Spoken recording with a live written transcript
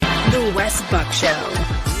The Wes Buck Show.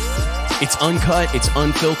 It's uncut, it's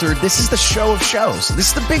unfiltered. This is the show of shows. This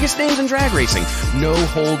is the biggest names in drag racing. No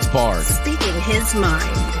holds barred. Speaking his mind.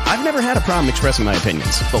 I've never had a problem expressing my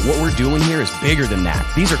opinions, but what we're doing here is bigger than that.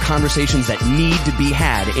 These are conversations that need to be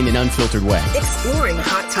had in an unfiltered way. Exploring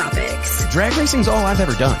hot topics. Drag racing's all I've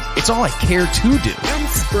ever done. It's all I care to do. And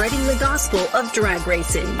spreading the gospel of drag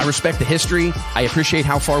racing. I respect the history. I appreciate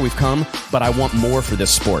how far we've come, but I want more for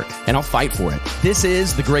this sport, and I'll fight for it. This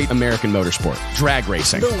is the great American motorsport, drag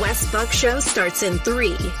racing. The Wes Buck Show starts in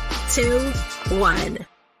 3, 2, 1.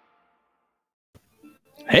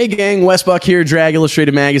 Hey gang, Wes Buck here, Drag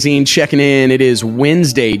Illustrated Magazine, checking in. It is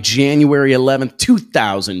Wednesday, January 11th,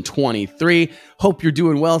 2023. Hope you're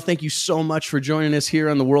doing well. Thank you so much for joining us here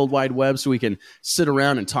on the World Wide Web so we can sit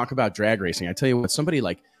around and talk about drag racing. I tell you what, somebody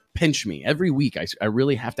pinch me every week. I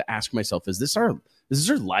really have to ask myself, is this our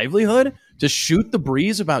livelihood to shoot the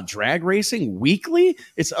breeze about drag racing weekly?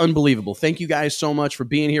 It's unbelievable. Thank you guys so much for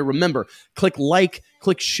being here. Remember, click like,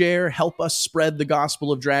 click share, help us spread the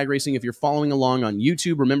gospel of drag racing. If you're following along on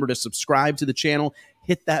YouTube, remember to subscribe to the channel.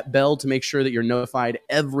 Hit that bell to make sure that you're notified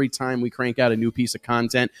every time we crank out a new piece of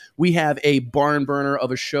content. We have a barn burner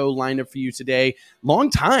of a show lined up for you today. Long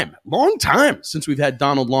time since we've had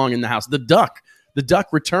Donald Long in the house. The Duck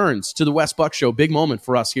returns to the Wes Buck Show. Big moment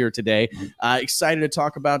for us here today. Excited to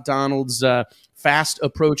talk about Donald's fast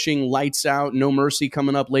approaching Lights Out, No Mercy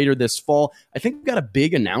coming up later this fall. I think we've got a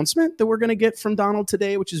big announcement that we're going to get from Donald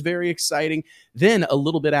today, which is very exciting. Then a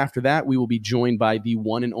little bit after that, we will be joined by the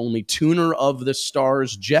one and only tuner of the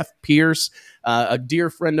stars, Jeff Pierce, a dear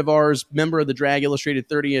friend of ours, member of the Drag Illustrated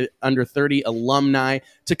 30 Under 30 alumni,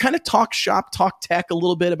 to kind of talk shop, talk tech a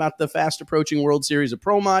little bit about the fast approaching World Series of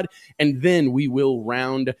Pro Mod. And then we will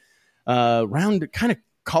round kind of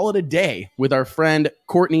call it a day with our friend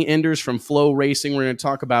Courtney Enders from Flow Racing. We're going to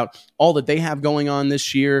talk about all that they have going on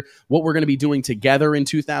this year, what we're going to be doing together in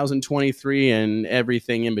 2023, and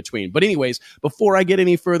everything in between. But anyways, before I get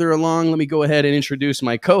any further along, let me go ahead and introduce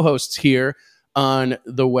my co-hosts here on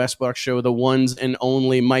the Wes Buck Show, the ones and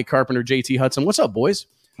only Mike Carpenter, JT Hudson. What's up, boys?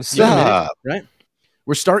 What's up? Right?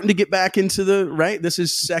 We're starting to get back into this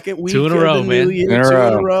is second week. 2 in a row, man. 2 in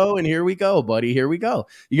a row. And here we go, buddy. Here we go.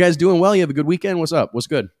 You guys doing well? You have a good weekend? What's up? What's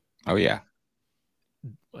good? Oh, yeah.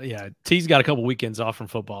 Yeah. T's got a couple weeends off from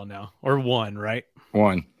football now. Or one, right?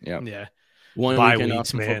 One. Yeah. Yeah. One bye weekend weeks, off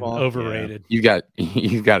from man. football. Overrated. Yeah.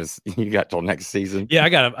 You got till next season. Yeah, I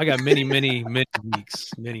got many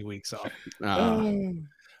weeks off.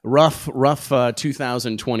 Rough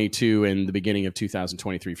 2022 and the beginning of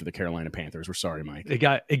 2023 for the Carolina Panthers. We're sorry, Mike. It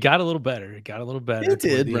got a little better. It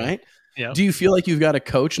did, right? Yeah. Do you feel like you've got a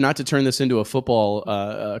coach, not to turn this into a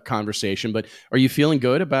football conversation, but are you feeling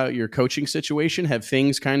good about your coaching situation? Has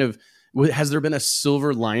there been a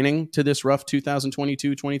silver lining to this rough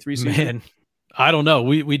 2022-23 season? Man, I don't know.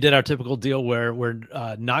 We did our typical deal where we're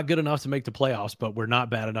not good enough to make the playoffs, but we're not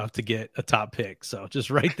bad enough to get a top pick. So just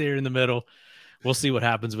right there in the middle. We'll see what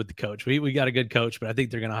happens with the coach. We got a good coach, but I think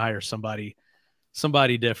they're going to hire somebody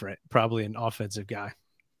different, probably an offensive guy.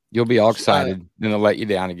 You'll be all excited, then they'll let you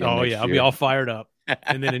down again. Oh, yeah. I'll be all fired up.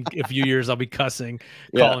 And then in a few years, I'll be cussing,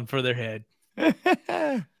 calling for their head.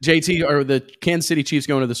 JT, are the Kansas City Chiefs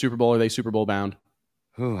going to the Super Bowl? Are they Super Bowl bound?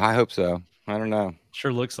 Ooh, I hope so. I don't know.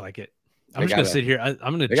 Sure looks like it. I'm just going to sit here.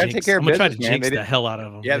 I'm going to try to jinx the hell out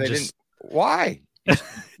of them. Yeah, why?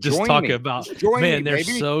 Just talk about, man, they're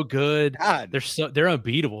baby. So good. God. They're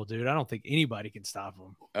unbeatable, dude. I don't think anybody can stop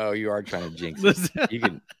them. Oh, you are trying to jinx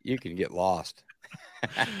it. You can get lost.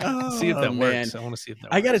 See if that works. I want to see if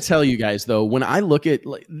that works. I got to tell you guys, though, when I look at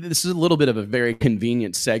this is a little bit of a very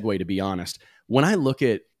convenient segue, to be honest. When I look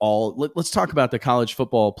at let's talk about the college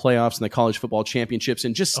football playoffs and the college football championships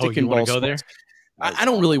and just stick and ball sports. There? I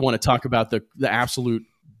don't really want to talk about the absolute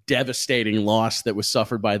devastating loss that was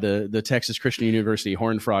suffered by the Texas Christian University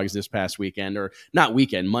Horned Frogs this past weekend, or not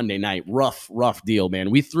weekend, Monday night. Rough deal, man.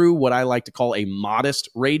 We threw what I like to call a modest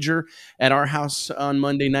rager at our house on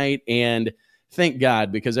Monday night, and thank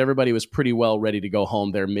God, because everybody was pretty well ready to go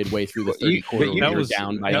home there midway through the third quarter. That was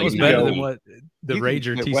down by that was better than what the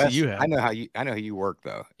rager TCU had. I know how you work,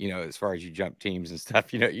 though. As far as you jump teams and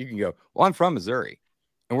stuff, you can go, well, I'm from Missouri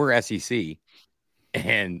and we're SEC,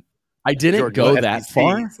 and I didn't go that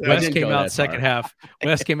far. Wes came out second half.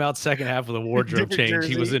 Wes came out second half with a wardrobe change.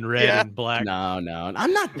 Jersey. He was in red and black. No,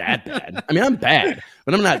 I'm not that bad. I mean, I'm bad,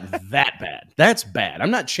 but I'm not that bad. That's bad. I'm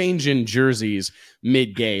not changing jerseys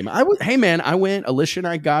mid-game. Hey man, I went. Alicia and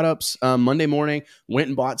I got up Monday morning, went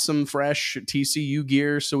and bought some fresh TCU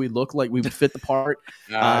gear so we looked like we would fit the part.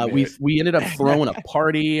 We ended up throwing a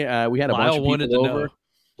party. We had a bunch of people over.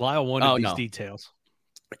 Lyle wanted these details.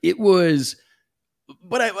 It was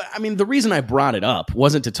But I mean, the reason I brought it up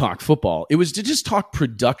wasn't to talk football. It was to just talk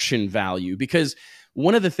production value, because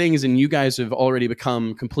one of the things, and you guys have already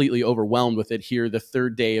become completely overwhelmed with it here, the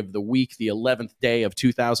third day of the week, the 11th day of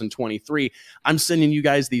 2023. I'm sending you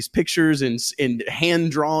guys these pictures and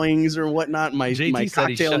hand drawings or whatnot. My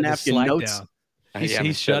cocktail napkin notes. Down.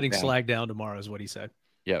 He's shutting Slack down tomorrow, is what he said.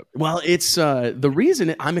 Yep. Well, it's the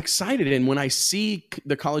reason I'm excited. And when I see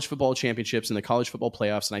the college football championships and the college football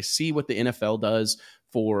playoffs, and I see what the NFL does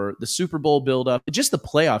for the Super Bowl buildup, just the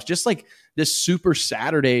playoffs, just like this Super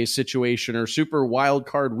Saturday situation or Super Wild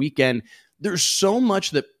Card weekend, there's so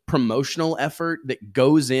much that promotional effort that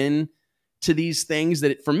goes in to these things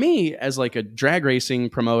that for me, as like a drag racing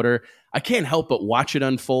promoter, I can't help but watch it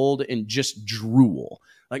unfold and just drool.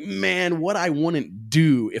 Like, man, what I wouldn't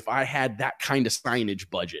do if I had that kind of signage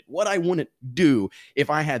budget. What I wouldn't do if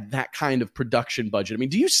I had that kind of production budget. I mean,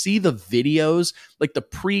 do you see the videos, like the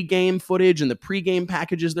pregame footage and the pregame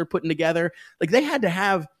packages they're putting together? Like they had to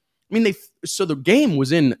have, I mean, so the game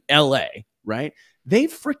was in LA, right? They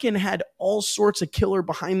freaking had all sorts of killer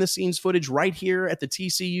behind the scenes footage right here at the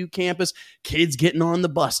TCU campus. Kids getting on the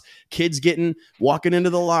bus, kids walking into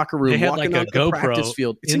the locker room, walking onto the practice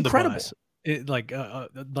field. It's incredible. Like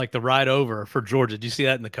the ride over for Georgia. Do you see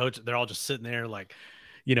that in the coach? They're all just sitting there, like,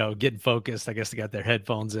 getting focused. I guess they got their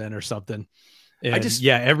headphones in or something. And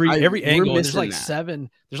every angle. There's like seven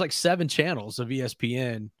channels of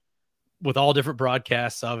ESPN with all different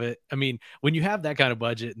broadcasts of it. I mean, when you have that kind of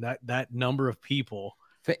budget and that number of people,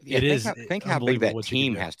 think how big that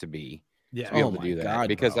team has to be. Yeah. To be able to do that. God,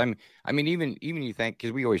 because bro. I mean, even you think,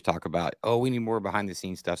 because we always talk about, we need more behind the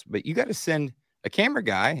scenes stuff, but you got to send a camera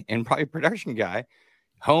guy and probably a production guy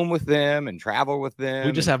home with them and travel with them.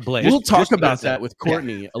 We just have Blake. We'll talk about that with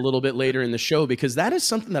Courtney a little bit later in the show, because that is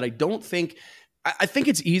something that I don't think, I think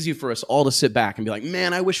it's easy for us all to sit back and be like,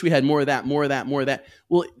 man, I wish we had more of that, more of that, more of that.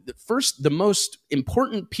 Well, the most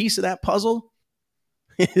important piece of that puzzle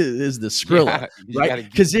is the Skrilla, right?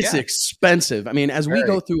 Because it's expensive. I mean, as we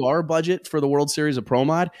go through our budget for the World Series of Pro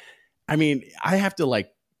Mod, I mean, I have to like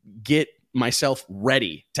get myself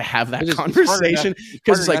ready to have that conversation,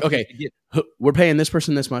 because it's like, okay, we're paying this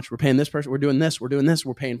person this much, we're paying this person, we're doing this, we're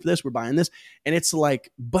paying for this, we're buying this, and it's like,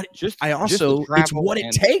 but it's what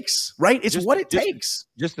it takes, right? It's what it takes.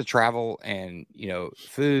 Just the travel and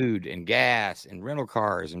food and gas and rental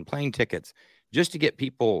cars and plane tickets, just to get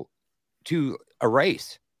people to a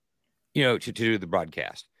race, to do the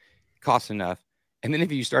broadcast, costs enough. And then if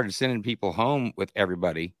you started sending people home with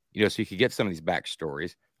everybody, so you could get some of these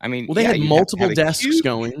backstories. I mean, well, they had multiple desks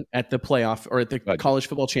going at the playoff or at the college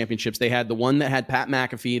football championships. They had the one that had Pat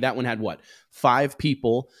McAfee. That one had 5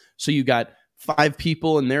 people. So you got 5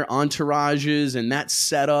 people and their entourages and that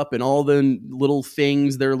setup and all the little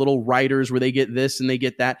things, their little writers where they get this and they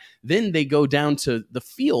get that. Then they go down to the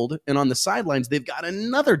field, and on the sidelines, they've got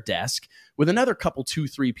another desk with another couple,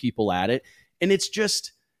 2-3 people at it. And it's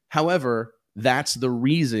just, however, that's the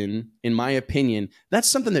reason, in my opinion,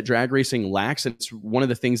 that's something that drag racing lacks. And it's one of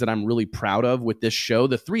the things that I'm really proud of with this show.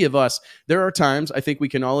 The 3 of us, there are times I think we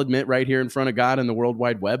can all admit right here in front of God and the World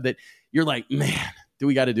Wide Web that you're like, man, do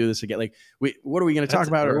we got to do this again? Like, what are we going to talk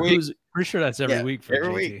about? Or pretty sure that's every week for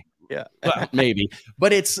every week. Yeah, well, maybe,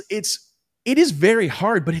 but it is very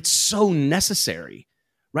hard, but it's so necessary,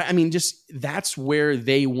 right? I mean, just that's where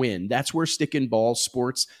they win. That's where stick and ball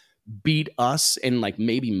sports beat us, and like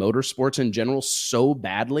maybe motorsports in general, so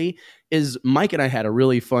badly. Is Mike and I had a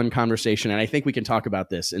really fun conversation, and I think we can talk about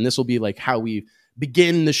this, and this will be like how we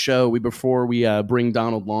begin the show before we bring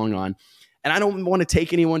Donald Long on. And I don't want to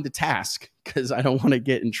take anyone to task because I don't want to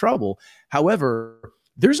get in trouble. However,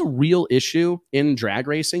 there's a real issue in drag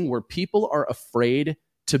racing where people are afraid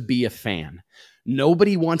to be a fan.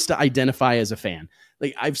 Nobody wants to identify as a fan.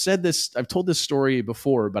 Like I've told this story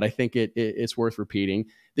before, but I think it's worth repeating,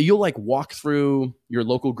 that you'll like walk through your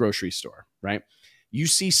local grocery store, right? You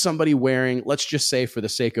see somebody wearing, let's just say for the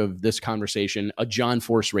sake of this conversation, a John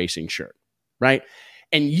Force Racing shirt, right?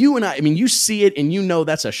 And you and I mean, you see it and you know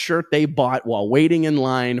that's a shirt they bought while waiting in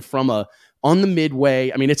line on the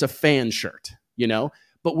midway. I mean, it's a fan shirt,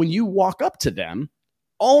 But when you walk up to them,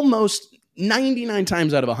 almost 99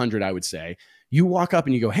 times out of 100, I would say, you walk up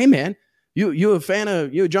and you go, "Hey, man, you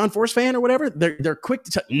a John Force fan or whatever?" They're quick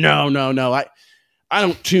to tell, no, I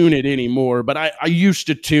don't tune it anymore, but I used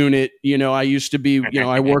to tune it. I used to be,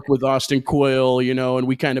 I work with Austin Coyle, and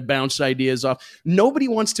we kind of bounce ideas off. Nobody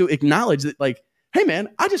wants to acknowledge that, like, hey, man,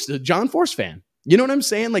 I'm just a John Force fan. You know what I'm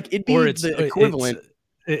saying? Like, it'd be the equivalent.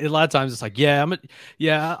 A lot of times it's like,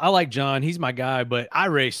 I like John. He's my guy, but I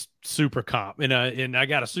race super comp and I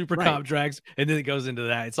got a super comp drags. And then it goes into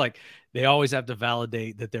that. It's like, they always have to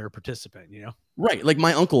validate that they're a participant, Right. Like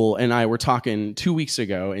my uncle and I were talking 2 weeks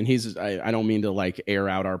ago, and I don't mean to like air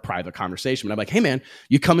out our private conversation, but I'm like, hey man,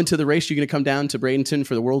 you coming to the race? You going to come down to Bradenton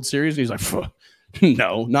for the World Series? And he's like,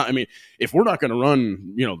 no, not, I mean, if we're not going to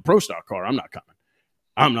run, the pro stock car, I'm not coming.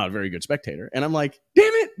 I'm not a very good spectator. And I'm like,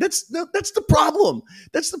 damn it. That's the problem.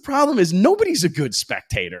 That's the problem is nobody's a good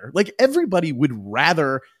spectator. Like everybody would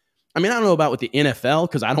rather, I mean, I don't know about with the NFL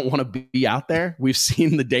because I don't want to be out there. We've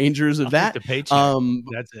seen the dangers of that. The paycheck.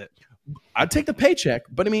 That's it. I'd take the paycheck,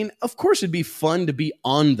 but I mean, of course it'd be fun to be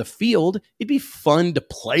on the field. It'd be fun to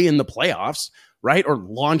play in the playoffs, right? Or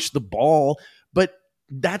launch the ball, but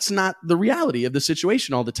that's not the reality of the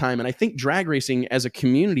situation all the time. And I think drag racing as a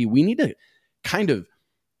community, we need to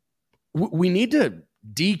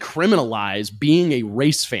decriminalize being a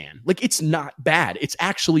race fan. Like it's not bad. It's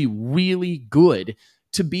actually really good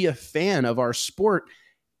to be a fan of our sport.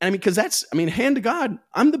 And I mean, because hand to God,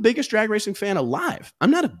 I'm the biggest drag racing fan alive. I'm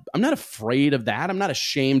not afraid of that. I'm not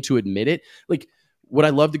ashamed to admit it. Like, would I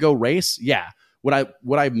love to go race? Yeah. Would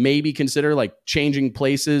I maybe consider like changing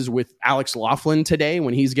places with Alex Laughlin today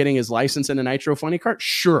when he's getting his license in a Nitro Funny Kart?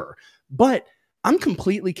 Sure. But I'm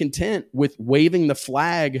completely content with waving the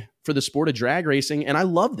flag for the sport of drag racing. And I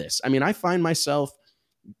love this. I mean, I find myself,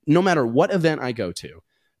 no matter what event I go to,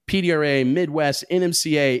 PDRA, Midwest,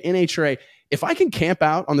 NMCA, NHRA, if I can camp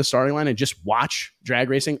out on the starting line and just watch drag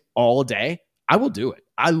racing all day, I will do it.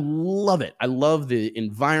 I love it. I love the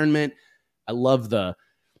environment. I love the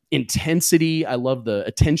intensity. I love the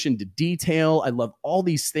attention to detail. I love all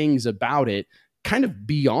these things about it, kind of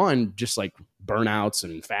beyond just like burnouts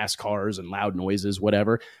and fast cars and loud noises,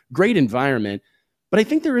 whatever. Great environment. But I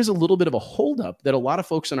think there is a little bit of a holdup that a lot of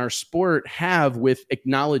folks in our sport have with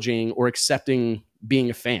acknowledging or accepting being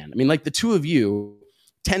a fan. I mean, like the two of you,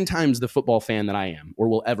 10 times the football fan that I am or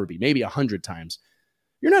will ever be, maybe 100 times.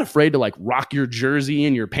 You're not afraid to like rock your jersey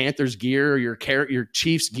and your Panthers gear or your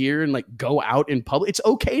Chiefs gear and like go out in public. It's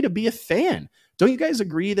okay to be a fan. Don't you guys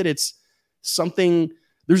agree that it's something,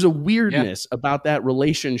 there's a weirdness about that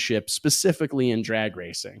relationship specifically in drag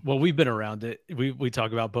racing? Well, we've been around it. We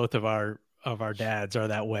talk about both of our dads are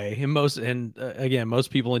that way. And again,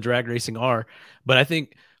 most people in drag racing are, but I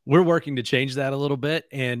think we're working to change that a little bit.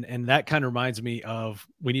 And that kind of reminds me of,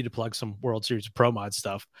 we need to plug some World Series of Pro Mod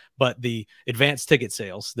stuff, but the advanced ticket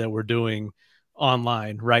sales that we're doing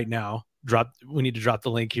online right now, we need to drop the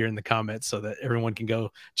link here in the comments so that everyone can go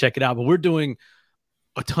check it out. But we're doing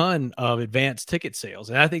a ton of advanced ticket sales.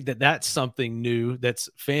 And I think that that's something new that's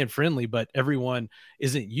fan friendly, but everyone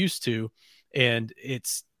isn't used to. And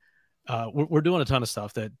it's, we're doing a ton of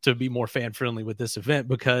stuff to be more fan friendly with this event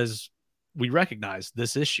because we recognize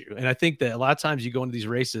this issue. And I think that a lot of times you go into these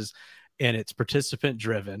races and it's participant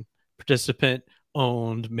driven, participant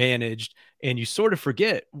owned, managed, and you sort of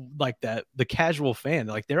forget like that, the casual fan,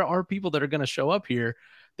 like there are people that are going to show up here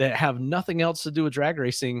that have nothing else to do with drag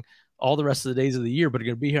racing all the rest of the days of the year, but are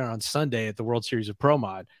going to be here on Sunday at the World Series of Pro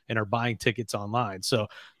Mod and are buying tickets online. So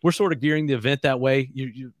we're sort of gearing the event that way.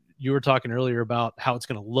 You were talking earlier about how it's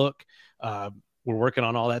going to look. We're working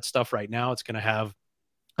on all that stuff right now. It's going to have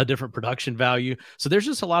a different production value. So there's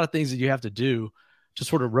just a lot of things that you have to do to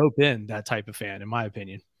sort of rope in that type of fan, in my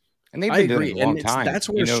opinion. And they've been doing it a long time. That's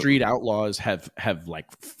where Street Outlaws have like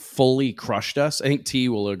fully crushed us. I think T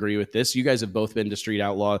will agree with this. You guys have both been to Street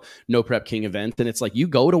Outlaw, No Prep King event, and it's like you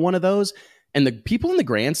go to one of those, and the people in the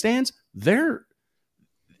grandstands, there's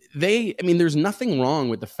nothing wrong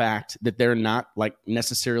with the fact that they're not like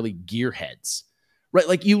necessarily gearheads. Right,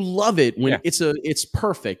 like you love it when it's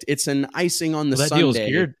perfect. It's an icing on the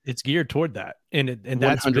sundae. It's geared toward that, and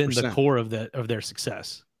that's 100%. Been the core of their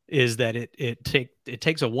success. Is that it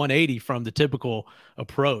takes a 180 from the typical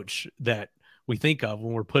approach that we think of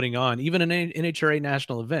when we're putting on even an NHRA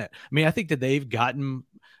national event. I mean, I think that they've gotten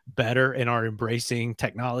better and are embracing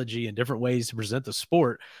technology and different ways to present the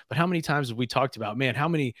sport. But how many times have we talked about, man, how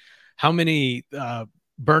many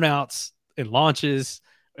burnouts and launches?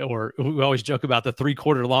 Or we always joke about the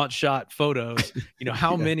 3/4 launch shot photos.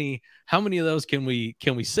 How many of those can we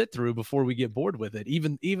sit through before we get bored with it?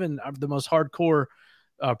 Even the most hardcore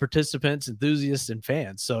participants, enthusiasts, and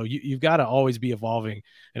fans. So you've got to always be evolving.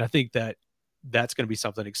 And I think that's going to be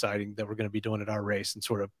something exciting that we're going to be doing at our race and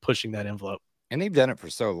sort of pushing that envelope. And they've done it for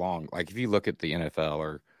so long. Like if you look at the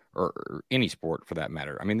NFL or any sport for that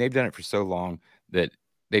matter, I mean, they've done it for so long that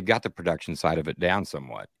they've got the production side of it down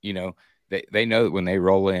somewhat. They know that when they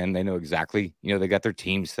roll in, they know exactly, they got their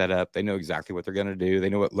team set up. They know exactly what they're going to do. They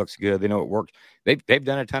know what looks good. They know what works. They've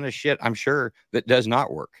done a ton of shit, I'm sure, that does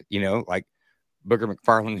not work. Like Booger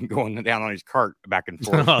McFarland going down on his cart back and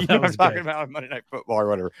forth. Oh, You that know what I'm was talking good. about Monday Night Football or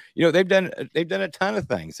whatever. You know, they've done a ton of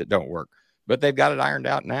things that don't work, but they've got it ironed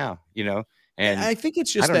out now. You know, and I think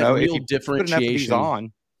it's I just don't that know if real you put enough of these differentiation.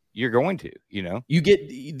 on, you're going to. You know,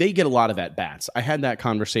 They get a lot of at bats. I had that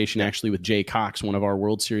conversation Yeah. actually with Jay Cox, one of our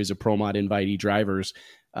World Series of Pro Mod invitee drivers,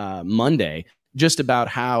 Monday, just about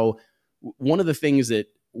how one of the things that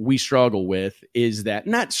we struggle with is that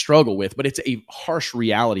not struggle with, but it's a harsh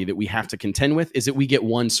reality that we have to contend with is that we get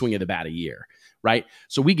one swing of the bat a year, right?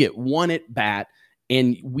 So we get one at bat.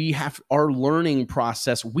 And we have our learning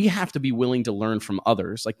process. We have to be willing to learn from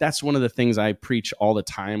others. Like that's one of the things I preach all the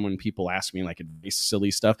time when people ask me like advice, silly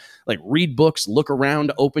stuff, like read books, look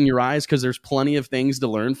around, open your eyes, because there's plenty of things to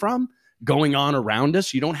learn from going on around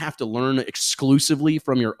us. You don't have to learn exclusively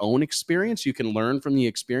from your own experience. You can learn from the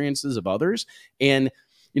experiences of others. And,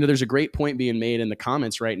 you know, there's a great point being made in the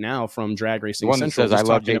comments right now from Drag Racing the one that Central. says I just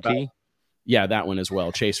love talking JT. about, yeah, that one as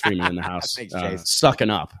well. Chase Freeman in the house, Thanks, Chase. sucking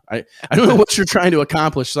up. I don't know what you're trying to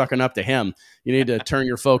accomplish sucking up to him. You need to turn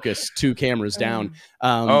your focus 2 cameras down.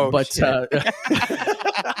 But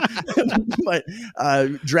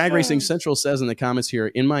Drag Racing Central says in the comments here,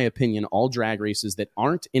 in my opinion, all drag races that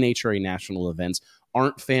aren't NHRA national events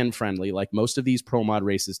aren't fan friendly. Like most of these pro mod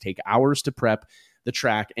races take hours to prep the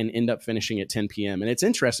track and end up finishing at 10 p.m. And it's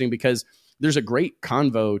interesting because there's a great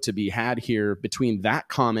convo to be had here between that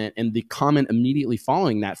comment and the comment immediately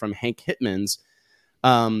following that from Hank Hitman's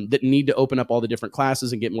that need to open up all the different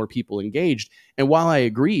classes and get more people engaged. And while I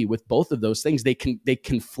agree with both of those things, they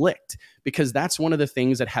conflict, because that's one of the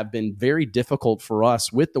things that have been very difficult for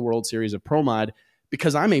us with the World Series of Pro Mod,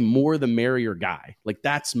 because I'm a more the merrier guy. Like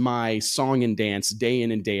that's my song and dance day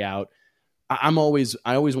in and day out. I always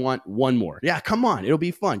want one more. Yeah, come on, it'll be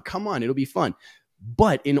fun. Come on, it'll be fun.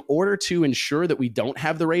 But in order to ensure that we don't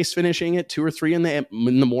have the race finishing at 2 or 3 in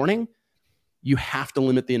the morning, you have to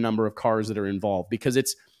limit the number of cars that are involved, because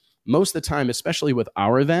it's most of the time, especially with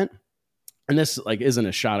our event, and this like isn't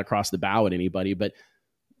a shot across the bow at anybody, but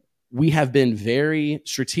we have been very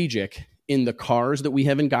strategic in the cars that we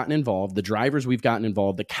haven't gotten involved, the drivers we've gotten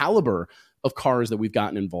involved, the caliber of cars that we've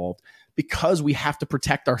gotten involved, because we have to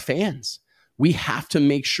protect our fans. We have to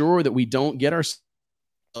make sure that we don't get our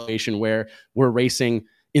situation where we're racing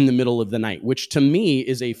in the middle of the night, which to me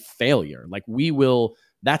is a failure. Like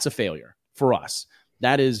that's a failure for us.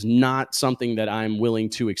 That is not something that I'm willing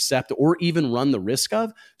to accept or even run the risk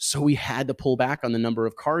of. So we had to pull back on the number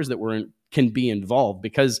of cars that can be involved,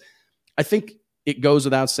 because I think it goes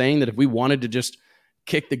without saying that if we wanted to just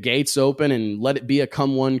kick the gates open and let it be a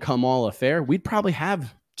come one, come all affair, we'd probably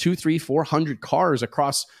have 200, 300, 400 cars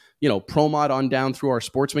across, Pro Mod on down through our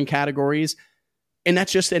sportsman categories. And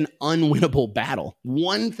that's just an unwinnable battle.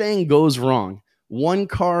 One thing goes wrong. One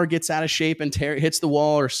car gets out of shape and hits the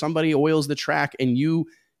wall, or somebody oils the track, and you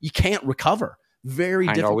can't recover. Very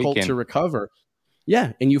difficult to recover.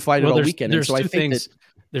 Yeah, and you fight it all weekend. And so I think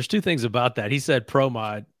there's 2 things about that. He said pro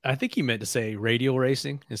mod. I think he meant to say radial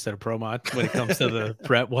racing instead of pro mod when it comes to the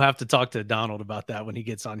prep. We'll have to talk to Donald about that when he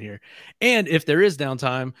gets on here. And if there is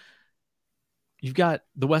downtime, you've got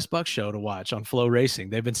the Wes Buck show to watch on Flow Racing.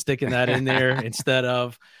 They've been sticking that in there instead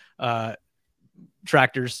of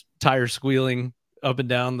tractors, tires squealing up and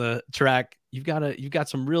down the track. You've got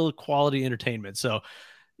some real quality entertainment. So,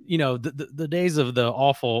 the days of the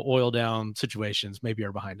awful oil down situations maybe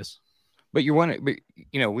are behind us. But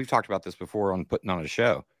we've talked about this before on putting on a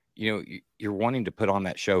show. You're wanting to put on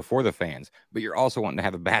that show for the fans, but you're also wanting to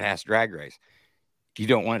have a badass drag race. You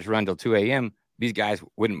don't want it to run till 2 a.m. These guys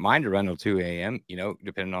wouldn't mind to run till 2 a.m.,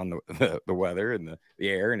 depending on the weather and the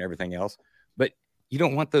air and everything else. But you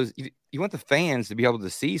don't want those. You want the fans to be able to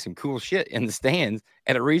see some cool shit in the stands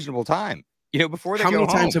at a reasonable time, before they go home. How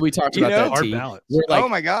many times have we talked about that, our T? balance. Oh,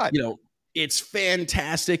 my God. It's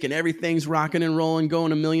fantastic and everything's rocking and rolling,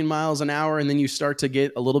 going 1,000,000 miles an hour. And then you start to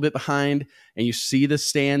get a little bit behind and you see the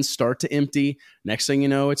stands start to empty. Next thing you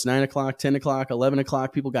know, it's 9 o'clock, 10 o'clock, 11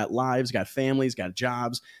 o'clock. People got lives, got families, got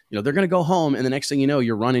jobs. They're going to go home. And the next thing you know,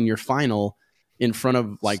 you're running your final in front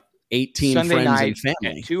of like 18 Sunday friends night and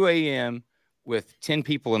family. At 2 a.m. with 10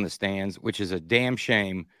 people in the stands, which is a damn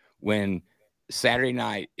shame when Saturday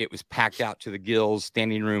night it was packed out to the gills,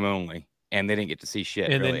 standing room only. And they didn't get to see shit.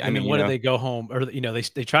 And really. then, when do they go home? Or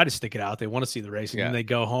they try to stick it out. They want to see the race, and then they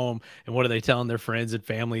go home. And what are they telling their friends and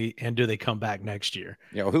family? And do they come back next year?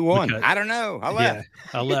 Who won? Because, I don't know. I left.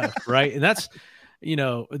 Yeah, I left. Right, and that's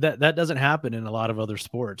that doesn't happen in a lot of other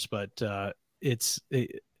sports. But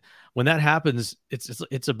when that happens,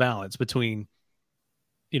 it's a balance between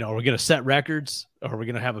are we going to set records, or are we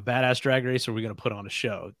going to have a badass drag race, or are we going to put on a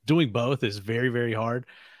show? Doing both is very, very hard.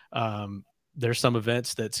 there's some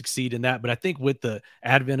events that succeed in that. But I think with the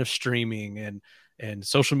advent of streaming and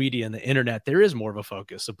social media and the internet, there is more of a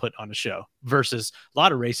focus of putting on a show versus a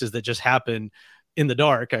lot of races that just happen in the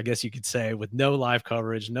dark, I guess you could say, with no live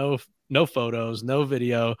coverage, no photos, no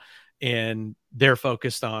video, and they're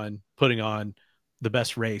focused on putting on the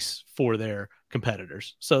best race for their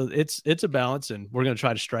competitors. So it's a balance, and we're going to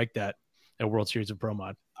try to strike that at World Series of Pro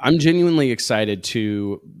Mod. I'm genuinely excited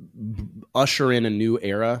to usher in a new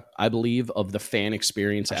era, I believe, of the fan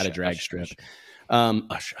experience at a drag strip.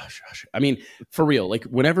 I mean, for real, like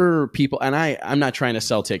whenever people, and I'm not trying to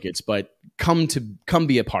sell tickets, but come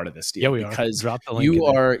be a part of this deal. Yeah, we because are. Drop the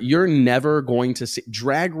link you're never going to see,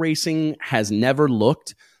 drag racing has never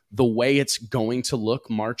looked the way it's going to look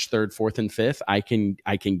March 3rd, 4th, and 5th. I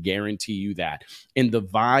can guarantee you that. And the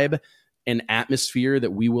vibe and atmosphere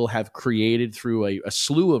that we will have created through a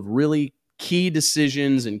slew of really key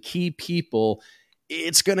decisions and key people,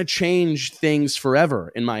 it's going to change things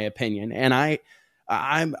forever, in my opinion. And I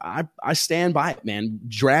stand by it, man.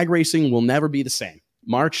 Drag racing will never be the same.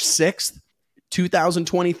 March 6th,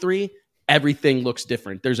 2023, everything looks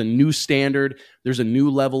different. There's a new standard. There's a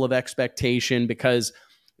new level of expectation, because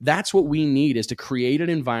that's what we need, is to create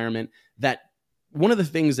an environment that, one of the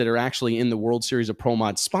things that are actually in the World Series of Pro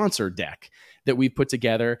Mod sponsor deck that we've put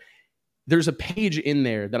together, there's a page in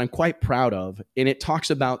there that I'm quite proud of, and it talks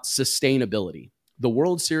about sustainability. The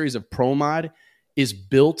World Series of Pro Mod is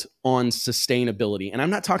built on sustainability. And I'm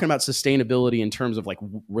not talking about sustainability in terms of like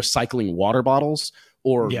recycling water bottles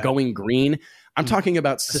or going green. I'm talking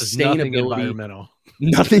about sustainability.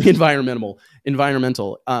 Nothing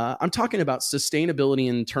environmental. I'm talking about sustainability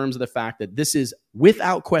in terms of the fact that this is,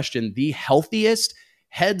 without question, the healthiest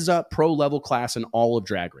heads-up pro-level class in all of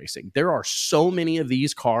drag racing. There are so many of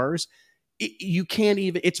these cars, you can't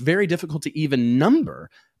even, it's very difficult to even number.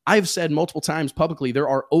 I've said multiple times publicly, there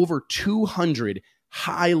are over 200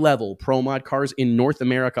 high-level Pro Mod cars in North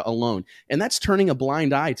America alone. And that's turning a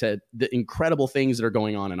blind eye to the incredible things that are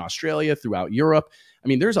going on in Australia, throughout Europe. I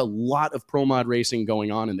mean, there's a lot of Pro Mod racing going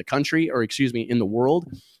on in the country, or excuse me, in the world.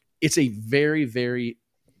 It's a very, very,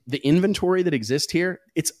 the inventory that exists here,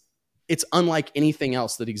 it's unlike anything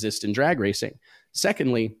else that exists in drag racing.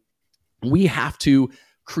 Secondly, we have to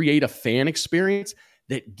create a fan experience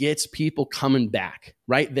that gets people coming back,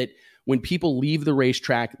 right? That when people leave the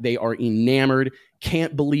racetrack, they are enamored,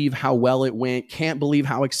 can't believe how well it went, can't believe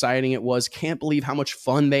how exciting it was, can't believe how much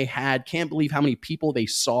fun they had, can't believe how many people they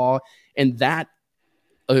saw. And that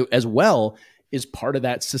as well is part of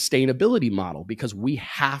that sustainability model, because we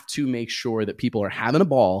have to make sure that people are having a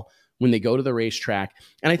ball when they go to the racetrack.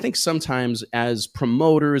 And I think sometimes as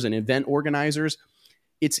promoters and event organizers,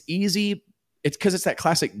 it's easy. It's because it's that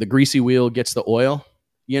classic, the greasy wheel gets the oil,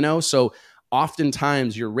 you know? So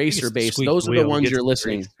oftentimes your racer base, those are the ones you're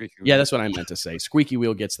listening. Yeah, that's what I meant to say. Squeaky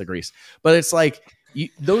wheel gets the grease. But it's like,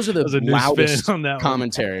 those are the loudest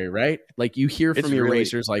commentary, right? Like you hear from your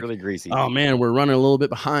racers like, really greasy. Oh man, we're running a little bit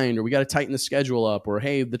behind, or we got to tighten the schedule up, or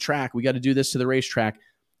hey, the track, we got to do this to the racetrack.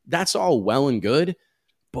 That's all well and good.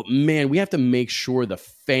 But man, we have to make sure the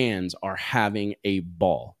fans are having a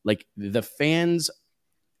ball. Like the fans,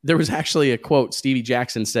 there was actually a quote Stevie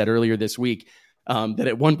Jackson said earlier this week that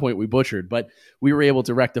at one point we butchered, but we were able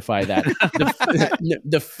to rectify that.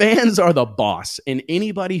 The fans are the boss, and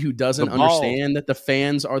anybody who doesn't understand that the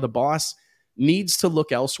fans are the boss needs to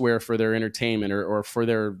look elsewhere for their entertainment or for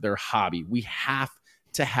their hobby. We have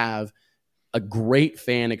to have a great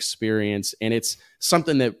fan experience, and it's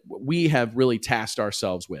something that we have really tasked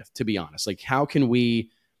ourselves with, to be honest. Like, how can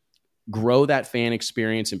we grow that fan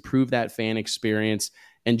experience, improve that fan experience,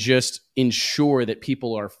 and just ensure that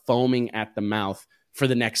people are foaming at the mouth for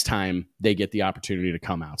the next time they get the opportunity to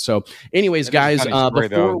come out. So anyways, guys,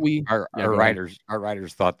 before our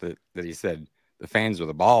writers thought that he said the fans are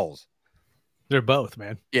the balls. They're both,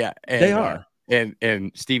 man. Yeah. And, they are.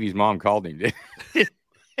 And Stevie's mom called him.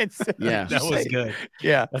 Yeah, that was good.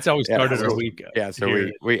 Yeah. That's how we started our week. Yeah. So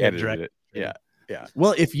we edited it. Yeah. Yeah.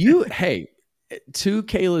 Well, if you, hey, to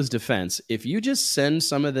Kayla's defense, if you just send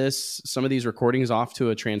some of these recordings off to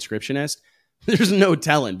a transcriptionist, there's no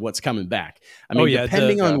telling what's coming back. I mean,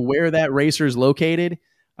 depending on where that racer is located.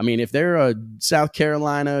 I mean, if they're South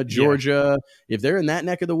Carolina, Georgia, if they're in that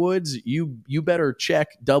neck of the woods, you better check,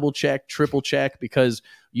 double check, triple check, because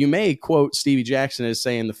you may quote Stevie Jackson as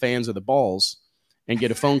saying the fans are the balls and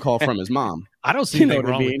get a phone call from his mom. I don't see anything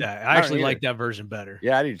wrong with that. I actually like that version better.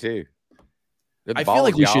 Yeah, I do too. I feel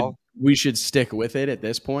like we should stick with it at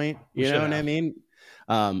this point. You know what I mean?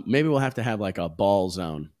 Maybe we'll have to have like a ball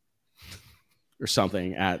zone. or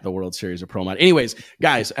something at the World Series of Pro Mod. Anyways,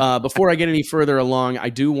 guys, before I get any further along, I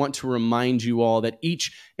do want to remind you all that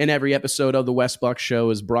each and every episode of the Wes Buck Show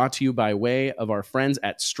is brought to you by way of our friends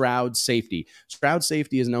at Stroud Safety. Stroud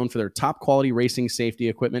Safety is known for their top quality racing safety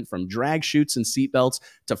equipment, from drag chutes and seatbelts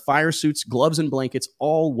to fire suits, gloves, and blankets,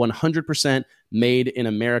 all 100% made in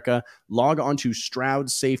America. Log on to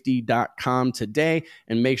StroudSafety.com today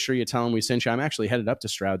and make sure you tell them we sent you. I'm actually headed up to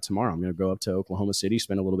Stroud tomorrow. I'm going to go up to Oklahoma City,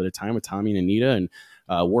 spend a little bit of time with Tommy and Anita, and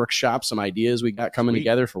workshop some ideas we got coming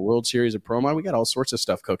together for World Series of Pro Mod. We got all sorts of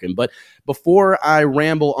stuff cooking. But before I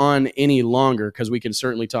ramble on any longer, because we can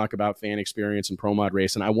certainly talk about fan experience and Pro Mod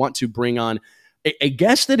racing, I want to bring on a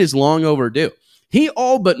guest that is long overdue. He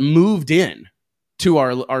all but moved in to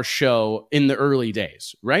our show in the early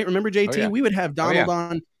days, right? Remember, JT? Oh, yeah. We would have Donald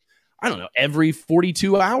on, I don't know, every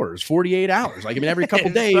 42 hours, 48 hours. Like, I mean, every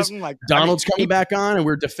couple days, like, Donald's coming back on and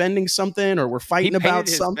we're defending something or we're fighting about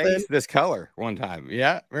something. Face this color one time.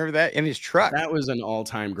 Yeah. Remember that? In his truck. That was an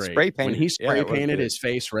all-time great. Spray painted. When he spray painted his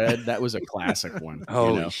face red, that was a classic one.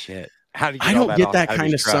 Holy shit. I don't get that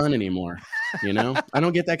kind of sun anymore. You know, I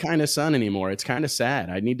don't get that kind of sun anymore. It's kind of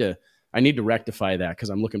sad. I need to rectify that because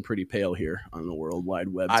I'm looking pretty pale here on the World Wide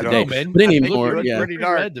Web today. I don't know, man. But anymore, yeah, pretty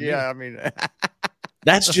dark. Yeah, I mean,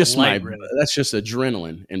 that's just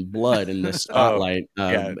adrenaline and blood in the spotlight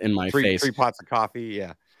in my face. 3 pots of coffee.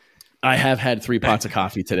 Yeah, I have had 3 pots of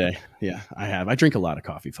coffee today. Yeah, I have. I drink a lot of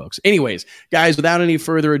coffee, folks. Anyways, guys, without any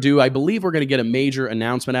further ado, I believe we're going to get a major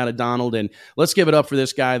announcement out of Donald, and let's give it up for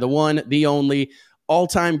this guy, the one, the only,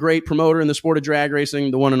 all-time great promoter in the sport of drag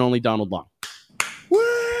racing, the one and only Donald Long.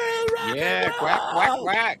 Yeah, quack,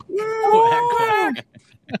 quack, quack.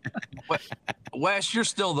 Wes, you're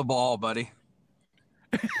still the ball, buddy.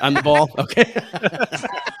 I'm the ball. Okay.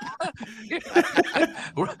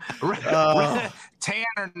 Tan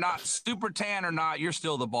or not, super tan or not, you're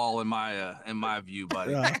still the ball in my view,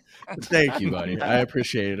 buddy. Thank you, buddy. I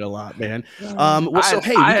appreciate it a lot, man. We got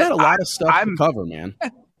a lot of stuff to cover, man.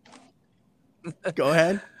 Go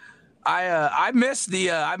ahead. I missed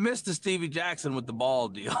the Stevie Jackson with the ball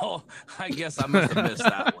deal. I guess I must have missed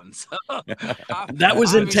that one. So, that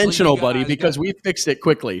was intentional, buddy, because we fixed it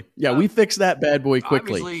quickly. Yeah, we fixed that bad boy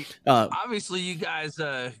quickly. Obviously, you guys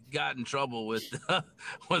got in trouble with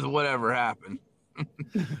whatever happened.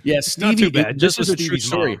 Yeah, Stevie. Not too bad. This is a true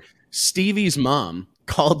story. Stevie's mom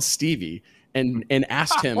called Stevie and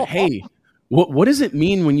asked him, "Hey, what does it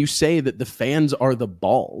mean when you say that the fans are the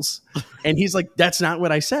balls?" And he's like, "That's not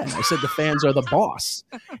what I said. I said the fans are the boss."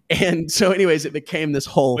 And so anyways, it became this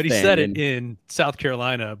whole thing. But he said it in South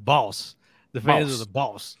Carolina, boss. The fans are the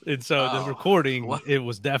boss. And so the recording, it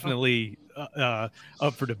was definitely up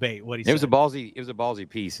for debate what he said. It was a ballsy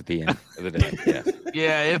piece at the end of the day. Yeah.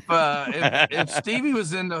 Yeah, if Stevie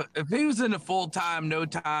was in the full-time, no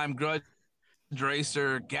time, grudge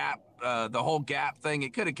racer, gap, the whole gap thing,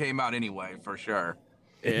 it could have came out anyway for sure.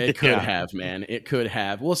 It could have, man. It could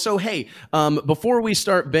have. Well, so hey, before we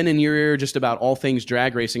start bending your ear just about all things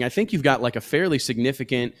drag racing, I think you've got like a fairly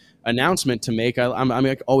significant announcement to make.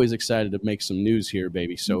 I'm always excited to make some news here,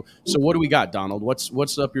 baby. So what do we got, Donald?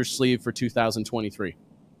 What's up your sleeve for 2023?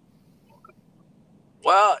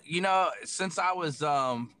 Well, since I was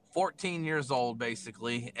 14 years old,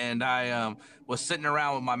 basically, and I was sitting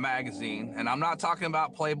around with my magazine, and I'm not talking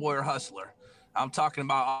about Playboy or Hustler. I'm talking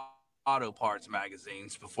about auto parts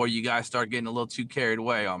magazines before you guys start getting a little too carried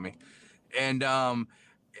away on me. And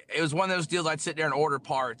it was one of those deals. I'd sit there and order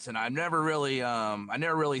parts, and I never really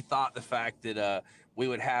thought the fact that we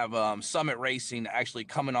would have Summit Racing actually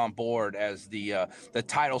coming on board as the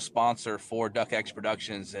title sponsor for Duck X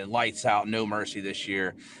Productions and Lights Out No Mercy this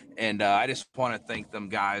year. And I just want to thank them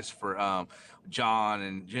guys for John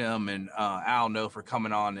and Jim and Al No for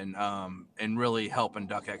coming on and really helping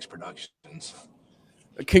Duck X Productions.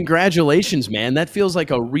 Congratulations, man. That feels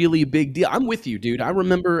like a really big deal. I'm with you, dude. I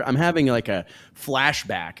remember I'm having like a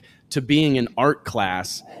flashback to being in art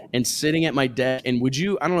class and sitting at my desk. And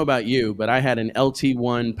I don't know about you, but I had an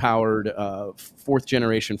LT1 powered 4th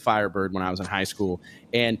generation Firebird when I was in high school.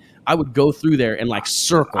 And I would go through there and like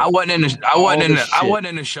circle. I wasn't in the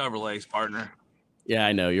Chevrolets, partner. Yeah,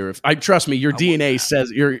 I know. Trust me, your DNA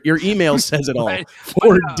says your email says it all.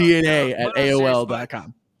 For DNA at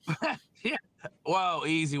AOL.com. Yeah. Whoa,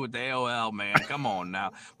 easy with the AOL, man. Come on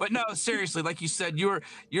now. But no, seriously, like you said, you're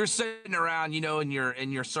sitting around, and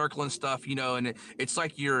you're circling stuff, and it's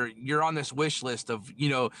like you're on this wish list of,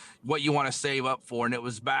 what you want to save up for. And it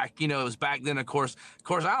was back then, of course,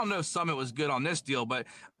 I don't know if Summit was good on this deal, but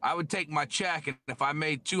I would take my check, and if I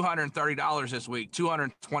made $230 this week,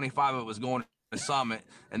 $225 of it was going to Summit,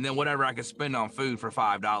 and then whatever I could spend on food for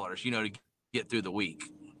 $5, to get through the week.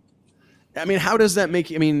 I mean, how does that make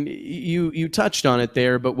you? I mean, you touched on it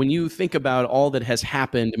there, but when you think about all that has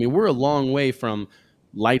happened, I mean, we're a long way from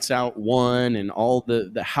Lights Out one and all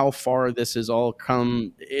the how far this has all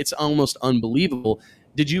come. It's almost unbelievable.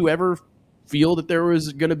 Did you ever feel that there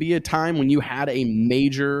was going to be a time when you had a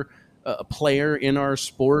major player in our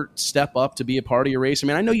sport step up to be a part of your race? I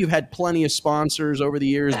mean, I know you've had plenty of sponsors over the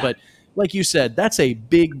years, but like you said, that's a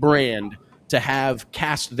big brand to have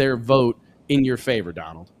cast their vote in your favor,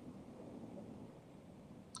 Donald.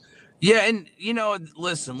 Yeah, and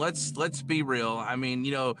listen, let's be real. I mean,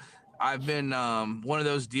 I've been one of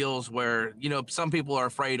those deals where some people are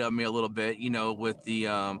afraid of me a little bit, with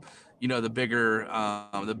the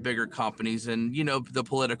bigger companies, and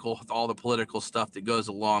all the political stuff that goes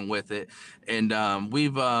along with it. And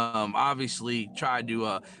we've obviously tried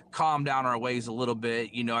to calm down our ways a little bit.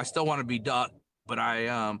 I still want to be duck, but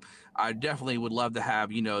I definitely would love to have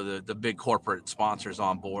the big corporate sponsors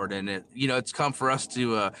on board, and it's come for us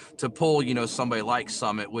to pull somebody like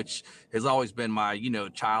Summit, which has always been my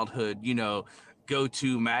childhood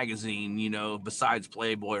go-to magazine, besides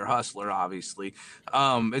Playboy or Hustler, obviously.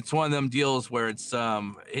 It's one of them deals where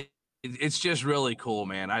it's just really cool,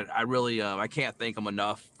 man. I really I can't thank them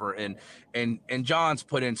enough and John's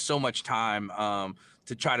put in so much time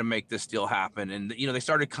to try to make this deal happen. And they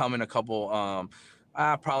started coming a couple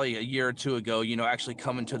probably a year or two ago, actually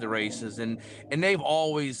coming to the races, and they've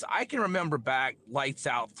always, I can remember back Lights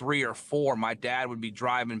Out 3 or 4, my dad would be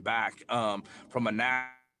driving back from a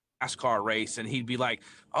NASCAR race, and he'd be like,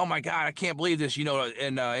 "Oh my God, I can't believe this!"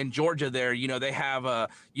 In Georgia, there, they have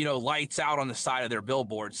lights out on the side of their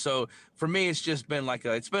billboard. So for me, it's just been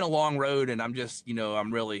it's been a long road, and I'm just,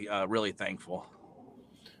 I'm really, really thankful.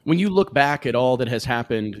 When you look back at all that has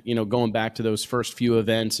happened, going back to those first few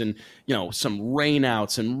events and, some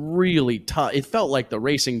rainouts and really tough, it felt like the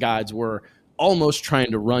racing gods were almost trying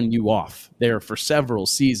to run you off there for several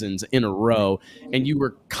seasons in a row. And you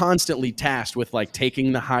were constantly tasked with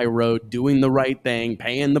taking the high road, doing the right thing,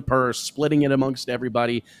 paying the purse, splitting it amongst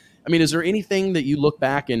everybody. I mean, is there anything that you look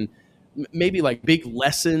back and maybe big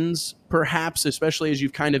lessons, perhaps, especially as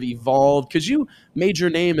you've kind of evolved? Because you made your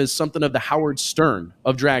name as something of the Howard Stern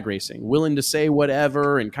of drag racing, willing to say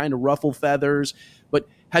whatever and kind of ruffle feathers. But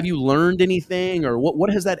have you learned anything, or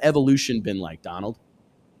what has that evolution been like, Donald?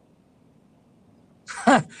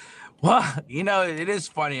 Well, it is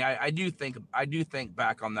funny. I do think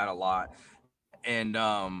back on that a lot. And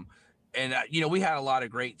we had a lot of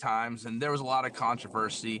great times, and there was a lot of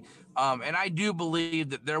controversy, and I do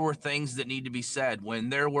believe that there were things that need to be said when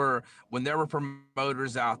there were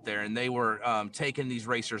promoters out there, and they were taking these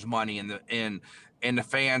racers' money and the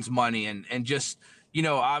fans' money, and just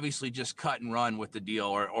obviously just cut and run with the deal,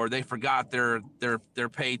 or they forgot their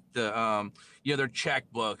paid the their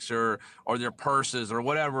checkbooks or their purses or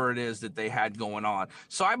whatever it is that they had going on.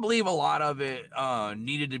 So I believe a lot of it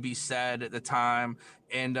needed to be said at the time,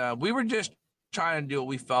 and we were just trying to do what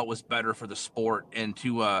we felt was better for the sport, and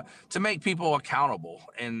to make people accountable,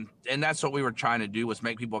 and that's what we were trying to do, was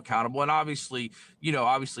make people accountable, and obviously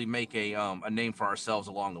make a name for ourselves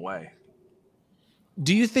along the way.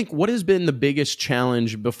 Do you think, what has been the biggest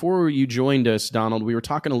challenge? Before you joined us, Donald, we were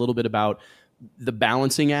talking a little bit about the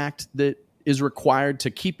balancing act that is required to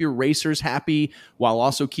keep your racers happy while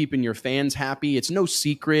also keeping your fans happy. It's no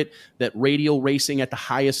secret that radial racing at the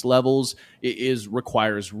highest levels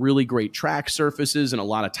requires really great track surfaces and a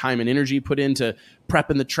lot of time and energy put into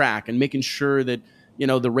prepping the track and making sure that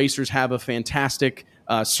the racers have a fantastic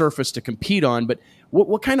surface to compete on. But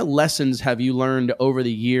what kind of lessons have you learned over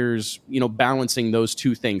the years, balancing those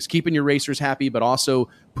two things, keeping your racers happy, but also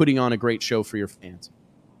putting on a great show for your fans?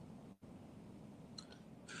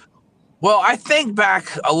 Well, I think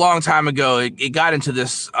back a long time ago, it got into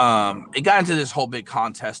this whole big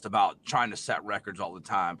contest about trying to set records all the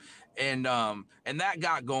time. And that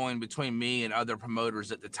got going between me and other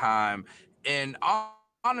promoters at the time. And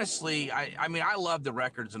honestly, I mean, I love the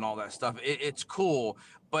records and all that stuff. It's cool,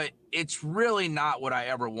 but it's really not what I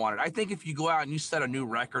ever wanted. I think if you go out and you set a new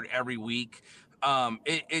record every week,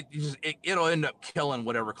 it'll end up killing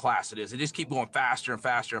whatever class it is. It just keep going faster and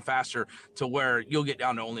faster and faster to where you'll get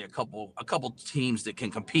down to only a couple teams that can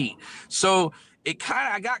compete. So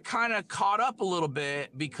I got kind of caught up a little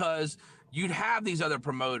bit, because you'd have these other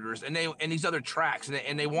promoters and these other tracks,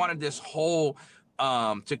 and they wanted this whole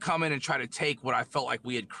to come in and try to take what I felt like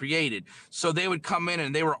we had created. So they would come in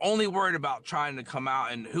and they were only worried about trying to come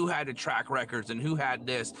out and who had the track records and who had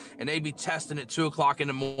this, and they'd be testing at 2:00 in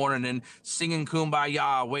the morning and singing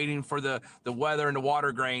Kumbaya, waiting for the weather and the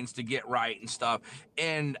water grains to get right and stuff.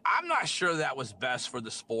 And I'm not sure that was best for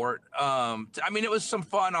the sport. I mean, it was some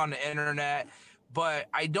fun on the internet, But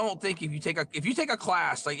I don't think if you take a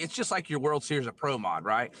class, like it's just like your World Series of Pro Mod,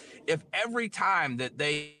 right? If every time that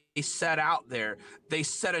they set out there, they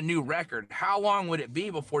set a new record, how long would it be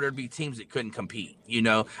before there'd be teams that couldn't compete?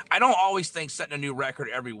 I don't always think setting a new record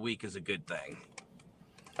every week is a good thing.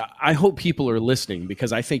 I hope people are listening,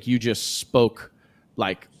 because I think you just spoke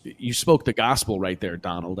the gospel right there,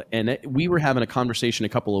 Donald. And we were having a conversation a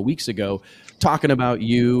couple of weeks ago talking about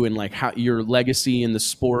you and like how your legacy in the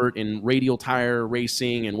sport and radial tire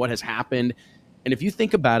racing and what has happened. And if you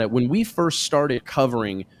think about it, when we first started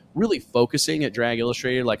covering, really focusing at Drag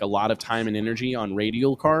Illustrated, like a lot of time and energy on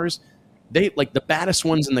radial cars, they like the baddest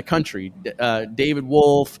ones in the country, David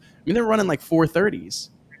Wolf, I mean, they're running like 430s.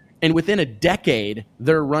 And within a decade,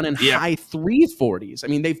 they're running high 340s. I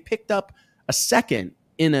mean, they've picked up a second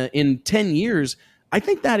in 10 years. I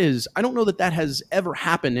think I don't know that has ever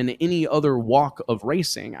happened in any other walk of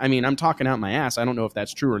racing. I mean, I'm talking out my ass. I don't know if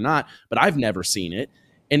that's true or not, but I've never seen it.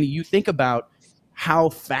 And you think about how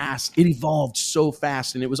fast it evolved, so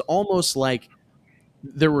fast. And it was almost like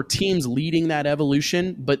there were teams leading that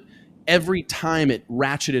evolution, but every time it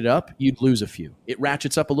ratcheted up, you'd lose a few. It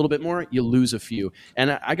ratchets up a little bit more, you lose a few.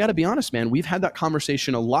 And I got to be honest, man, we've had that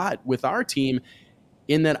conversation a lot with our team,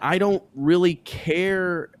 in that I don't really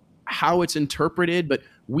care how it's interpreted, but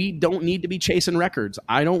we don't need to be chasing records.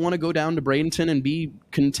 I don't want to go down to Bradenton and be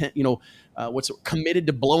content, committed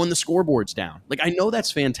to blowing the scoreboards down. Like, I know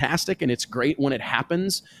that's fantastic and it's great when it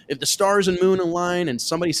happens. If the stars and moon align and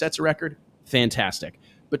somebody sets a record, fantastic.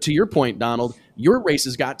 But to your point, Donald, your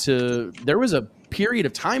races there was a period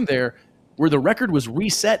of time there where the record was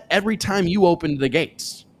reset every time you opened the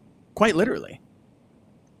gates, quite literally.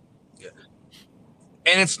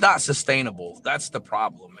 And it's not sustainable. That's the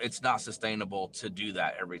problem. It's not sustainable to do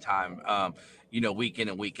that every time, week in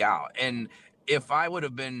and week out. And if I would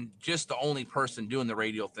have been just the only person doing the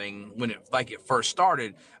radial thing when it first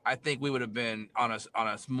started, I think we would have been on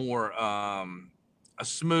a more a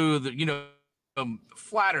smooth,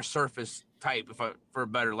 flatter surface type, for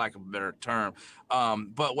a lack of a better term.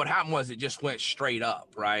 But what happened was it just went straight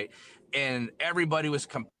up, right? And everybody was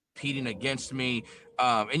competing against me.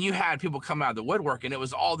 And you had people come out of the woodwork, and it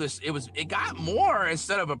was all this. It got more,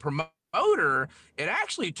 instead of a promoter, it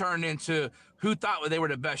actually turned into who thought they were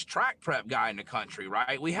the best track prep guy in the country,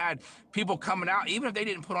 right? We had people coming out, even if they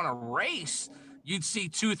didn't put on a race, you'd see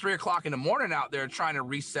 2-3 o'clock in the morning out there trying to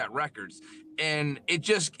reset records. And it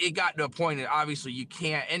got to a point that obviously you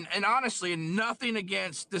can't. And honestly, nothing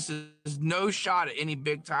against, this is no shot at any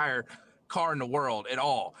big tire car in the world at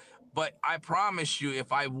all. But I promise you,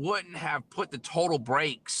 if I wouldn't have put the total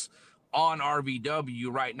brakes on RVW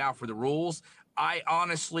right now for the rules, I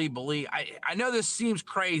honestly believe, I know this seems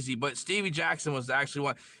crazy, but Stevie Jackson was actually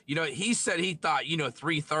one, he said he thought,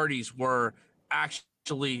 330s were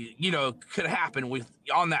actually, could happen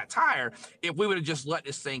on that tire if we would have just let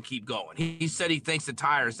this thing keep going. He said he thinks the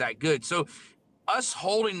tire is that good. So us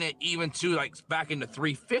holding it even to like back in the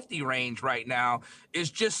 350 range right now is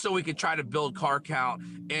just so we could try to build car count.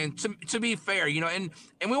 And to be fair, and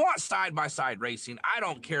we want side-by-side racing. I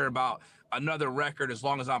don't care about another record as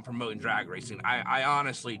long as I'm promoting drag racing. I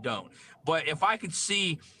honestly don't. But if I could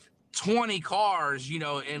see 20 cars,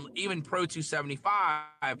 and even Pro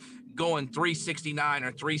 275 going 369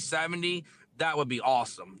 or 370, that would be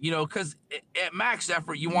awesome, because at max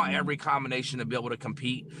effort, you want every combination to be able to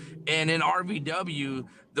compete. And in RVW,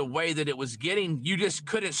 the way that it was getting, you just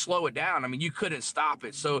couldn't slow it down. I mean, you couldn't stop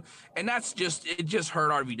it. So, and it just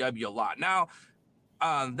hurt RVW a lot. Now,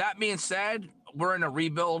 that being said, we're in a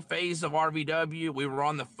rebuild phase of RVW. We were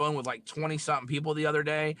on the phone with like 20-something people the other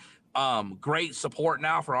day. Great support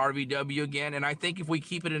now for RVW again. And I think if we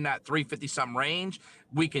keep it in that 350-something range,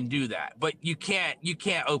 we can do that. But you can't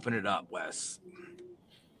open it up, Wes.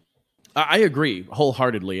 I agree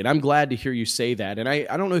wholeheartedly, and I'm glad to hear you say that. And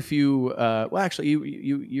I don't know if you, actually,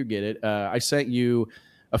 you get it. I sent you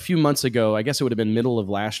a few months ago, I guess it would have been middle of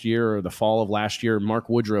last year or the fall of last year. Mark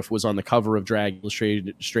Woodruff was on the cover of Drag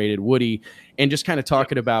Illustrated, Woody, and just kind of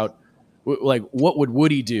talking about like what would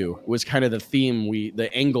Woody do was kind of the theme the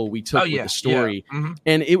angle we took with the story. Yeah. Mm-hmm.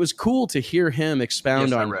 And it was cool to hear him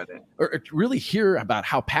expound on or really hear about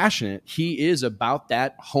how passionate he is about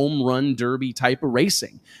that home run derby type of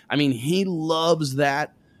racing. I mean, he loves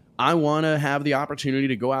that. I want to have the opportunity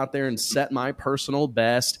to go out there and set my personal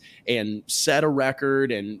best and set a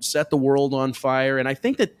record and set the world on fire. And I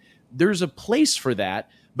think that there's a place for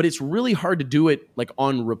that, but it's really hard to do it like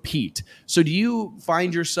on repeat. So do you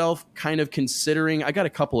find yourself kind of considering, I got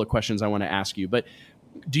a couple of questions I want to ask you, but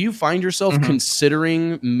do you find yourself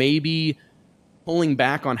considering maybe pulling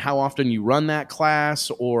back on how often you run that class?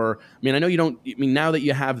 Or, I mean, I know you don't, I mean, now that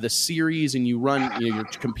you have the series and you run, you know, you're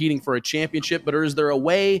competing for a championship, but is there a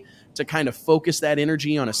way to kind of focus that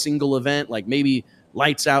energy on a single event? Like maybe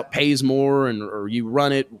lights out pays more, and, or you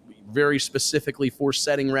run it very specifically for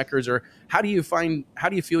setting records, or how do you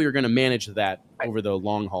feel you're going to manage that over the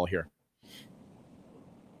long haul here?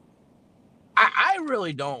 I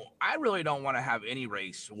really don't want to have any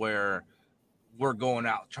race where we're going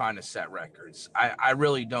out trying to set records. I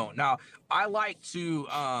really don't. Now, I like to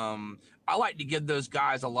give those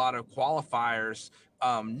guys a lot of qualifiers.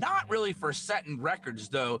 Not really for setting records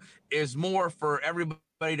though, is more for everybody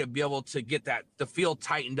to be able to get the field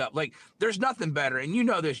tightened up. Like there's nothing better. And you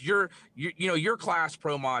know this, your class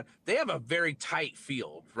Pro Mod, they have a very tight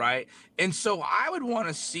field, right? And so I would want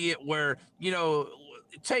to see it where,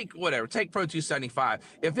 take Pro 275.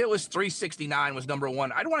 If it was 369 was number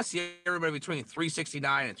one, I'd want to see everybody between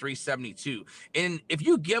 369 and 372. And if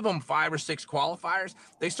you give them 5 or 6 qualifiers,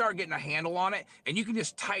 they start getting a handle on it, and you can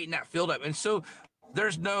just tighten that field up. And so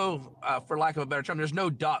there's no, for lack of a better term, there's no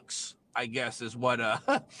ducks, I guess, is what I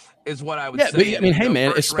would say. But I mean, hey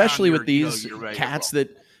man, especially with these cats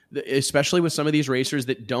that, especially with some of these racers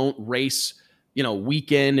that don't race,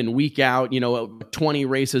 week in and week out, 20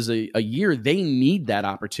 races a year, they need that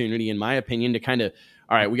opportunity, in my opinion, to kind of,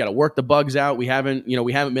 all right, we got to work the bugs out. We haven't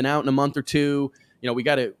been out in a month or two. We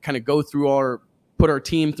got to kind of go through put our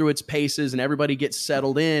team through its paces, and everybody gets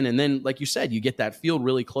settled in. And then, like you said, you get that field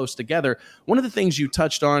really close together. One of the things you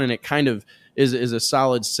touched on, and it kind of is a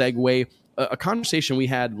solid segue, a conversation we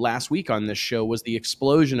had last week on this show was the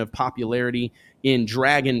explosion of popularity in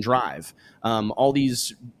drag and drive. All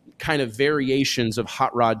these kind of variations of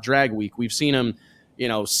Hot Rod Drag Week. We've seen them,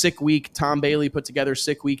 Sick Week. Tom Bailey put together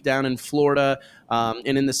Sick Week down in Florida.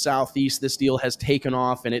 And in the Southeast, this deal has taken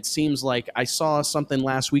off. And it seems like I saw something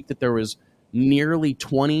last week that there was nearly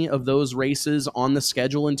 20 of those races on the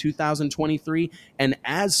schedule in 2023. And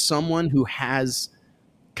as someone who has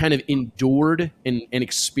kind of endured and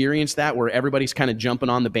experienced that, where everybody's kind of jumping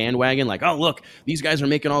on the bandwagon, like, oh, look, these guys are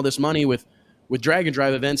making all this money with drag and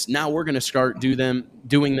drive events. Now we're going to start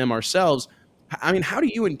doing them ourselves. I mean, how do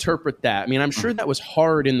you interpret that? I mean, I'm sure that was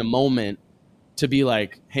hard in the moment to be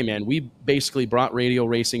like, hey man, we basically brought radial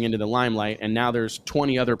racing into the limelight, and now there's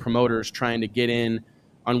 20 other promoters trying to get in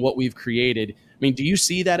on what we've created. I mean, do you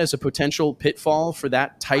see that as a potential pitfall for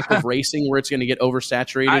that type of racing where it's going to get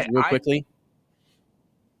oversaturated real quickly?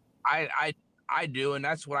 I do, and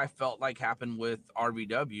that's what I felt like happened with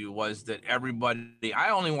RVW, was that everybody,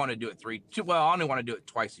 I only want to do it I only want to do it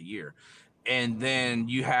twice a year. And then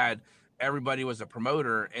you had, everybody was a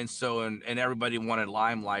promoter, and so, and everybody wanted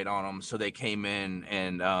limelight on them, so they came in,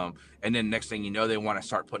 and then next thing you know, they want to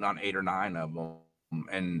start putting on 8 or 9 of them.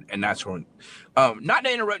 And that's when, not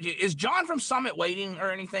to interrupt you, is John from Summit waiting or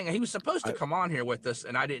anything? He was supposed to come on here with us,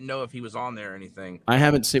 and I didn't know if he was on there or anything.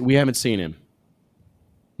 We haven't seen him.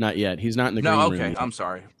 Not yet. He's not in the green room. Okay. I'm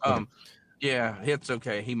sorry. Okay. Yeah, it's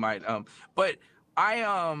okay. He might. But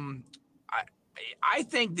I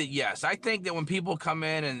think that, yes, I think that when people come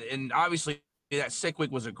in, and obviously that Sick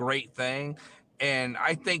Week was a great thing. And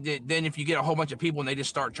I think that then if you get a whole bunch of people and they just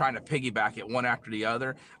start trying to piggyback it one after the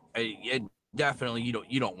other, it definitely,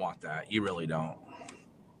 you don't want that. You really don't.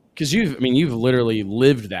 Because you've literally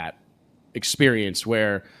lived that experience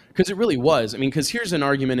where, because it really was. I mean, because here's an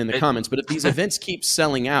argument in the comments, but if these events keep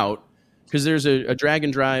selling out, because there's a drag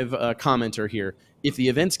and drive commenter here, if the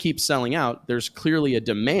events keep selling out, there's clearly a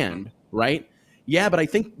demand, right? Yeah, but I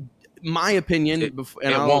think my opinion, it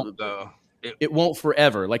won't though. It won't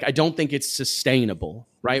forever. Like, I don't think it's sustainable,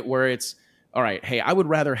 right? Where it's, all right, hey, I would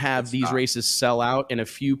rather have these races sell out and a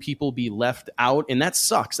few people be left out, and that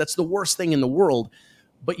sucks. That's the worst thing in the world.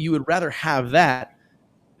 But you would rather have that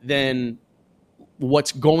than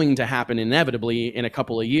what's going to happen inevitably in a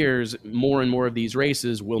couple of years. More and more of these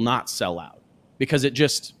races will not sell out because it's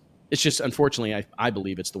just unfortunately, I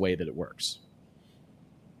believe it's the way that it works.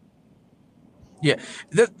 Yeah.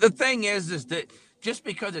 The thing is that just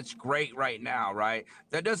because it's great right now, right,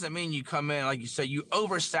 that doesn't mean you come in, like you say, you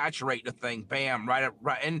oversaturate the thing, bam, right.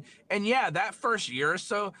 And yeah, that first year or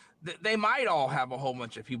so, they might all have a whole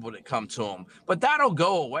bunch of people that come to them, but that'll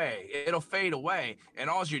go away. It'll fade away. And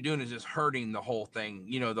all you're doing is just hurting the whole thing,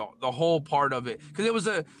 the whole part of it. Because it was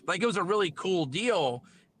a really cool deal,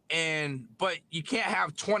 but you can't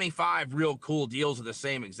have 25 real cool deals of the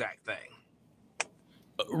same exact thing.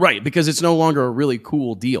 Right, because it's no longer a really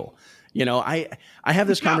cool deal. I have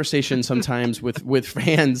this conversation sometimes with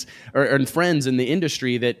fans or friends in the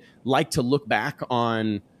industry that like to look back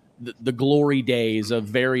on the glory days of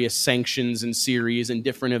various sanctions and series and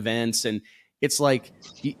different events. And it's like,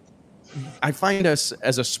 I find us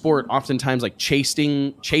as a sport oftentimes like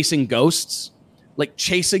chasing ghosts, like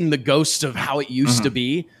chasing the ghosts of how it used to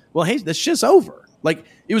be. Well, hey, that's just over. Like,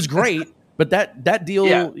 it was great, but that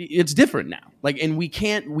deal, it's different now. Like, and we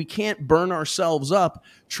can't burn ourselves up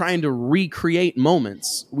trying to recreate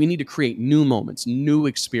moments. We need to create new moments, new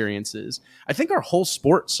experiences. I think our whole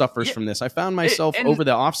sport suffers from this. I found myself over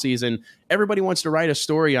the off season, everybody wants to write a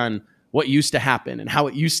story on what used to happen and how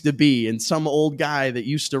it used to be, and some old guy that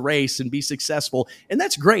used to race and be successful. And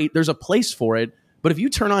that's great. There's a place for it. But if you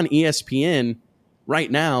turn on ESPN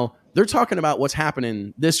right now, they're talking about what's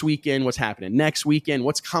happening this weekend, what's happening next weekend,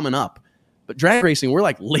 what's coming up. But drag racing, we're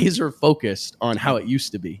like laser focused on how it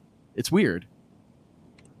used to be. It's weird.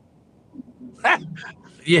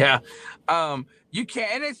 Yeah. You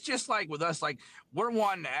can't, and it's just like with us, like we're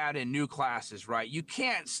wanting to add in new classes, right? You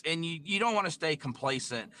can't, and you don't want to stay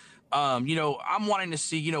complacent. I'm wanting to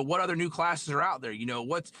see, what other new classes are out there,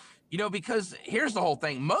 because here's the whole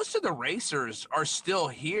thing. Most of the racers are still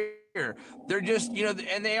here. They're just,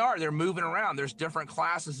 and they're moving around. There's different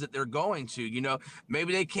classes that they're going to,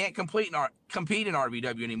 maybe they can't compete in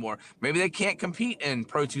RVW anymore. Maybe they can't compete in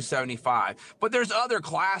Pro 275, but there's other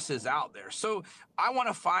classes out there. So I want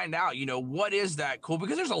to find out, what is that cool?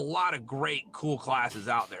 Because there's a lot of great, cool classes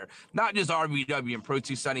out there, not just RVW and Pro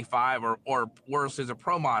 275 or worse as a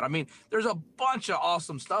Pro Mod. I mean, there's a bunch of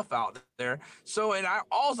awesome stuff out there. So, and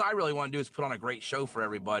all I really want to do is put on a great show for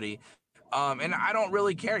everybody. And I don't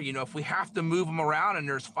really care, if we have to move them around and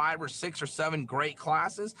there's 5 or 6 or 7 great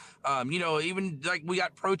classes, even like we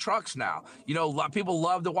got pro trucks now, a lot of people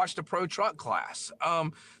love to watch the pro truck class.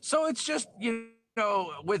 So it's just,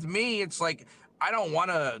 with me, it's like, I don't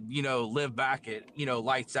want to, live back at,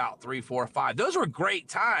 lights out 3, 4, 5. Those were great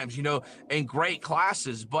times, and great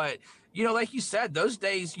classes. But, like you said, those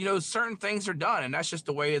days, certain things are done, and that's just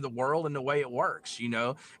the way of the world and the way it works,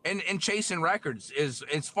 and chasing records is,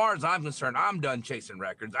 as far as I'm concerned, I'm done chasing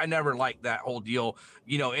records. I never liked that whole deal,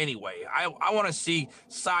 anyway. I want to see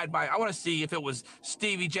I want to see if it was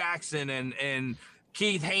Stevie Jackson and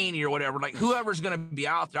Keith Haney or whatever, like whoever's going to be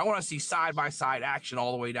out there. I want to see side-by-side action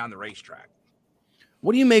all the way down the racetrack.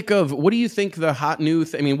 What do you think the hot new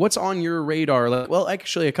what's on your radar? Well,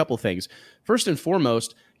 actually a couple things. First and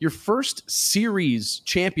foremost, your first series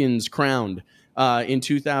champions crowned in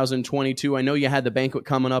 2022. I know you had the banquet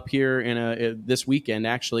coming up here in this weekend,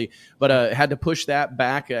 actually, but had to push that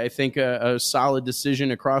back. I think a solid decision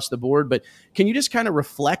across the board. But can you just kind of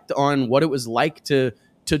reflect on what it was like to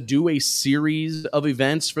do a series of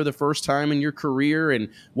events for the first time in your career, and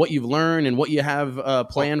what you've learned and what you have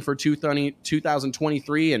planned for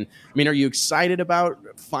 2023? And are you excited about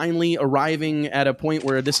finally arriving at a point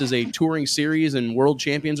where this is a touring series and world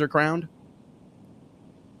champions are crowned?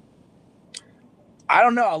 I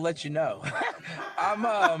don't know. I'll let you know.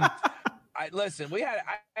 Listen,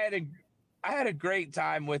 I had a great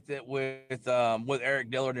time with it with Eric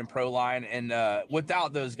Dillard and Proline, and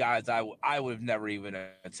without those guys, I would have never even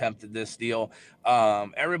attempted this deal.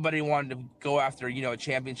 Everybody wanted to go after a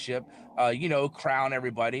championship, crown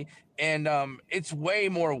everybody, and it's way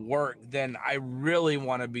more work than I really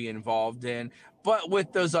want to be involved in. But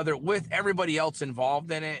with everybody else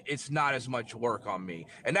involved in it, it's not as much work on me,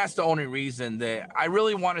 and that's the only reason that I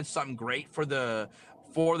really wanted something great for the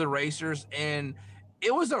racers. And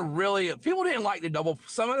it was people didn't like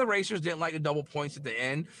some of the racers didn't like the double points at the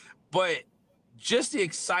end, but just the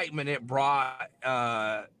excitement it brought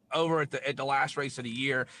over at the last race of the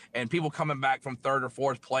year, and people coming back from 3rd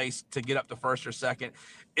or 4th place to get up to 1st or 2nd.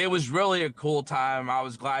 It was really a cool time. I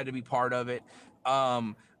was glad to be part of it.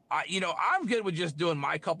 I'm good with just doing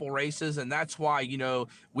my couple races, and that's why,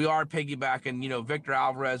 we are piggybacking. Victor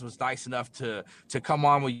Alvarez was nice enough to come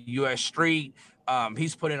on with US Street.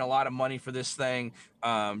 He's put in a lot of money for this thing.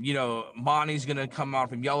 Monty's going to come out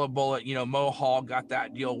from Yellow Bullet. Mo Hall got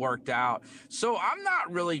that deal worked out. So I'm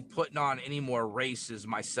not really putting on any more races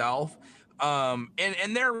myself. And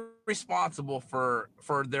they're responsible for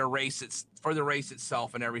their race, for the race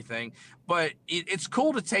itself and everything. But it's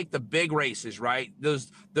cool to take the big races, right?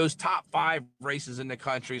 Those top 5 races in the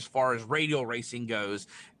country as far as radial racing goes,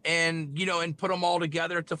 and and put them all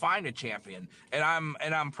together to find a champion. And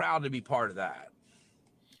I'm proud to be part of that.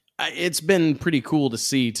 It's been pretty cool to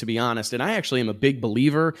see, to be honest. And I actually am a big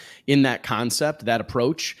believer in that concept, that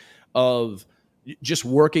approach of just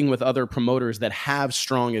working with other promoters that have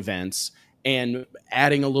strong events and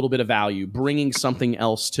adding a little bit of value, bringing something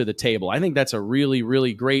else to the table. I think that's a really,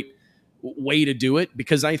 really great way to do it,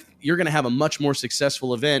 because you're going to have a much more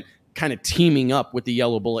successful event kind of teaming up with the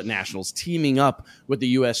Yellow Bullet Nationals, teaming up with the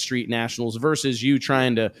US Street Nationals, versus you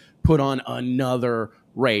trying to put on another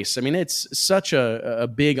race. I mean, it's such a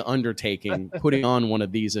big undertaking putting on one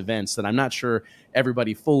of these events that I'm not sure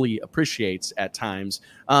everybody fully appreciates at times.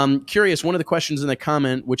 Curious, one of the questions in the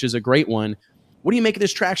comment, which is a great one, what do you make of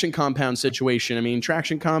this traction compound situation? I mean,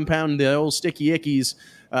 traction compound, the old sticky ickies,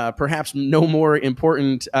 perhaps no more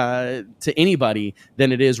important to anybody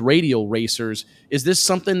than it is radial racers. Is this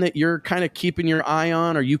something that you're kind of keeping your eye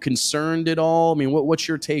on? Are you concerned at all? I mean, what's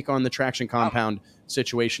your take on the traction compound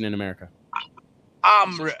situation in America?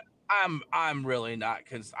 I'm really not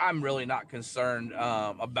concerned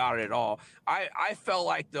about it at all. I felt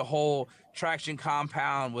like the whole traction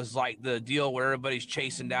compound was like the deal where everybody's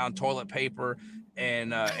chasing down toilet paper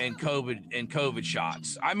and COVID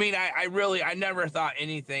shots. I mean, I never thought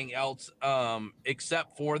anything else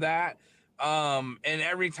except for that. And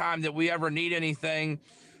every time that we ever need anything,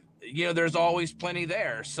 there's always plenty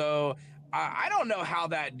there. So I don't know how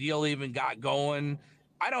that deal even got going.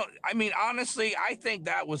 Honestly, I think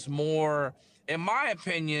that was more, in my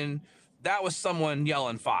opinion, that was someone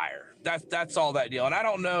yelling fire. That's all that deal. And I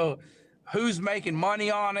don't know who's making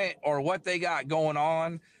money on it or what they got going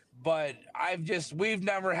on, but we've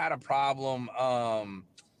never had a problem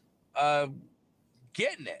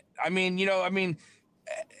getting it.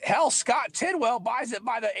 Hell, Scott Tidwell buys it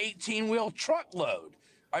by the 18-wheel truckload.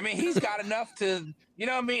 I mean, he's got enough to,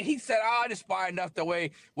 he said, I'll just buy enough the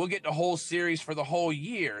way we'll get the whole series for the whole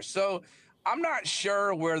year. So I'm not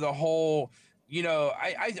sure where the whole,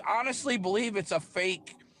 I honestly believe it's a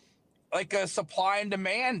fake, like a supply and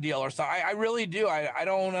demand deal or something. I really do. I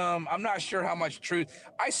don't, I'm not sure how much truth.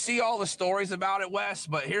 I see all the stories about it, Wes,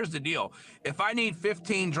 but here's the deal. If I need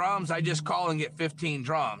 15 drums, I just call and get 15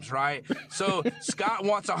 drums, right? So Scott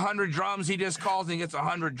wants 100 drums. He just calls and gets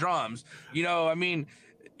 100 drums. Nobody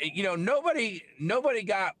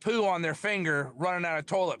got poo on their finger running out of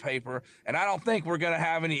toilet paper, and I don't think we're going to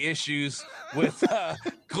have any issues with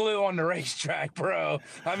glue on the racetrack, bro.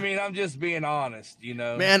 I mean, I'm just being honest,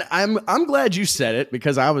 Man, I'm glad you said it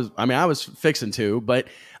because I was fixing to, but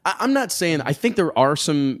I'm not saying, I think there are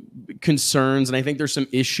some concerns and I think there's some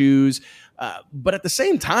issues, but at the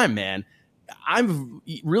same time, man, I've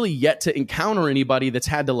really yet to encounter anybody that's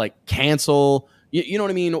had to like cancel, you know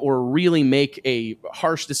what I mean? Or really make a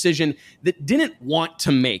harsh decision that didn't want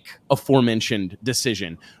to make aforementioned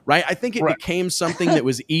decision, right? I think it became something that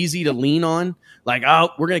was easy to lean on. Like, oh,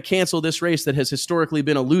 we're going to cancel this race that has historically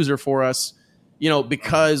been a loser for us,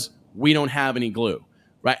 because we don't have any glue,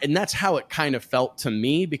 right? And that's how it kind of felt to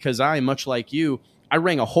me because much like you, I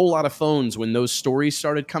rang a whole lot of phones when those stories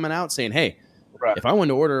started coming out saying, hey, if I wanted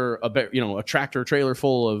to order a tractor trailer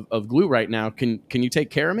full of glue right now, can you take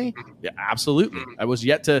care of me? Yeah, absolutely. I was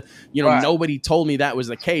yet to, nobody told me that was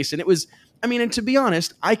the case. And it was, and to be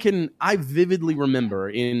honest, I vividly remember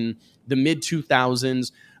in the mid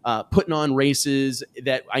 2000s, putting on races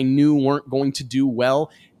that I knew weren't going to do well.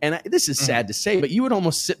 And this is sad to say, but you would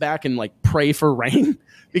almost sit back and like pray for rain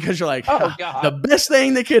because you're like, the best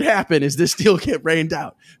thing that could happen is this deal get rained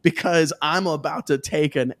out because I'm about to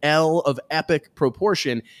take an L of epic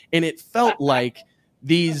proportion. And it felt like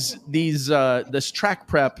this track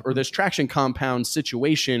prep or this traction compound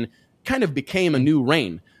situation kind of became a new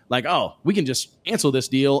rain. Like, oh, we can just cancel this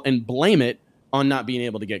deal and blame it on not being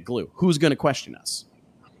able to get glue. Who's going to question us?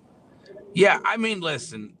 Yeah,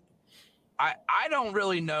 listen, I don't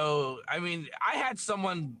really know. I had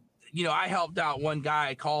someone, I helped out one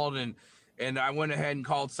guy called and I went ahead and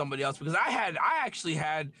called somebody else because I actually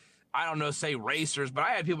had, I don't know, say racers, but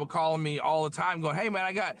I had people calling me all the time going, hey man,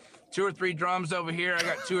 I got 2 or 3 drums over here. I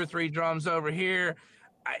got 2 or 3 drums over here.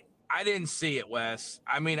 I didn't see it, Wes.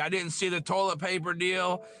 I didn't see the toilet paper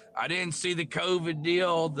deal. I didn't see the COVID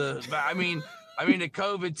deal. The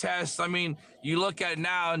COVID tests. You look at it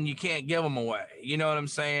now and you can't give them away. You know what I'm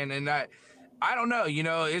saying? And I don't know,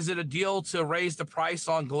 is it a deal to raise the price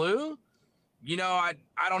on glue? I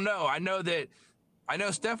don't know. I know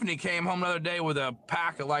Stephanie came home the other day with a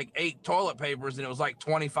pack of like 8 toilet papers and it was like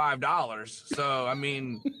 $25. So,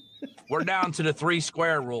 we're down to the 3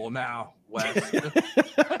 square rule now, Wes.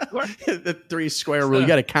 The 3 square rule. You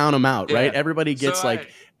got to count them out, right? Everybody gets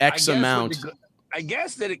X amount. I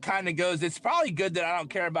guess that it kind of goes, it's probably good that I don't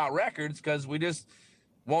care about records because we just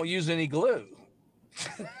won't use any glue.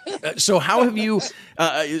 So how have you,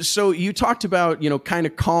 so you talked about, kind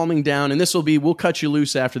of calming down, and we'll cut you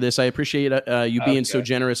loose after this. I appreciate you being so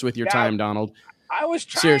generous with your time, Donald. I was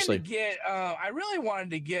trying to get, I really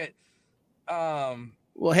wanted to get,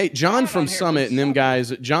 well, hey, John from Summit and them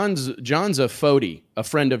guys, John's a Fody, a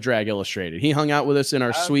friend of Drag Illustrated. He hung out with us in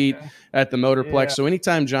our suite at the Motorplex. Yeah. So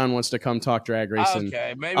anytime John wants to come talk drag racing,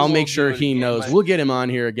 I'll make sure he knows. We'll get him on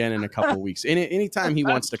here again in a couple of weeks. Anytime he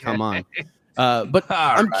wants to come on. But All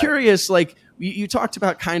I'm right. curious, like you talked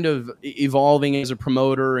about kind of evolving as a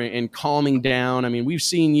promoter and calming down. I mean, we've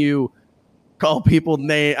seen you call people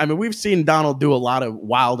name. I mean, we've seen Donald do a lot of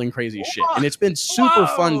wild and crazy shit, and it's been super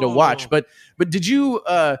fun to watch. But did you?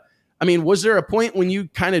 I mean, was there a point when you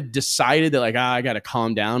kind of decided that like, I got to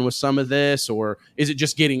calm down with some of this, or is it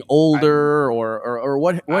just getting older, or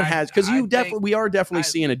what has? Because we are definitely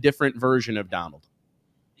seeing a different version of Donald.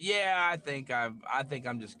 Yeah, I think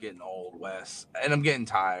I'm just getting old, Wes, and I'm getting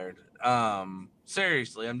tired.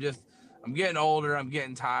 Seriously, I'm getting older. I'm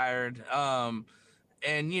getting tired. And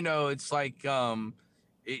it's like,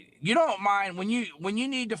 you don't mind when you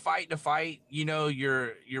need to fight.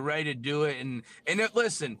 You're ready to do it.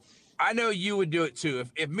 Listen, I know you would do it too.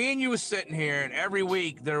 If me and you was sitting here and every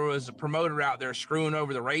week there was a promoter out there screwing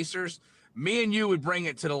over the racers, me and you would bring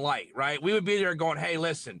it to the light, right? We would be there going, hey,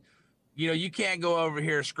 listen. You can't go over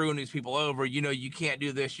here screwing these people over. You can't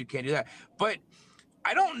do this, you can't do that. But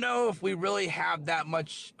I don't know if we really have that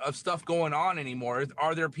much of stuff going on anymore.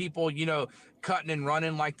 Are there people, cutting and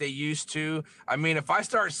running like they used to? I mean, if I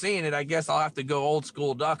start seeing it, I guess I'll have to go old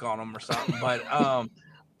school duck on them or something. But I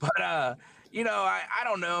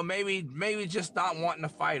don't know. Maybe just not wanting to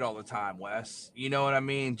fight all the time, Wes. You know what I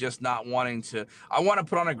mean? Just not wanting to. I want to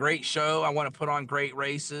put on a great show. I want to put on great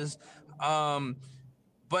races.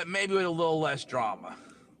 But maybe with a little less drama.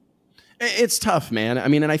 It's tough, man. I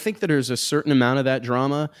mean, and I think that there's a certain amount of that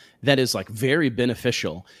drama that is like very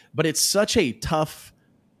beneficial, but it's such a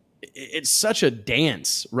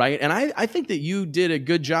dance, right? And I think that you did a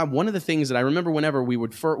good job. One of the things that I remember whenever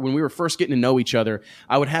when we were first getting to know each other,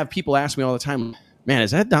 I would have people ask me all the time, man,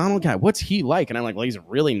 is that Donald guy? What's he like? And I'm like, well, he's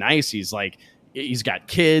really nice. He's like, he's got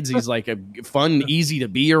kids. He's like a fun, easy to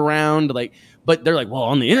be around. Like, but they're like, well,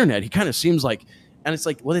 on the internet, he kind of seems like, and it's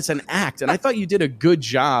like, well, it's an act. And I thought you did a good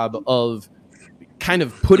job of kind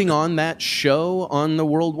of putting on that show on the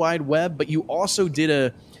World Wide Web, but you also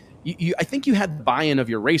did I think you had the buy-in of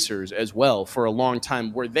your racers as well for a long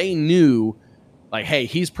time where they knew like, hey,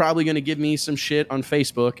 he's probably going to give me some shit on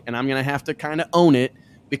Facebook and I'm going to have to kind of own it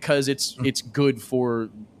because it's good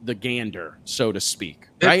for the gander, so to speak.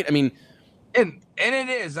 Right. I mean, and it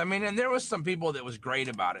is, I mean, and there was some people that was great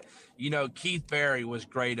about it. Keith Berry was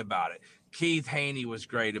great about it. Keith Haney was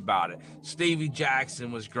great about it. Stevie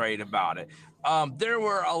Jackson was great about it. There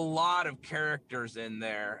were a lot of characters in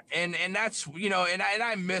there, and that's and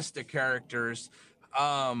I miss the characters.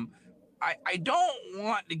 I don't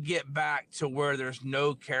want to get back to where there's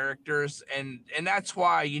no characters, and that's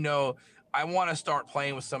why I want to start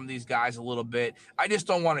playing with some of these guys a little bit. I just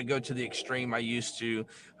don't want to go to the extreme I used to.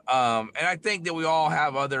 And I think that we all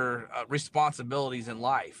have other responsibilities in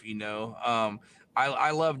life.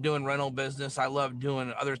 I love doing rental business. I love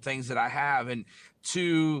doing other things that I have, and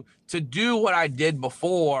to do what I did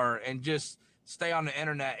before and just stay on the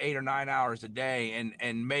internet 8 or 9 hours a day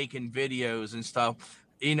and making videos and stuff,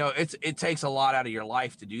 it takes a lot out of your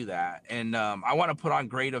life to do that. And I want to put on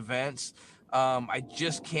great events. I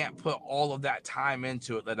just can't put all of that time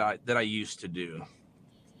into it that I used to do.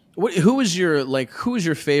 Who was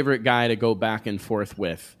your favorite guy to go back and forth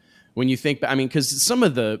with? When you think, I mean, because some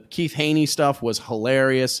of the Keith Haney stuff was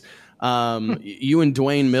hilarious. You and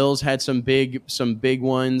Dwayne Mills had some big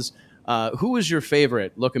ones. Who was your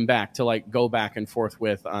favorite looking back to like go back and forth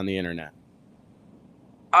with on the internet?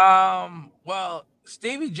 Well,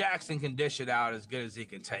 Stevie Jackson can dish it out as good as he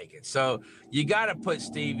can take it. So you got to put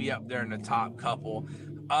Stevie up there in the top couple.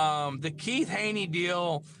 The Keith Haney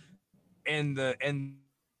deal and the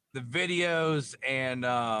videos and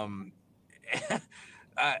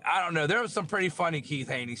I don't know. There was some pretty funny Keith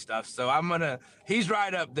Haney stuff. So he's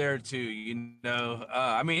right up there too,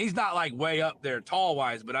 I mean, he's not like way up there tall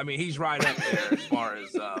wise, but I mean, he's right up there as far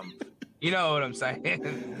as, you know what I'm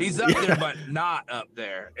saying? He's up there, but not up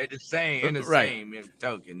there in the same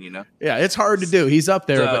token, Yeah. It's hard to do. He's up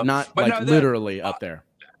there, but literally up there.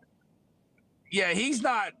 Yeah. He's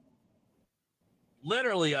not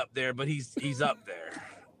literally up there, but he's up there.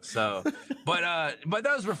 So, but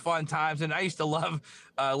those were fun times, and I used to love.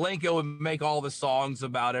 Lincoln would make all the songs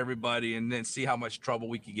about everybody, and then see how much trouble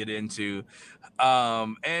we could get into.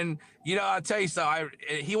 And I'll tell you so.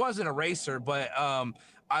 He wasn't a racer, but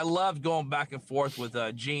I loved going back and forth with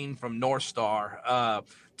Gene from North Star.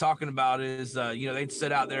 Talking about is they'd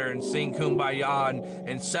sit out there and sing Kumbaya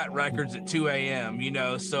and set records at 2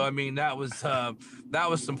 a.m. So I mean that was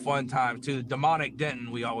some fun time too. Demonic Denton,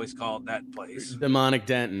 we always called that place. Demonic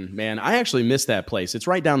Denton, man, I actually miss that place. It's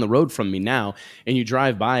right down the road from me now, and you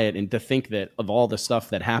drive by it, and to think that of all the stuff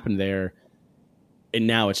that happened there, And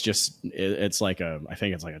now it's just, it's like I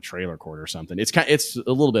think it's like a trailer court or something. It's a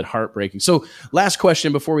little bit heartbreaking. So last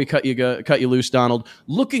question before we cut you loose, Donald.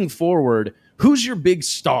 Looking forward, who's your big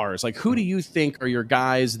stars? Like, who do you think are your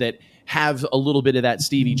guys that have a little bit of that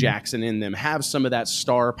Stevie Jackson in them, have some of that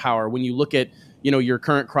star power? When you look at, your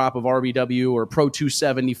current crop of RBW or Pro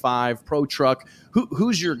 275, Pro Truck,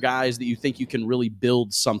 who's your guys that you think you can really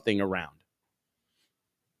build something around?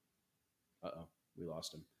 Uh-oh, we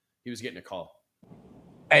lost him. He was getting a call.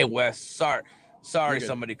 Hey, Wes, sorry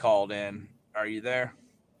somebody called in. Are you there?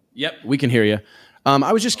 Yep, we can hear you.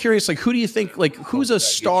 I was just curious, like, who do you think, like, who's a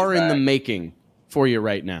star in the making for you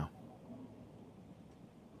right now?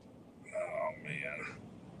 Oh, man.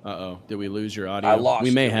 Uh-oh, did we lose your audio? I lost We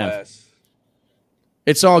may you, have. Wes.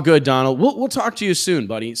 It's all good, Donald. We'll talk to you soon,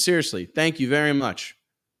 buddy. Seriously, thank you very much.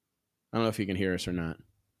 I don't know if you can hear us or not.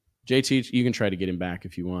 JT, you can try to get him back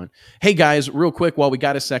if you want. Hey, guys, real quick, while we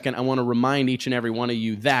got a second, I want to remind each and every one of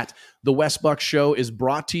you that the Wes Buck Show is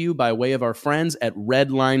brought to you by way of our friends at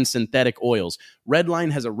Redline Synthetic Oils.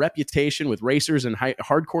 Redline has a reputation with racers and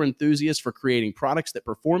hardcore enthusiasts for creating products that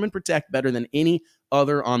perform and protect better than any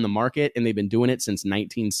other on the market, and they've been doing it since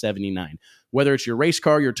 1979. Whether it's your race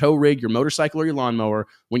car, your tow rig, your motorcycle, or your lawnmower,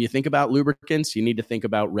 when you think about lubricants, you need to think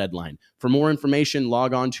about Redline. For more information,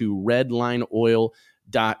 log on to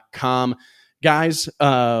redlineoil.com. Guys,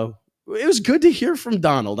 it was good to hear from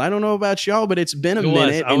Donald. I don't know about y'all, but it's been a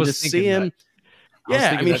minute, and to see him,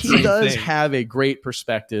 he does have a great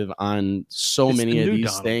perspective on so many of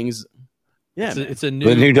these things. Yeah, it's a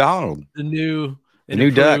new Donald, the new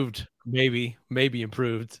improved, duck. maybe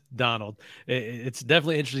improved Donald. It's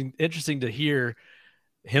definitely interesting to hear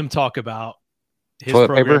him talk about his toilet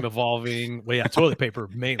program paper? Evolving. Well, yeah, toilet paper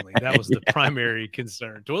mainly. That was the primary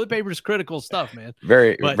concern. Toilet paper is critical stuff, man.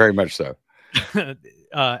 Very much so.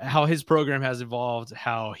 How his program has evolved,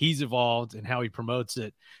 how he's evolved, and how he promotes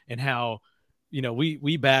it, and how,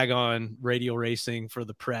 we bag on radio racing for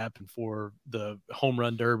the prep and for the home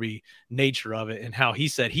run derby nature of it, and how he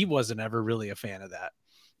said he wasn't ever really a fan of that,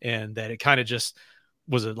 and that it kind of just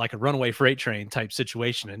was like a runaway freight train type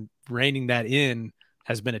situation, and reining that in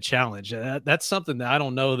has been a challenge. That's something that I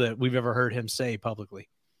don't know that we've ever heard him say publicly.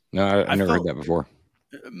 No, I never heard that before.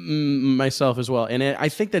 Myself as well. And I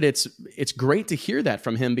think that it's great to hear that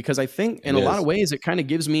from him, because I think in a lot of ways, it kind of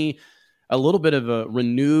gives me a little bit of a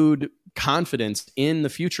renewed confidence in the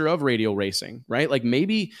future of radio racing, right? Like,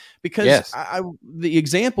 maybe because the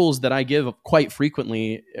examples that I give quite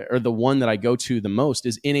frequently, or the one that I go to the most,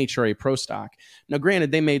 is NHRA Pro Stock. Now,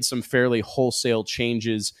 granted, they made some fairly wholesale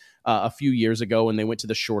changes a few years ago when they went to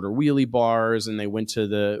the shorter wheelie bars and they went to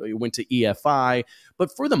EFI.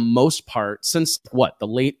 But for the most part, since the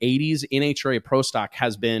late 80s, NHRA Pro Stock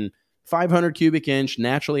has been 500 cubic inch,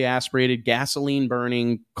 naturally aspirated, gasoline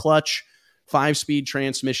burning, clutch, 5-speed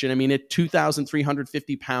transmission. I mean, at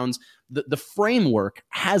 2,350 pounds, the framework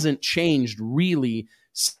hasn't changed really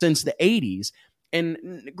since the 80s.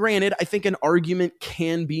 And granted, I think an argument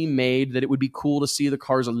can be made that it would be cool to see the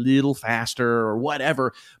cars a little faster or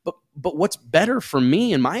whatever. But what's better for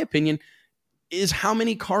me, in my opinion, is how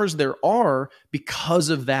many cars there are because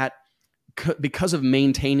of that, because of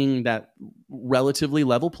maintaining that relatively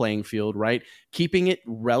level playing field, right? Keeping it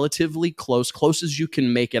relatively close as you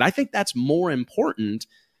can make it. I think that's more important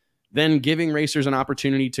than giving racers an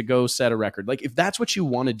opportunity to go set a record. Like, if that's what you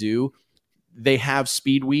want to do, they have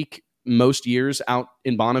Speed Week most years out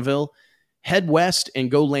in Bonneville. Head west and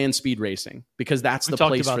go land speed racing, because that's the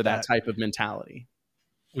place for that type of mentality.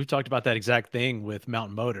 We've talked about that exact thing with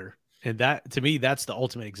Mountain Motor. And that, to me, that's the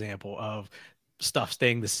ultimate example of stuff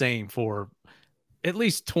staying the same for at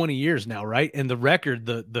least 20 years now, right? And the record,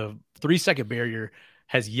 the 3-second barrier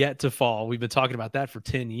has yet to fall. We've been talking about that for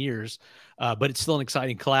 10 years, but it's still an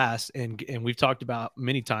exciting class. And we've talked about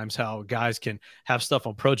many times how guys can have stuff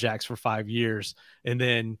on Projects for 5 years, and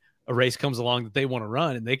then a race comes along that they want to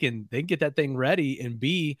run, and they can get that thing ready and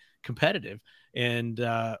be competitive. And,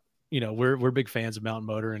 we're big fans of Mountain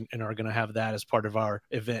Motor and are going to have that as part of our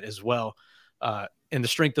event as well. And the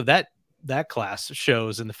strength of that class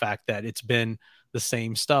shows in the fact that it's been the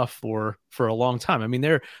same stuff for a long time. I mean,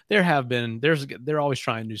 they're always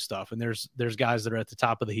trying new stuff, and there's guys that are at the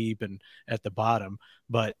top of the heap and at the bottom.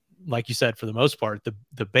 But like you said, for the most part,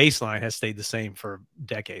 the baseline has stayed the same for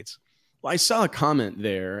decades. Well, I saw a comment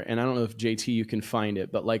there, and I don't know if JT, you can find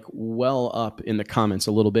it, but like well up in the comments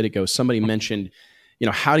a little bit ago, somebody mentioned,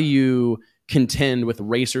 how do you contend with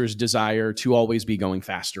racers' desire to always be going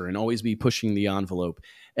faster and always be pushing the envelope?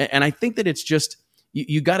 And I think that it's just,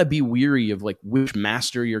 you got to be weary of like which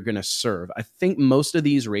master you're going to serve. I think most of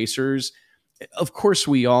these racers, of course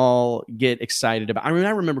we all get excited about. I mean,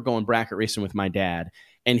 I remember going bracket racing with my dad,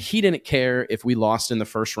 and he didn't care if we lost in the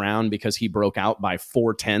first round because he broke out by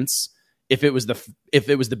 4/10 if it was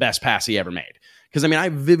the best pass he ever made. Because I mean, I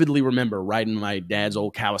vividly remember riding my dad's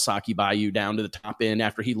old Kawasaki Bayou down to the top end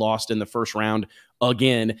after he lost in the first round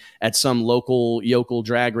again at some local yokel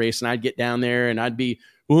drag race, and I'd get down there and I'd be,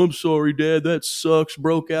 "Well, I'm sorry, Dad, that sucks.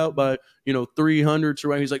 Broke out by 300s or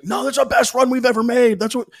whatever." He's like, "No, that's the best run we've ever made.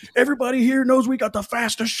 That's what everybody here knows. We got the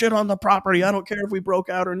fastest shit on the property. I don't care if we broke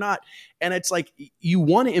out or not." And it's like, you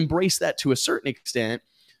want to embrace that to a certain extent.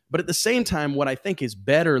 But at the same time, what I think is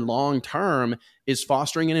better long-term is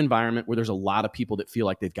fostering an environment where there's a lot of people that feel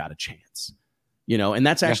like they've got a chance, and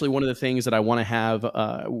that's actually one of the things that I want to have,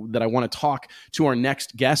 that I want to talk to our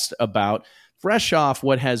next guest about, fresh off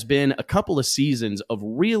what has been a couple of seasons of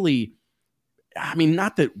really, I mean,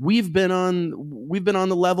 not that we've been on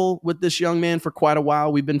the level with this young man for quite a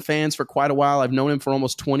while. We've been fans for quite a while. I've known him for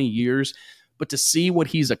almost 20 years, but to see what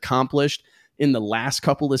he's accomplished in the last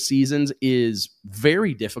couple of seasons is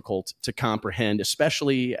very difficult to comprehend,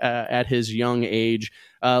 especially at his young age.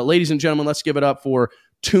 Ladies and gentlemen, let's give it up for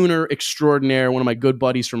tuner extraordinaire, one of my good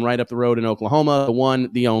buddies from right up the road in Oklahoma, the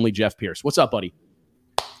one, the only Jeff Pierce. What's up, buddy?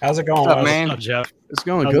 How's it going, man? What's up, Jeff? It's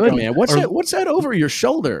going good, man. What's that over your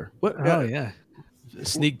shoulder? What? Oh, yeah.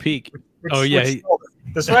 Sneak peek. Which yeah.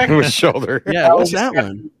 This way? With shoulder. Yeah, what's that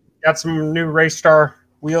one? Got some new Race Star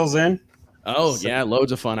wheels in. Oh, yeah,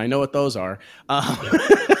 loads of fun. I know what those are.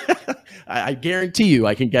 I guarantee you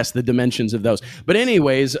I can guess the dimensions of those. But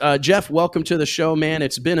anyways, Jeff, welcome to the show, man.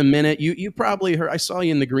 It's been a minute. You probably heard, I saw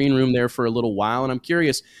you in the green room there for a little while, and I'm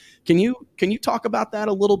curious, can you talk about that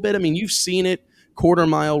a little bit? I mean, you've seen it quarter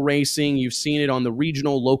mile racing, you've seen it on the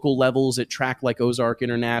regional, local levels at track like Ozark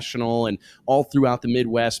International and all throughout the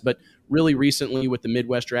Midwest, but really recently with the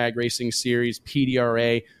Midwest Drag Racing Series,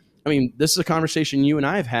 PDRA. I mean, this is a conversation you and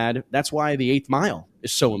I have had. That's why the 8th mile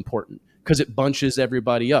is so important, because it bunches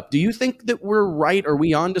everybody up. Do you think that we're right? Are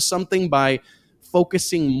we onto something by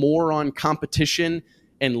focusing more on competition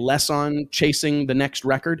and less on chasing the next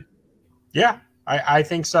record? Yeah, I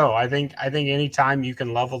think so. I think anytime you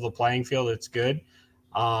can level the playing field, it's good.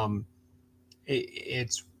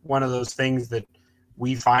 It's one of those things that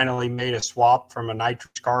we finally made a swap from a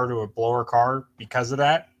nitrous car to a blower car because of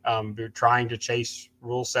that. We're trying to chase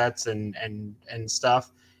rule sets and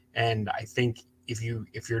stuff. And I think if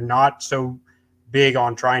you're not so big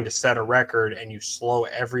on trying to set a record and you slow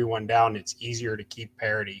everyone down, it's easier to keep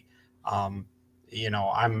parity. I'm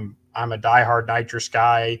a diehard nitrous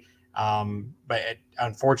guy, but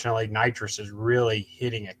unfortunately, nitrous is really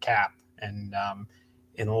hitting a cap. And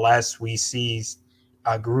unless we see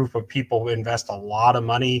a group of people who invest a lot of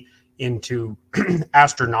money into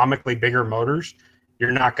astronomically bigger motors,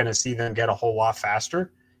 you're not going to see them get a whole lot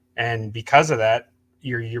faster. And because of that,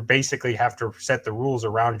 you basically have to set the rules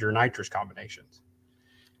around your nitrous combinations.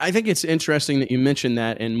 I think it's interesting that you mentioned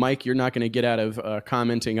that. And Mike, you're not going to get out of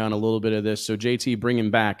commenting on a little bit of this. So JT, bring him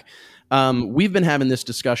back. We've been having this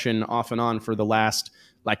discussion off and on for the last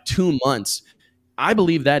 2 months. I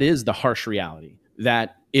believe that is the harsh reality,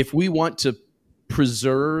 that if we want to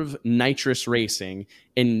preserve nitrous racing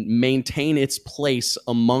and maintain its place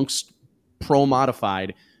amongst pro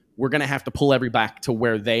modified, we're going to have to pull everybody back to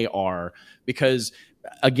where they are, because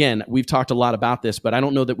again, we've talked a lot about this, but I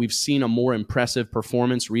don't know that we've seen a more impressive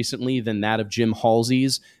performance recently than that of Jim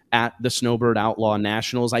Halsey's at the Snowbird Outlaw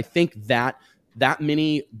Nationals. I think that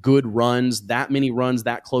many good runs,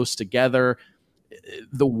 that close together,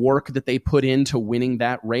 the work that they put into winning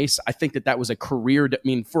that race, I think that was a career. I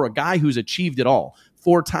mean, for a guy who's achieved it all,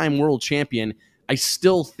 4-time world champion, I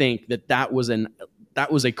still think that was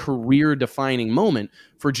a career-defining moment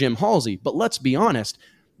for Jim Halsey. But let's be honest,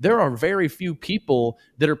 there are very few people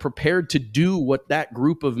that are prepared to do what that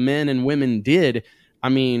group of men and women did. I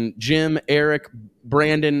mean, Jim, Eric,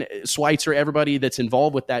 Brandon, Schweitzer, everybody that's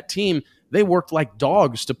involved with that team, they worked like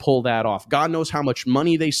dogs to pull that off. God knows how much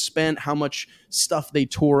money they spent, how much stuff they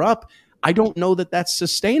tore up. I don't know that that's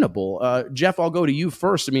sustainable. Jeff, I'll go to you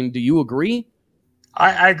first. I mean, do you agree?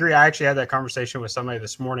 I agree. I actually had that conversation with somebody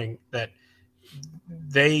this morning that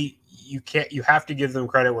you have to give them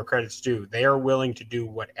credit where credit's due. They are willing to do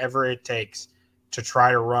whatever it takes to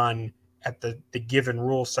try to run at the given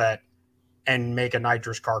rule set and make a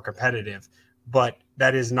nitrous car competitive. But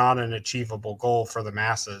that is not an achievable goal for the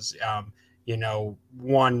masses.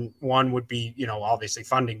 One would be, obviously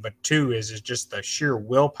funding, but two is just the sheer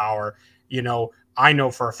willpower. I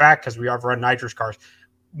know for a fact, because we have run nitrous cars,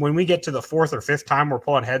 when we get to the 4th or 5th time we're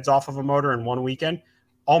pulling heads off of a motor in one weekend,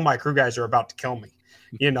 all my crew guys are about to kill me.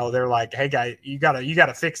 they're like, hey guy, you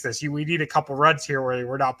gotta fix this. We need a couple runs here where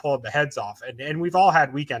we're not pulling the heads off. And we've all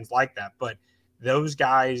had weekends like that, but those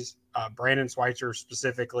guys, Brandon Schweitzer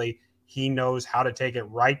specifically, he knows how to take it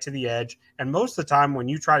right to the edge. And most of the time when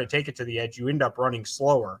you try to take it to the edge, you end up running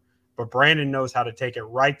slower, but Brandon knows how to take it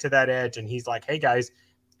right to that edge. And he's like, hey guys,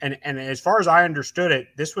 and as far as I understood it,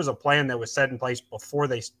 this was a plan that was set in place before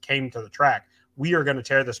they came to the track. We are going to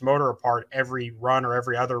tear this motor apart every run or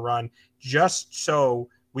every other run, just so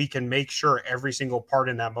we can make sure every single part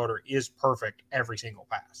in that motor is perfect every single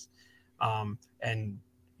pass. And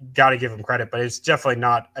got to give them credit, but it's definitely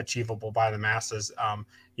not achievable by the masses.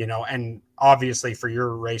 And obviously for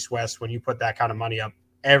your race, Wes, when you put that kind of money up,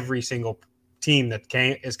 every single team that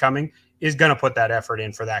is coming is going to put that effort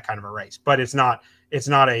in for that kind of a race. But it's not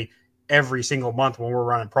a every single month when we're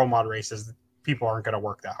running pro mod races, people aren't going to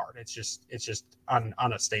work that hard. It's just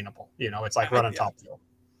unsustainable. It's like running top fuel.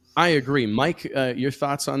 I agree. Mike, your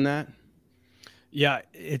thoughts on that? Yeah,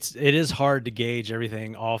 it is hard to gauge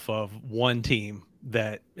everything off of one team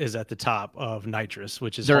that is at the top of nitrous,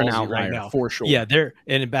 which is they're an Halsey outlier right now. For sure. Yeah,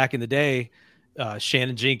 and back in the day,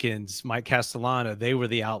 Shannon Jenkins, Mike Castellana, they were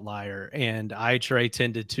the outlier, and iTrey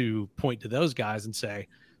tended to point to those guys and say,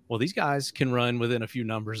 well, these guys can run within a few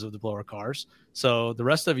numbers of the blower cars, so the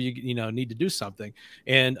rest of you need to do something.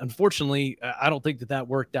 And unfortunately, I don't think that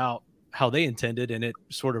worked out how they intended, and it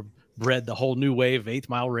sort of bred the whole new wave of 8th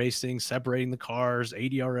mile racing, separating the cars,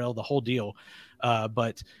 ADRL, the whole deal.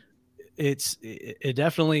 But it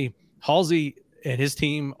definitely, Halsey and his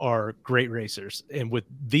team are great racers, and with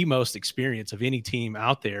the most experience of any team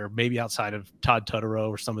out there, maybe outside of Todd Tutterow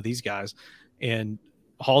or some of these guys. And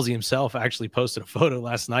Halsey himself actually posted a photo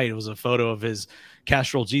last night. It was a photo of his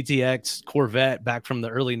Castrol GTX Corvette back from the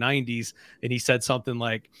early 90s. And he said something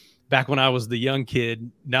like, back when I was the young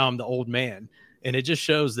kid, now I'm the old man. And it just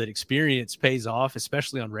shows that experience pays off,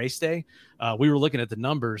 especially on race day. We were looking at the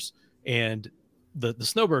numbers, and the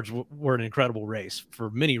Snowbirds were an incredible race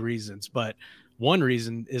for many reasons. But one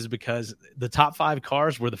reason is because the top 5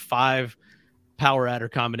 cars were the 5 power adder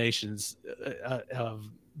combinations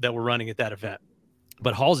that were running at that event.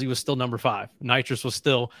 But Halsey was still number 5. Nitrous was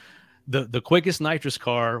still the quickest nitrous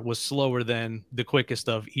car was slower than the quickest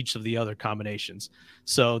of each of the other combinations.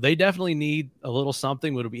 So they definitely need a little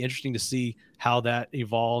something. It'll be interesting to see how that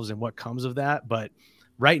evolves and what comes of that. But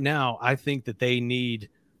right now, I think that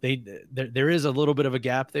there is a little bit of a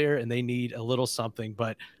gap there, and they need a little something.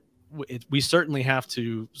 But we certainly have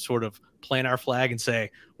to sort of plant our flag and say,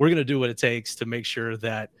 we're going to do what it takes to make sure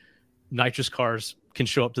that nitrous cars can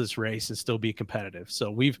show up to this race and still be competitive. So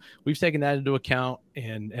we've taken that into account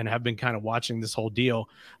and have been kind of watching this whole deal.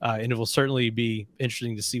 And it will certainly be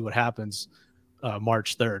interesting to see what happens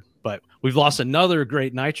March 3rd. But we've lost another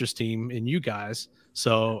great nitrous team in you guys.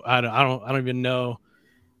 So I don't even know,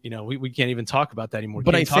 we can't even talk about that anymore.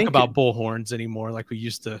 But Can't talk about bullhorns anymore like we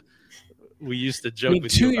used to joke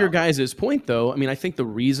with you to your guys' point, though, I think the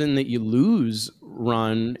reason that you lose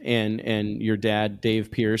Ron and your dad, Dave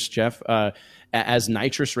Pierce, Jeff, as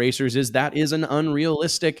nitrous racers is an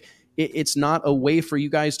unrealistic. It's not a way for you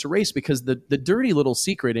guys to race, because the dirty little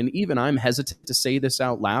secret, and even I'm hesitant to say this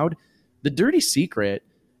out loud, the dirty secret,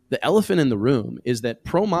 the elephant in the room, is that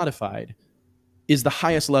pro modified is the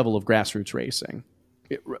highest level of grassroots racing.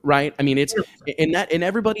 Right. It's and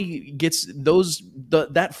everybody gets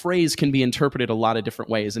that phrase can be interpreted a lot of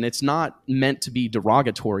different ways, and it's not meant to be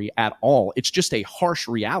derogatory at all. It's just a harsh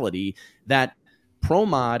reality that pro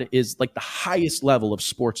mod is like the highest level of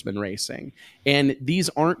sportsman racing. And these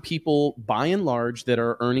aren't people by and large that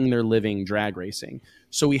are earning their living drag racing.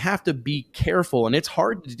 So we have to be careful, and it's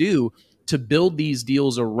hard to do, to build these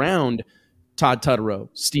deals around Todd Tutterow,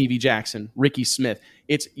 Stevie Jackson, Ricky Smith.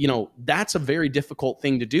 It's, that's a very difficult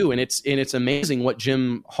thing to do. And it's amazing what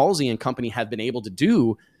Jim Halsey and company have been able to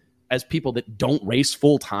do as people that don't race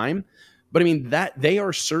full time. But that they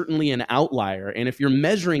are certainly an outlier. And if you're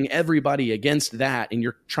measuring everybody against that and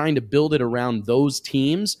you're trying to build it around those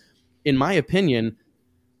teams, in my opinion,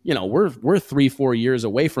 we're 3-4 years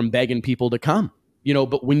away from begging people to come,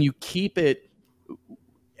 but when you keep it,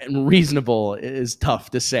 and reasonable is tough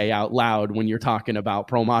to say out loud when you're talking about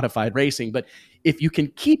pro modified racing, but if you can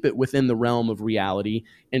keep it within the realm of reality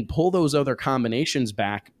and pull those other combinations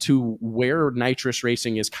back to where nitrous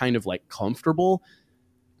racing is kind of like comfortable,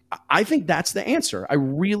 I think that's the answer. I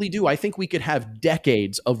really do. I think we could have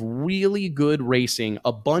decades of really good racing,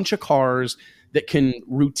 a bunch of cars that can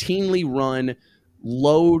routinely run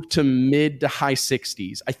low to mid to high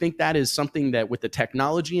 60s. I think that is something that, with the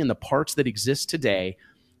technology and the parts that exist today,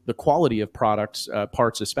 the quality of products,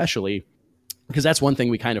 parts especially, because that's one thing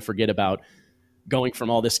we kind of forget about. going from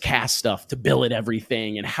all this cast stuff to billet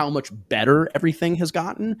everything and how much better everything has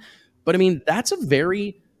gotten. But I mean, that's a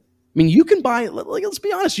very, I mean, you can buy, like, let's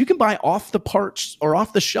be honest, you can buy off the parts or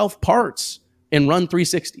off the shelf parts and run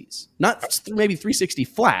 360s, not maybe 360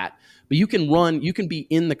 flat, but you can be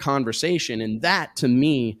in the conversation. And that to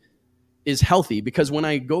me is healthy, because when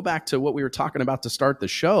I go back to what we were talking about to start the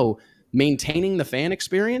show, maintaining the fan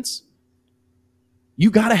experience,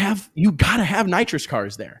 you gotta have nitrous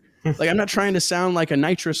cars there. Like, I'm not trying to sound like a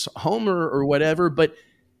nitrous homer or whatever, but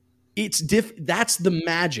it's that's the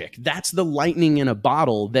magic. That's the lightning in a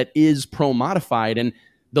bottle that is Pro Modified. And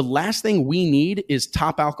the last thing we need is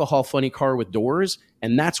top alcohol funny car with doors.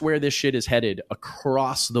 And that's where this shit is headed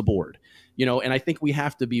across the board. You know, and I think we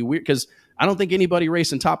have to be weird, because I don't think anybody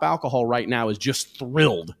racing top alcohol right now is just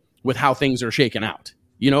thrilled with how things are shaking out.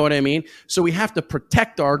 You know what I mean? So we have to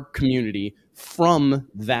protect our community from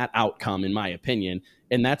that outcome, in my opinion.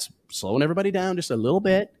 And that's slowing everybody down just a little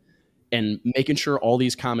bit and making sure all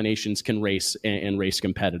these combinations can race and race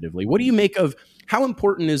competitively. What do you make of, how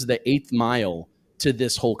important is the 8th mile to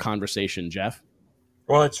this whole conversation, Jeff?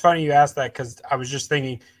 Well, it's funny you asked that, because I was just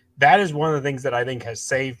thinking that is one of the things that I think has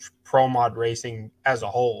saved pro mod racing as a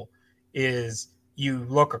whole. Is you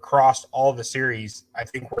look across all the series, I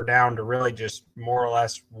think we're down to really just more or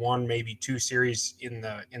less one, maybe two series in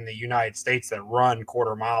the United States that run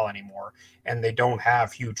quarter mile anymore, and they don't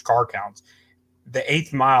have huge car counts. The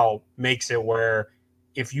 8th mile makes it where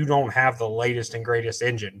if you don't have the latest and greatest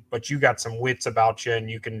engine, but you got some wits about you and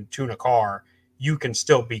you can tune a car, you can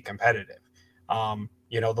still be competitive.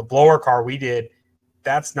 You know, the blower car we did,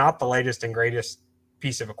 that's not the latest and greatest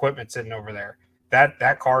piece of equipment sitting over there.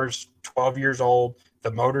 That car's 12 years old.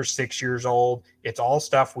 The motor's 6 years old. It's all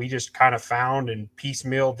stuff we just kind of found and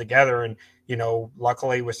piecemealed together. And, you know,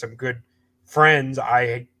 luckily with some good friends,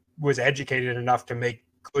 I was educated enough to make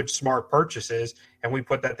good, smart purchases. And we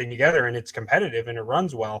put that thing together, and it's competitive and it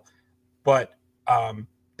runs well. But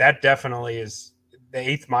that definitely is the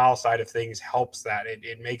 8th mile side of things helps that.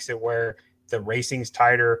 It makes it where the racing's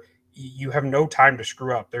tighter. You have no time to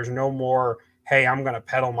screw up. There's no more, hey, I'm going to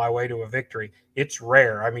pedal my way to a victory. It's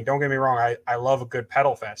rare. I mean, don't get me wrong. I love a good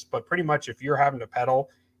pedal fest, but pretty much if you're having to pedal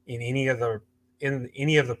in any of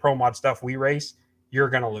the pro mod stuff we race, you're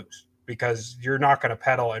going to lose, because you're not going to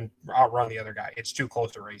pedal and outrun the other guy. It's too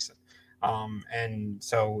close to racing. And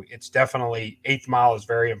so it's definitely 8th mile is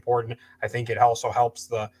very important. I think it also helps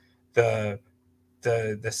the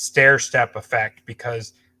stair step effect,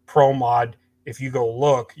 because pro mod, if you go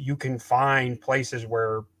look, you can find places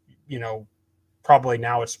where, you know, probably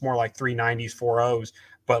now it's more like 390s, 4.0s,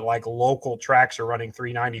 but like local tracks are running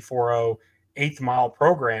 390, 4.0, 8th mile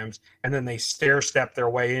programs, and then they stair step their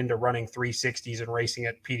way into running 360s and racing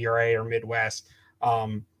at PDRA or Midwest.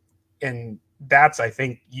 And that's, I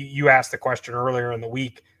think you asked the question earlier in the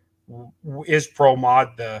week, is pro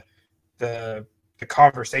mod the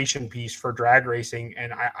conversation piece for drag racing?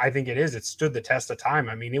 And I think it is. It stood the test of time.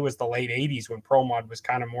 I mean, it was the late 80s when pro mod was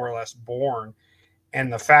kind of more or less born.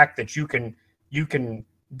 And the fact that you can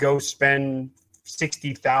go spend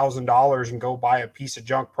 $60,000 and go buy a piece of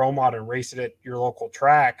junk pro mod and race it at your local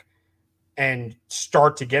track and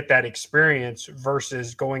start to get that experience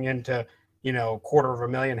versus going into, you know,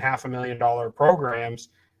 $250,000, $500,000 programs.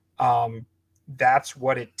 That's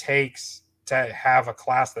what it takes to have a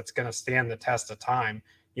class that's going to stand the test of time.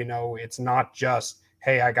 You know, it's not just,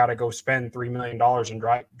 hey, I got to go spend $3 million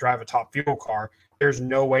and drive a top fuel car. There's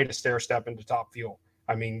no way to stair step into top fuel.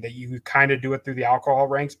 I mean, that you kind of do it through the alcohol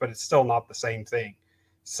ranks, but it's still not the same thing.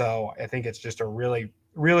 So I think it's just a really,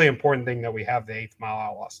 really important thing that we have the 8th mile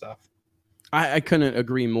outlaw stuff. I couldn't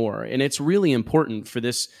agree more. And it's really important for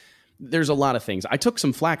this. There's a lot of things. I took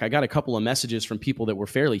some flack. I got a couple of messages from people that were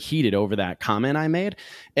fairly heated over that comment I made.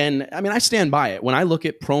 And I mean, I stand by it. When I look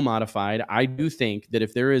at Pro Modified, I do think that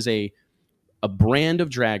if there is a brand of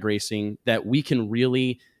drag racing that we can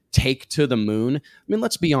really take to the moon. I mean,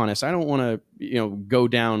 let's be honest. I don't want to, go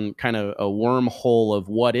down kind of a wormhole of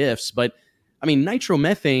what ifs, but I mean,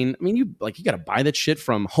 nitromethane, I mean, you got to buy that shit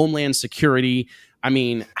from Homeland Security. I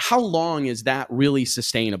mean, how long is that really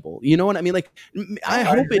sustainable? You know what I mean? Like, I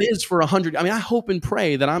hope it is for 100. I mean, I hope and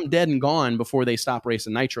pray that I'm dead and gone before they stop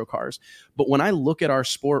racing nitro cars. But when I look at our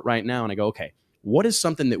sport right now and I go, okay, what is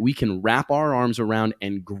something that we can wrap our arms around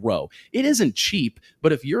and grow? It isn't cheap,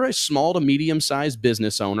 but if you're a small to medium-sized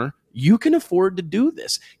business owner, you can afford to do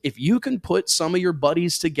this. If you can put some of your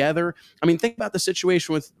buddies together, I mean, think about the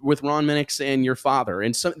situation with Ron Minix and your father.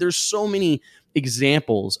 And so there's so many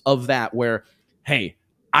examples of that where, hey,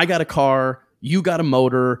 I got a car, you got a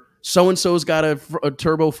motor, so-and-so's got a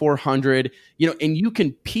turbo 400, and you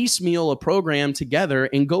can piecemeal a program together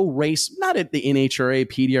and go race, not at the NHRA,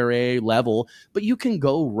 PDRA level, but you can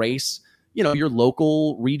go race, your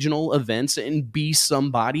local regional events and be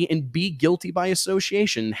somebody and be guilty by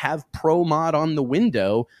association, have pro mod on the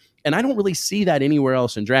window. And I don't really see that anywhere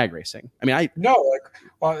else in drag racing. I mean,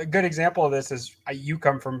 a good example of this is you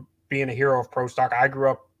come from being a hero of pro stock. I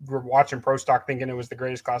grew up watching pro stock thinking it was the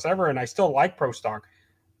greatest class ever, and I still like pro stock.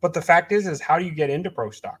 But the fact is how do you get into pro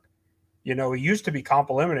stock? It used to be comp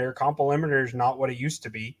eliminator. Comp eliminator is not what it used to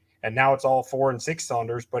be, and now it's all 4 and 6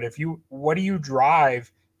 cylinders. But what do you drive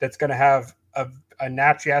that's going to have a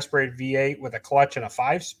naturally aspirated V8 with a clutch and a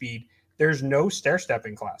 5-speed? There's no stair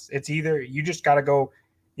stepping class. It's either you just got to go,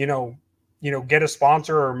 get a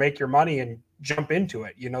sponsor or make your money and jump into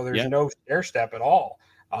it. There's no stair step at all.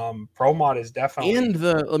 Pro mod is definitely.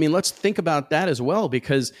 And let's think about that as well,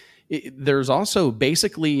 because there's also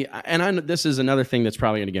basically, and this is another thing that's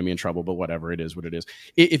probably going to get me in trouble, but whatever, it is what it is.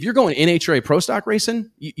 If you're going NHRA pro stock racing,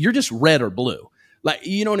 you're just red or blue. Like,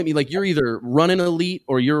 you know what I mean? Like, you're either running elite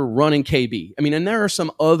or you're running KB. I mean, and there are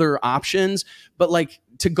some other options, but like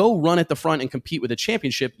to go run at the front and compete with a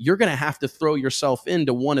championship, you're going to have to throw yourself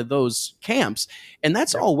into one of those camps. And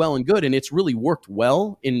that's all well and good. And it's really worked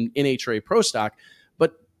well in NHRA pro stock,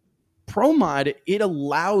 but pro mod, it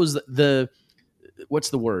allows what's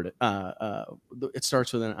the word? It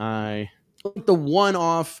starts with an I. The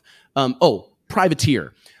one-off.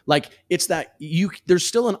 Privateer. Like, it's that there's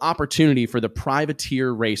still an opportunity for the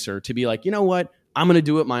privateer racer to be like, you know what? I'm going to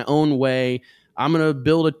do it my own way. I'm going to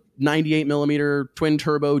build a 98 millimeter twin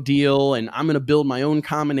turbo deal, and I'm going to build my own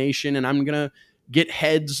combination, and I'm going to get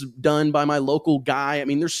heads done by my local guy. I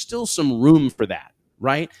mean, there's still some room for that.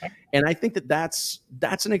 Right. And I think that's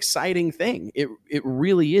an exciting thing. It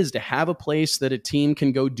really is, to have a place that a team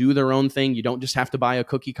can go do their own thing. You don't just have to buy a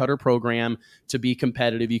cookie cutter program to be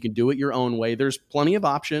competitive. You can do it your own way. There's plenty of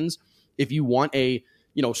options. If you want a,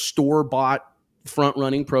 store bought front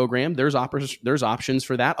running program, there's options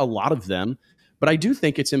for that. A lot of them. But I do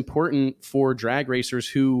think it's important for drag racers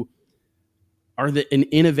who are an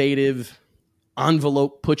innovative,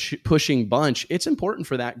 envelope pushing bunch. It's important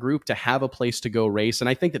for that group to have a place to go race. And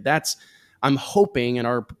I think I'm hoping,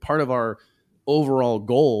 and part of our overall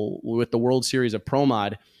goal with the World Series of Pro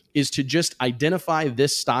Mod is to just identify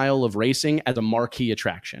this style of racing as a marquee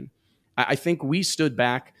attraction. I think we stood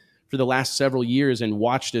back for the last several years and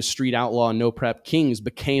watched as Street Outlaw No Prep Kings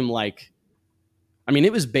became like,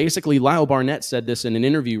 it was basically, Lyle Barnett said this in an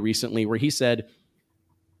interview recently where he said,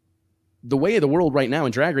 the way of the world right now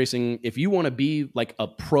in drag racing, if you want to be like a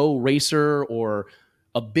pro racer or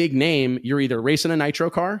a big name, you're either racing a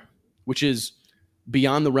nitro car, which is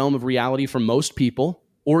beyond the realm of reality for most people,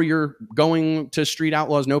 or you're going to Street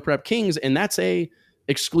Outlaws No Prep Kings, and that's a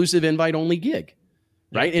exclusive invite only gig,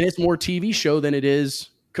 right? And it's more TV show than it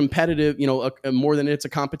is competitive, more than it's a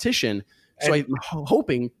competition. So I'm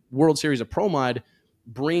hoping World Series of Pro Mod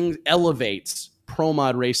elevates pro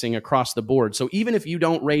mod racing across the board. So even if you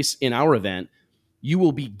don't race in our event, you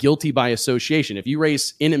will be guilty by association. If you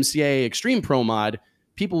race NMCA Extreme Pro Mod,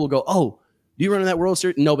 people will go, oh, do you run in that World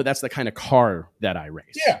Series? No, but that's the kind of car that I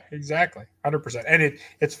race. Yeah, exactly. 100%. And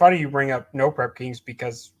it's funny you bring up No Prep Kings,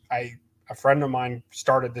 because a friend of mine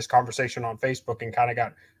started this conversation on Facebook and kind of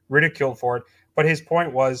got ridiculed for it. But his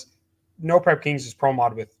point was No Prep Kings is pro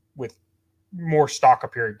mod with more stock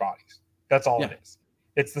appearing bodies. That's all it is.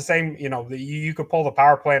 It's the same, you could pull the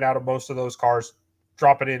power plant out of most of those cars,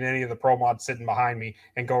 drop it in any of the pro mods sitting behind me,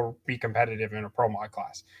 and go be competitive in a pro mod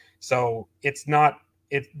class. So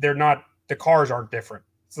the cars aren't different.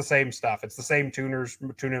 It's the same stuff. It's the same tuners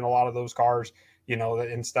tuning a lot of those cars,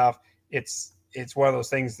 and stuff. It's one of those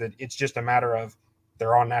things that it's just a matter of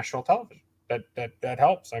they're on national television. That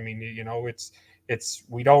helps.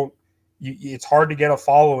 It's hard to get a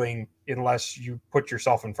following unless you put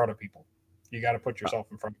yourself in front of people. You got to put yourself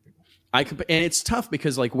in front of people. And it's tough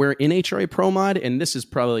because like we're in NHRA Pro Mod, and this is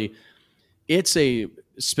it's a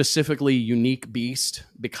specifically unique beast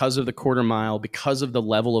because of the quarter mile, because of the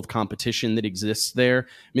level of competition that exists there.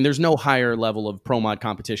 There's no higher level of Pro Mod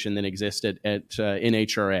competition than exists at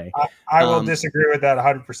NHRA. I will disagree with that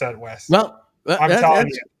 100%, Wes. Well, I'm telling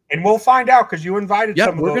you. And we'll find out, because you invited some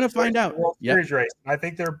of those. We're going to find out. World Series race. I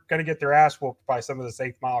think they're going to get their ass whooped by some of the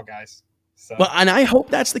safe mile guys. So. Well, and I hope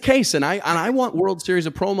that's the case. And I want World Series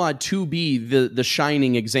of Pro Mod to be the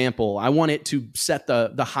shining example. I want it to set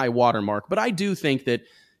the high water mark. But I do think that,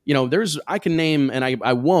 I can name, and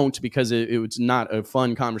I won't because it's not a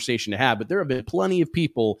fun conversation to have, but there have been plenty of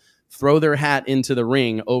people throw their hat into the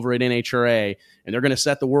ring over at NHRA, and they're going to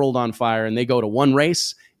set the world on fire, and they go to one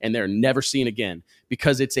race and they're never seen again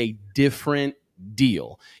because it's a different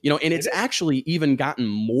deal, and it's actually even gotten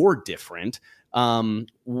more different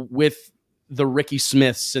with the Ricky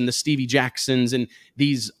Smiths and the Stevie Jacksons and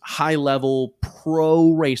these high level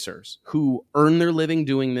pro racers who earn their living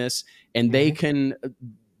doing this, and they can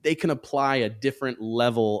apply a different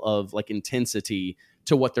level of like intensity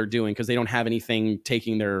to what they're doing because they don't have anything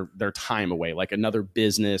taking their time away, like another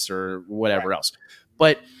business or whatever else.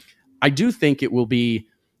 But I do think it will be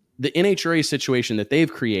the NHRA situation that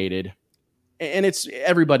they've created, and it's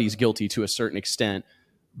everybody's guilty to a certain extent,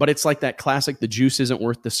 but it's like that classic, the juice isn't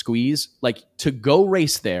worth the squeeze. Like, to go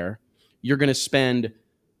race there, you're going to spend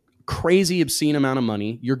crazy obscene amount of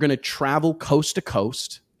money. You're going to travel coast to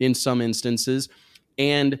coast in some instances,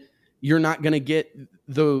 and you're not going to get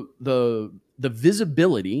the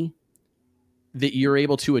visibility that you're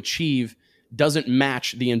able to achieve doesn't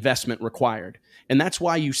match the investment required. And that's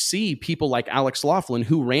why you see people like Alex Laughlin,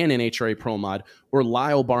 who ran NHRA Pro Mod, or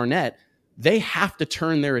Lyle Barnett, they have to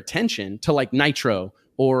turn their attention to like Nitro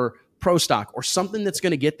or Pro Stock or something that's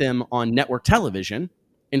going to get them on network television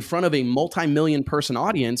in front of a multi-million person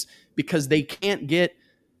audience, because they can't get,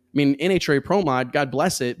 NHRA Pro Mod, God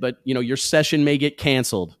bless it, but your session may get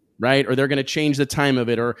canceled, right? Or they're going to change the time of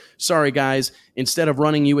it. Or, sorry guys, instead of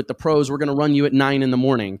running you at the pros, we're going to run you at 9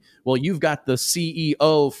 a.m. Well, you've got the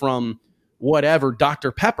CEO from whatever,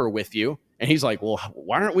 Dr. Pepper, with you. And he's like, well,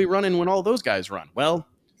 why aren't we running when all those guys run? Well,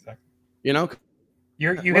 you hit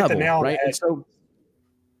the nail on the head. So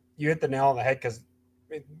you hit the nail on the head, because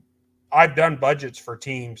I've done budgets for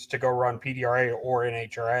teams to go run PDRA or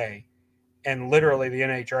NHRA, and literally the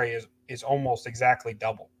NHRA is almost exactly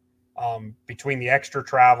double. Between the extra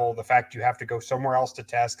travel, the fact you have to go somewhere else to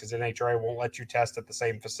test because NHRA won't let you test at the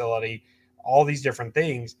same facility, all these different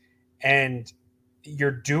things. And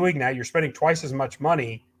you're doing that, you're spending twice as much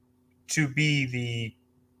money to be the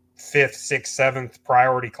 5th, 6th, 7th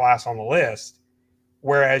priority class on the list.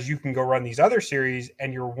 Whereas you can go run these other series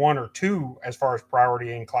and you're 1 or 2 as far as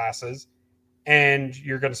priority in classes, and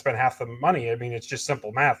you're going to spend half the money. It's just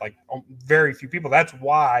simple math. Like, very few people. That's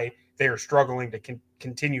why they are struggling to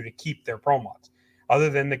continue to keep their pro mods. Other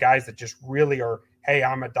than the guys that just really are, hey,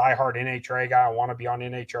 I'm a diehard NHRA guy, I want to be on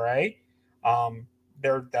NHRA.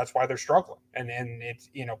 That's why they're struggling. And it's,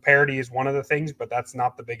 parity is one of the things, but that's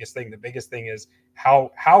not the biggest thing. The biggest thing is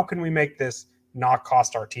how can we make this not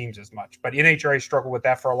cost our teams as much? But NHRA struggled with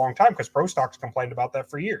that for a long time because Pro Stocks complained about that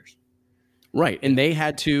for years. Right. And they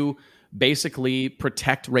had to basically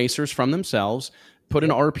protect racers from themselves, put an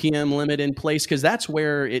RPM limit in place, because that's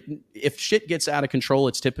where if shit gets out of control,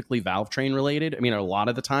 it's typically valve train related. A lot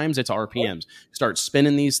of the times it's RPMs. Start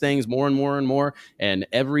spinning these things more and more and more, and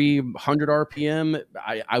every 100 RPM,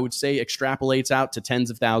 I would say, extrapolates out to tens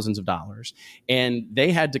of thousands of dollars. And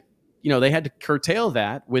they had to, curtail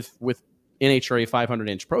that with NHRA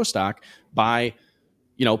 500-inch Pro Stock by,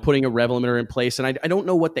 putting a rev limiter in place. And I don't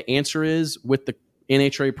know what the answer is with the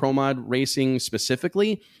NHRA Pro Mod racing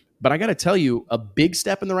specifically, but I got to tell you, a big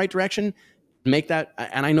step in the right direction, make that.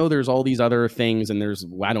 And I know there's all these other things, and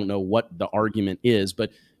I don't know what the argument is,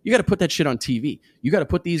 but you got to put that shit on TV. You got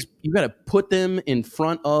to put them in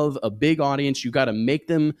front of a big audience. You got to make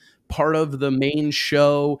them part of the main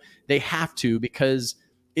show. They have to, because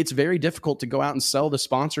it's very difficult to go out and sell the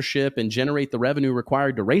sponsorship and generate the revenue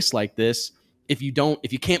required to race like this if you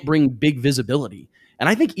can't bring big visibility. And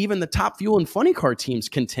I think even the Top Fuel and Funny Car teams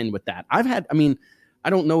contend with that. I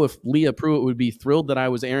don't know if Leah Pruitt would be thrilled that I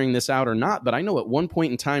was airing this out or not, but I know at one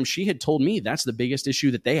point in time she had told me that's the biggest issue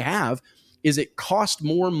that they have, is it cost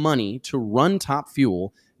more money to run Top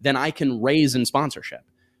Fuel than I can raise in sponsorship,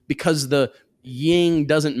 because the yin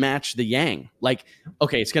doesn't match the yang. Like,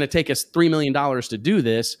 okay, it's going to take us $3 million to do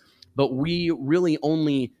this, but we really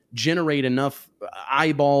only generate enough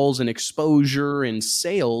eyeballs and exposure and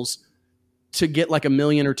sales to get like $1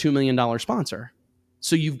 million or $2 million sponsor.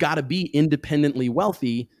 So you've got to be independently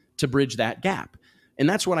wealthy to bridge that gap. And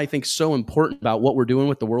that's what I think is so important about what we're doing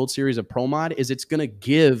with the World Series of Pro Mod, is it's going to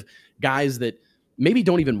give guys that maybe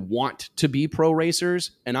don't even want to be pro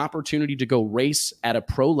racers an opportunity to go race at a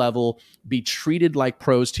pro level, be treated like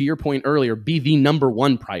pros, to your point earlier, be the number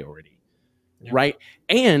one priority, right?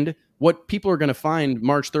 And what people are going to find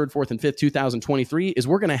March 3rd, 4th, and 5th, 2023 is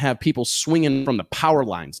we're going to have people swinging from the power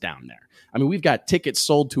lines down there. We've got tickets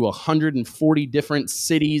sold to 140 different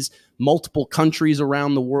cities, multiple countries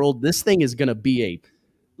around the world. This thing is going to be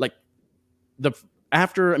the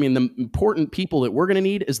important people that we're going to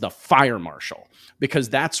need is the fire marshal, because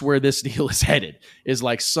that's where this deal is headed, is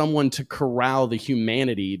like someone to corral the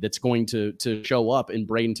humanity that's going to show up in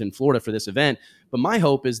Bradenton, Florida for this event. But my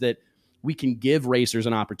hope is that we can give racers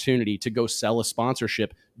an opportunity to go sell a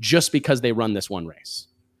sponsorship just because they run this one race.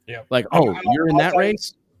 Yeah. Like, oh, you're in that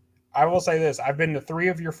race? I will say this. I've been to 3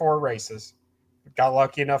 of your 4 races. Got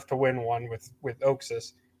lucky enough to win one with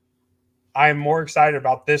Oaksis. I am more excited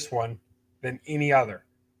about this one than any other.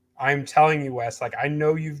 I'm telling you, Wes, like I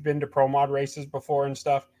know you've been to pro mod races before and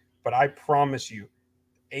stuff, but I promise you,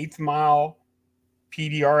 8th mile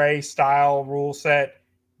PDRA style rule set,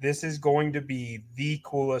 this is going to be the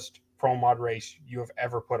coolest pro mod race you have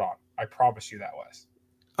ever put on. I promise you that, Wes.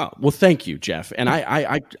 Oh, well, thank you, Jeff. And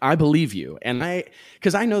I believe you. And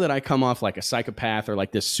because I know that I come off like a psychopath or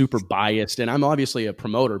like this super biased, and I'm obviously a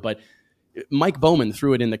promoter, but Mike Bowman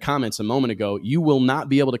threw it in the comments a moment ago. You will not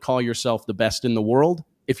be able to call yourself the best in the world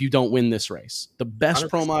if you don't win this race. The best 100%.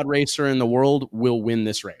 Pro mod racer in the world will win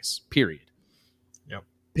this race, period. Yep.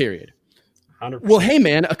 Period. 100%. Well, hey,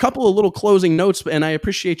 man, a couple of little closing notes, and I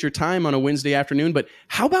appreciate your time on a Wednesday afternoon, but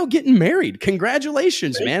how about getting married?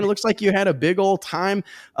 Congratulations, Thank man. you. It looks like you had a big old time.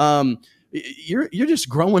 You're just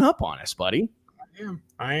growing up on us, buddy.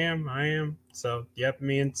 I am. So, yep,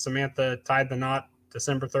 me and Samantha tied the knot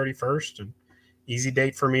December 31st, and easy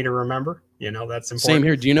date for me to remember. You know, that's important. Same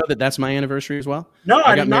here. Do you know that that's my anniversary as well? No,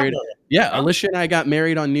 I got did married. Not know that. Yeah, Oh. Alicia and I got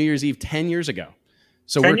married on New Year's Eve 10 years ago.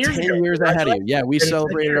 So 10 we're years 10 ago. years ahead of you. Yeah, we It's 10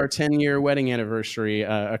 celebrated our years. 10-year wedding anniversary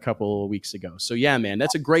a couple of weeks ago. So yeah, man,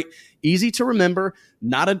 that's a great, easy to remember,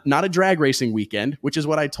 not a drag racing weekend, which is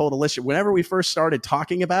what I told Alicia. Whenever we first started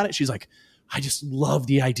talking about it, she's like, I just love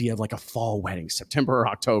the idea of like a fall wedding, September or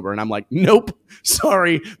October. And I'm like, nope,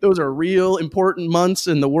 sorry. Those are real important months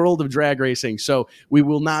in the world of drag racing. So we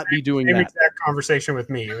will not be doing Same that. exact conversation with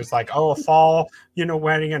me. It was like, oh, a fall,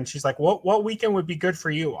 wedding. And she's like, what weekend would be good for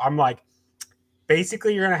you? I'm like,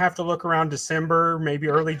 basically, you're going to have to look around December, maybe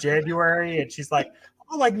early January. And she's like,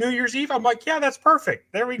 oh, like New Year's Eve? I'm like, yeah, that's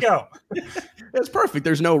perfect. There we go. That's perfect.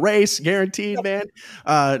 There's no race guaranteed, man.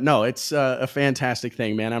 No, it's a fantastic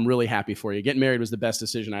thing, man. I'm really happy for you. Getting married was the best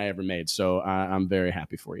decision I ever made. So I'm very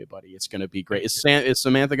happy for you, buddy. It's going to be great. Is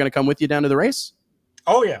Samantha going to come with you down to the race?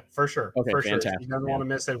 Oh, yeah, for sure. Okay, for fantastic. Sure. She doesn't want to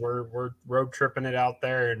miss it. We're road tripping it out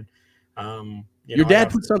there. And your dad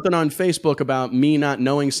put something on Facebook about me not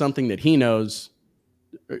knowing something that he knows.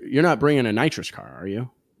 You're not bringing a nitrous car, are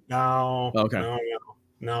you? No. Okay.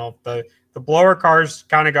 No. The blower cars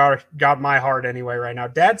kind of got my heart anyway right now.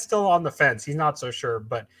 Dad's still on the fence. He's not so sure,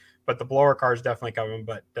 but the blower car is definitely coming.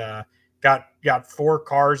 But got 4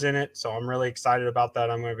 cars in it, so I'm really excited about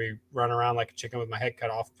that. I'm going to be running around like a chicken with my head cut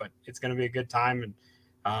off, but it's going to be a good time,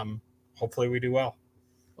 and hopefully we do well.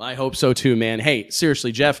 I hope so too, man. Hey,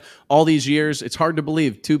 seriously, Jeff, all these years, it's hard to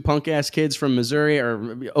believe 2 punk ass kids from Missouri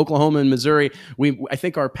or Oklahoma and Missouri. I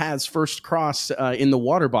think our paths first crossed in the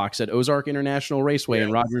water box at Ozark International Raceway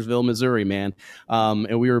in Rogersville, Missouri, man.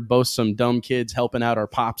 And we were both some dumb kids helping out our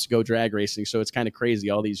pops go drag racing. So it's kind of crazy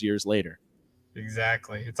all these years later.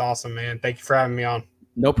 Exactly. It's awesome, man. Thank you for having me on.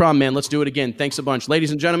 No problem, man. Let's do it again. Thanks a bunch. Ladies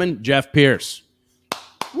and gentlemen, Jeff Pierce.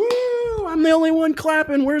 Woo! I'm the only one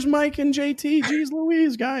clapping. Where's Mike and JT? Jeez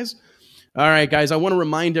Louise, guys. All right, guys, I want to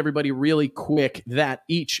remind everybody really quick that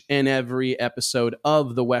each and every episode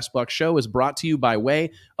of the Wes Buck Show is brought to you by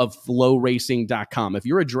way of FlowRacing.com. If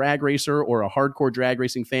you're a drag racer or a hardcore drag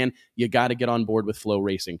racing fan, you got to get on board with Flow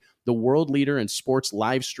Racing. The world leader in sports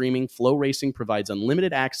live streaming, Flow Racing provides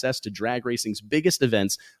unlimited access to drag racing's biggest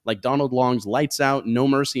events like Donald Long's Lights Out, No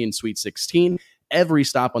Mercy, and Sweet 16, every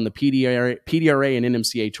stop on the PDRA and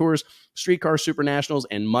NMCA tours, Streetcar Super Nationals,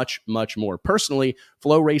 and much, much more. Personally,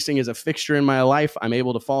 Flow Racing is a fixture in my life. I'm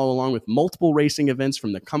able to follow along with multiple racing events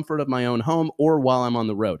from the comfort of my own home or while I'm on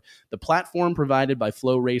the road. The platform provided by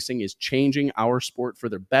Flow Racing is changing our sport for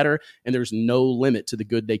the better, and there's no limit to the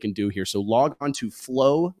good they can do here. So log on to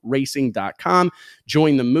flowracing.com,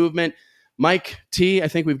 join the movement. Mike T, I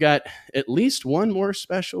think we've got at least one more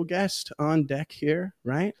special guest on deck here,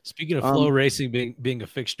 right? Speaking of Flow Racing being a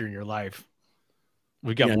fixture in your life,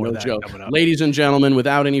 we got more of that joke. coming up. Ladies and gentlemen,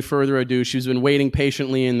 without any further ado, she's been waiting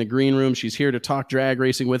patiently in the green room. She's here to talk drag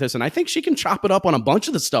racing with us, and I think she can chop it up on a bunch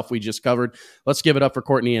of the stuff we just covered. Let's give it up for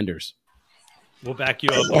Courtney Enders. We'll back you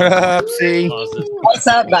up. What's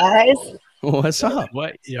up, guys? What's up?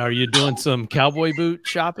 What are you doing? Some cowboy boot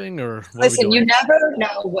shopping, or what Listen, you never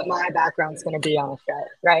know what my background's going to be on a show,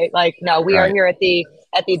 right? Like, no, we are here at the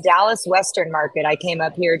Dallas Western Market. I came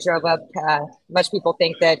up here, drove up. Much people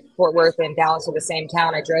think that Fort Worth and Dallas are the same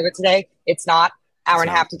town. I drove it today. It's not. Hour and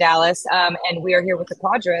a half to Dallas, and we are here with the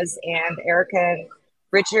Quadras and Erica and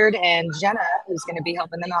Richard and Jenna, who's going to be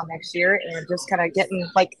helping them out next year, and just kind of getting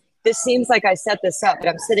like this. Seems like I set this up, but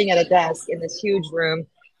I'm sitting at a desk in this huge room.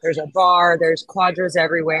 There's a bar, there's Quadras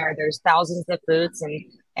everywhere, there's thousands of boots, and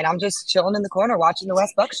and I'm just chilling in the corner watching the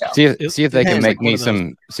Wes Buck show. See if they can make me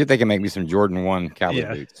some Jordan 1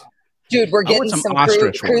 cowboy boots. Dude, we're getting some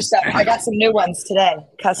crew stuff. I got some new ones today,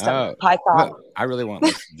 custom Python. No, I really want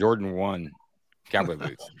like Jordan 1 cowboy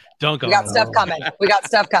boots. We got stuff coming. We got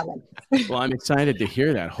stuff coming. Well, I'm excited to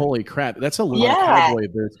hear that. Holy crap. That's a lot of cowboy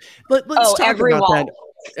boots. Let's talk about that.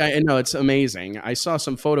 I know, it's amazing. I saw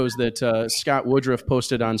some photos that Scott Woodruff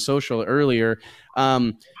posted on social earlier.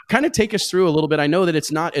 Kind of take us through a little bit. I know that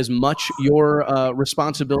it's not as much your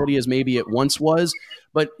responsibility as maybe it once was,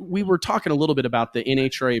 but we were talking a little bit about the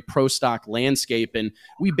NHRA pro stock landscape, and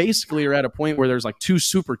we basically are at a point where there's like 2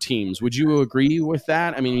 super teams. Would you agree with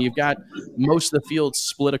that? I mean, you've got most of the field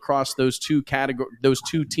split across those 2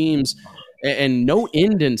 teams, and no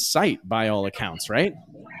end in sight by all accounts, right?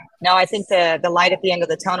 No, I think the light at the end of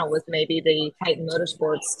the tunnel was maybe the Titan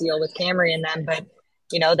Motorsports deal with Camry and them, but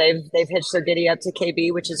you know, they've hitched their giddy up to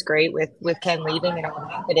KB, which is great with Ken leaving and all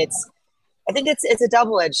that. But I think it's a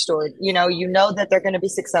double-edged sword. You know that they're going to be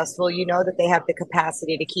successful. You know that they have the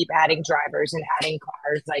capacity to keep adding drivers and adding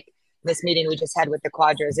cars. Like this meeting we just had with the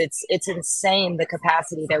Quadras, it's insane the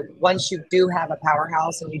capacity that once you do have a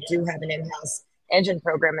powerhouse and you do have an in-house engine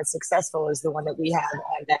program as successful as the one that we have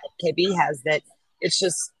and that KB has, that it's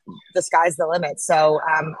just the sky's the limit. So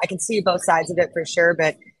I can see both sides of it for sure,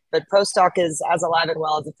 but pro stock is as alive and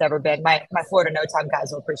well as it's ever been. My Florida No Time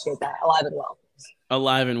guys will appreciate that. Alive and well.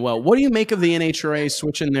 Alive and well. What do you make of the NHRA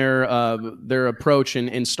switching their approach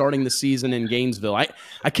and starting the season in Gainesville?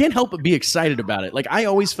 I can't help but be excited about it. Like, I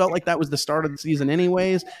always felt like that was the start of the season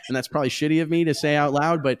anyways, and that's probably shitty of me to say out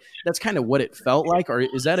loud, but that's kind of what it felt like. Or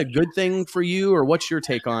is that a good thing for you, or what's your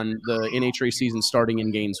take on the NHRA season starting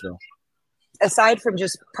in Gainesville? Aside from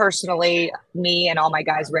just personally me and all my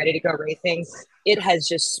guys ready to go racing, it has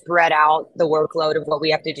just spread out the workload of what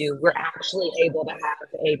we have to do. We're actually able to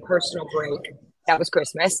have a personal break. That was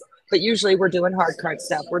Christmas, but usually we're doing hard card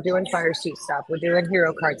stuff. We're doing fire suit stuff. We're doing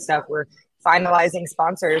hero card stuff. We're finalizing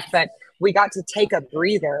sponsors, but we got to take a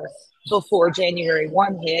breather before January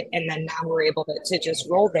 1 hit. And then now we're able to just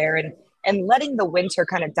roll there and letting the winter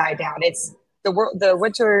kind of die down. It's the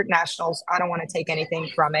Winter Nationals. I don't want to take anything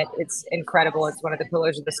from it. It's incredible. It's one of the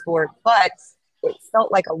pillars of the sport, but it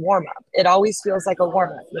felt like a warm up. It always feels like a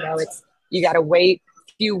warm up. You got to wait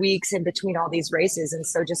a few weeks in between all these races. And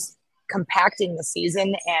so just compacting the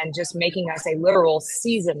season and just making us a literal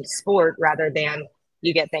seasoned sport rather than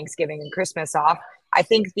you get Thanksgiving and Christmas off. I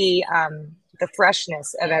think the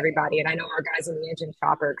freshness of everybody, and I know our guys in the engine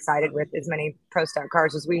shop are excited with as many pro stock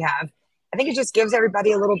cars as we have. I think it just gives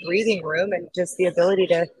everybody a little breathing room and just the ability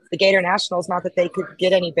the Gator Nationals, not that they could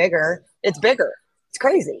get any bigger. It's bigger. It's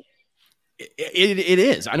crazy. It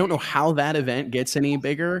is. I don't know how that event gets any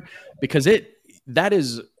bigger because that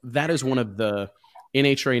is one of the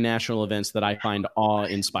NHRA national events that I find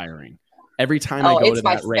awe-inspiring. Every time I go to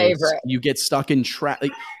that race, you get stuck in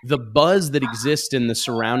the buzz that exists in the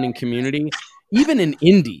surrounding community, even in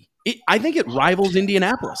Indy. I think it rivals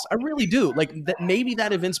Indianapolis. I really do. Like maybe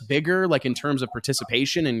that event's bigger, like in terms of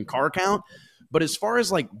participation and car count. But as far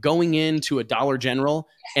as like going into a Dollar General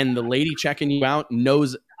and the lady checking you out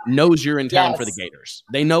knows you're in town for the Gators.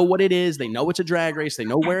 They know what it is. They know it's a drag race. They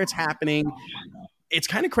know where it's happening. It's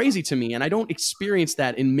kind of crazy to me, and I don't experience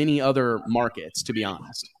that in many other markets, to be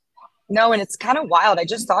honest. No, and it's kind of wild. I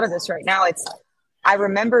just thought of this right now. I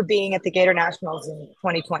remember being at the Gator Nationals in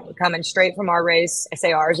 2020, coming straight from our race. I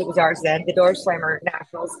say ours, it was ours then, the Door Slammer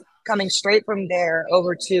Nationals, coming straight from there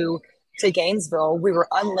over to Gainesville. We were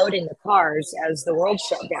unloading the cars as the world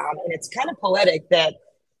shut down, and it's kind of poetic that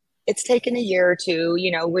it's taken a year or two.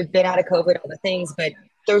 We've been out of COVID, all the things, but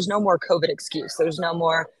there's no more COVID excuse. There's no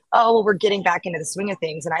more, we're getting back into the swing of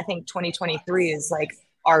things. And I think 2023 is like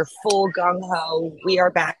our full gung-ho, we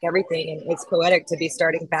are back, everything. And it's poetic to be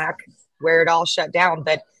starting back where it all shut down.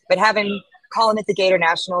 But calling it the Gator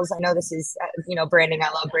Nationals, I know this is, branding.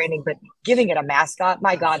 I love branding, but giving it a mascot,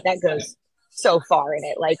 my God, that goes so far in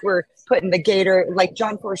it. Like we're putting the Gator, like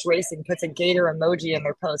John Force Racing puts a Gator emoji in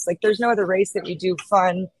their post. Like there's no other race that we do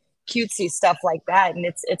fun, cutesy stuff like that. And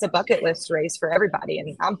it's a bucket list race for everybody.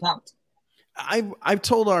 And I'm pumped. I've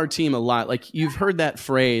told our team a lot, like you've heard that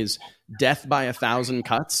phrase, death by 1,000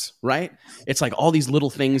 cuts, right? It's like all these little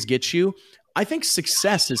things get you. I think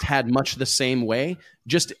success has had much the same way.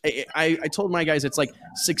 Just I told my guys, it's like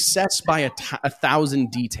success by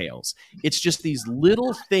 1,000 details. It's just these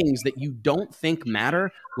little things that you don't think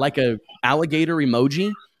matter, like a alligator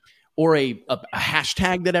emoji or a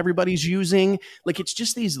hashtag that everybody's using. Like it's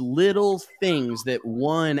just these little things that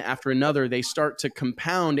one after another, they start to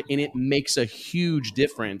compound and it makes a huge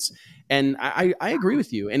difference. And I agree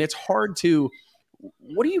with you. And it's hard to,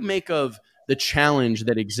 what do you make of the challenge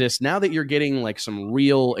that exists now that you're getting like some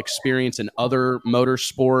real experience in other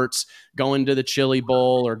motorsports, going to the Chili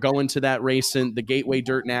Bowl or going to that race in the Gateway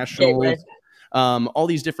Dirt Nationals, all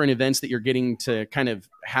these different events that you're getting to kind of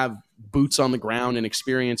have boots on the ground and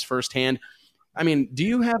experience firsthand. I mean, do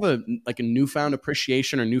you have a newfound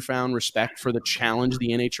appreciation or newfound respect for the challenge the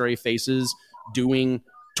NHRA faces doing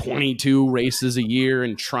 22 races a year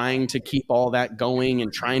and trying to keep all that going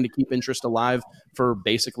and trying to keep interest alive for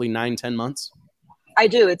basically 9-10 months? I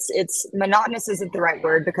do. It's monotonous isn't the right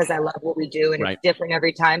word, because I love what we do and It's different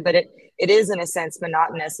every time, but it is in a sense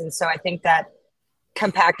monotonous. And so I think that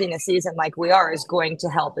compacting a season like we are is going to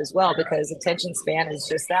help as well, because attention span is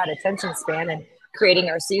just that, attention span, and creating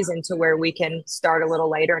our season to where we can start a little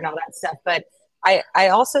later and all that stuff. But I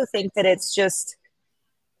also think that it's just,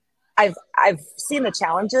 I've seen the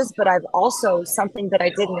challenges, but I've also, something that I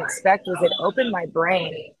didn't expect was it opened my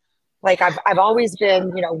brain. Like I've always been,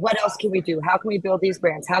 what else can we do? How can we build these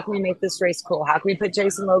brands? How can we make this race cool? How can we put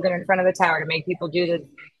Jason Logan in front of the tower to make people do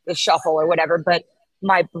the shuffle or whatever? But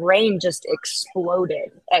my brain just exploded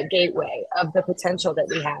at Gateway of the potential that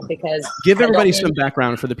we have, because give everybody some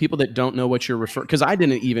background for the people that don't know what you're referring, because I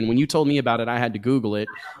didn't even, when you told me about it, I had to Google it.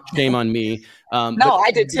 Shame on me. No, I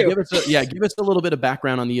did too. Give us a little bit of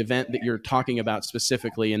background on the event that you're talking about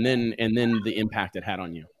specifically, and then the impact it had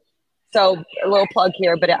on you. So a little plug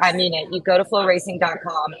here, but I mean it. You go to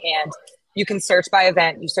flowracing.com and you can search by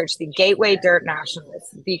event. You search the Gateway Dirt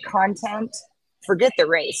Nationals. The content, forget the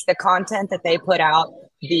race, the content that they put out,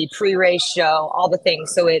 the pre-race show, all the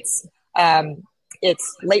things. So it's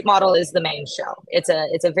late model is the main show. It's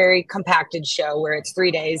a very compacted show where it's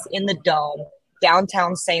 3 days in the Dome,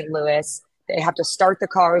 downtown St. Louis. They have to start the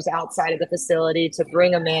cars outside of the facility to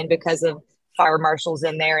bring them in because of fire marshals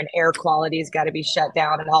in there, and air quality's got to be shut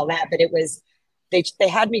down and all that. But it was, they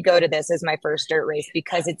had me go to this as my first dirt race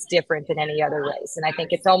because it's different than any other race. And I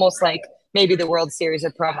think it's almost like maybe the World Series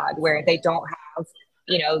of Pro Mod, where they don't have,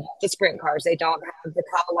 the sprint cars, they don't have the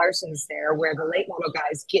Kyle Larsons there, where the late model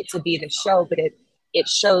guys get to be the show, but it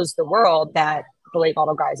shows the world that the late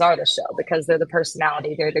model guys are the show because they're the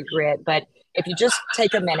personality, they're the grit. But if you just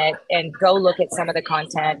take a minute and go look at some of the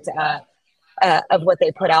content of what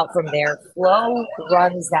they put out from there, Flow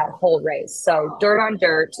runs that whole race. So Dirt on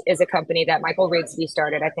Dirt is a company that Michael Rigsby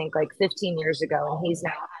started, I think, like 15 years ago, and he's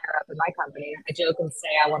now higher up in my company. I joke and say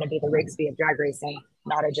I want to be the Rigsby of drag racing,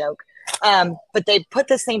 not a joke. But they put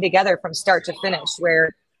this thing together from start to finish,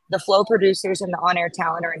 where the Flow producers and the on-air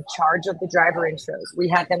talent are in charge of the driver intros. We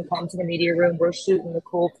had them come to the media room. We're shooting the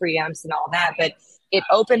cool preamps and all that. But it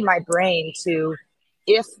opened my brain to,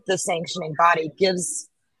 if the sanctioning body gives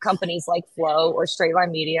companies like Flow or Straight Line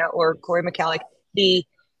Media or Corey McCallick the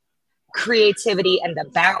creativity and the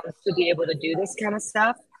balance to be able to do this kind of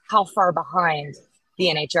stuff, how far behind the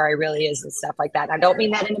NHRA really is and stuff like that. And I don't mean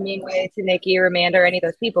that in a mean way to Nikki or Amanda or any of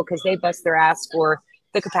those people, because they bust their ass for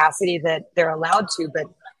the capacity that they're allowed to, but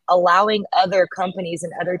allowing other companies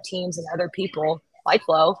and other teams and other people like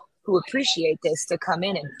Flow who appreciate this to come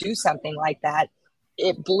in and do something like that,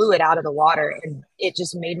 it blew it out of the water, and it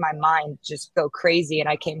just made my mind just go crazy. And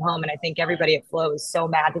I came home, and I think everybody at Flow is so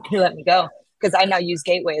mad that they let me go, because I now use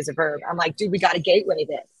gateway as a verb. I'm like, dude, we got to gateway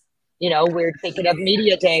this. We're thinking of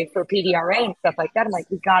media day for PDRA and stuff like that. I'm like,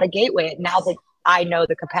 we got to gateway it. Now that I know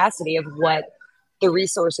the capacity of what the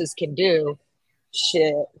resources can do,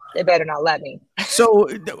 shit, they better not let me. So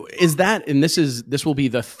is that, and this will be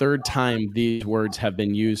the third time these words have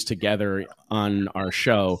been used together on our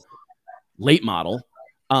show, late model.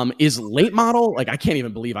 Is late model, like, I can't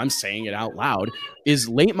even believe I'm saying it out loud. Is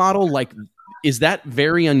late model, like, is that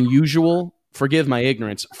very unusual? Forgive my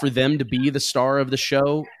ignorance, for them to be the star of the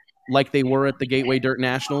show like they were at the Gateway Dirt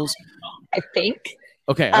Nationals? I think.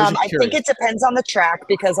 Okay. I think it depends on the track,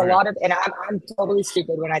 because a lot of, and I'm totally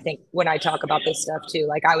stupid when I talk about this stuff too.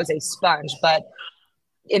 Like, I was a sponge, but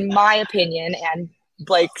in my opinion, and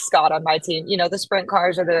Blake Scott on my team, the sprint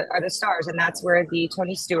cars are the stars, and that's where the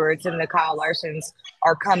Tony Stewarts and the Kyle Larsons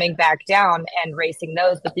are coming back down and racing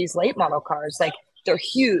those. But these late model cars, like, they're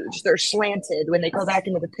huge, they're slanted. When they go back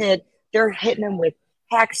into the pit, they're hitting them with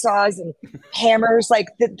hacksaws and hammers. Like,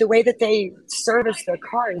 the way that they service their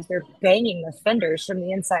cars, they're banging the fenders from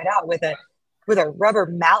the inside out with a rubber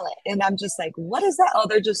mallet. And I'm just like, what is that? Oh,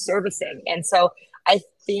 they're just servicing. And so I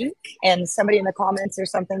think, and somebody in the comments or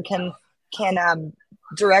something can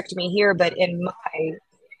direct me here, but in my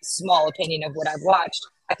small opinion of what I've watched,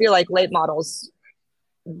 I feel like late models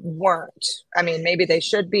weren't. I mean, maybe they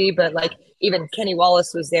should be, but like, even Kenny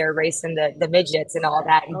Wallace was there racing the midgets and all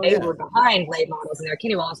that, and they were behind late models in there.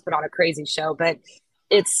 Kenny Wallace put on a crazy show, but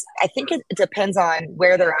I think it depends on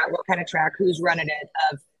where they're at, what kind of track, who's running it,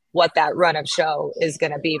 of what that run of show is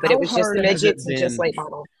going to be. But How it was just hard the has it midgets and just been- late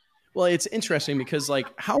model. Well, it's interesting because like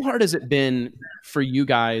how hard has it been for you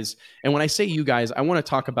guys? And when I say you guys, I want to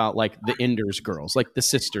talk about like the Enders girls, like the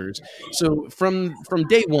sisters. So from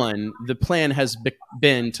day one, the plan has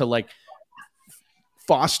been to like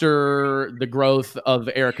foster the growth of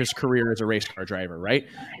Erica's career as a race car driver, right?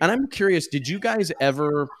 And I'm curious, did you guys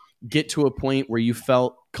ever get to a point where you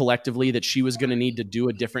felt collectively that she was going to need to do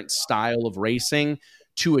a different style of racing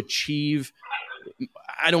to achieve,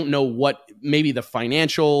 I don't know what, maybe the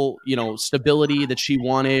financial, stability that she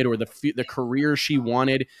wanted or the career she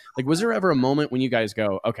wanted? Like, was there ever a moment when you guys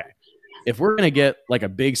go, okay, if we're going to get like a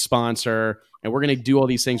big sponsor and we're going to do all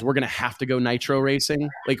these things, we're going to have to go nitro racing?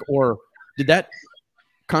 Like, or did that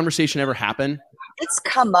conversation ever happen? It's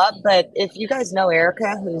come up, but if you guys know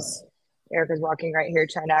Erica's walking right here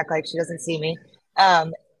trying to act like she doesn't see me.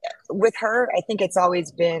 With her, I think it's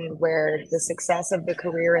always been where the success of the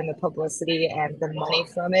career and the publicity and the money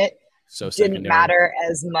from it didn't matter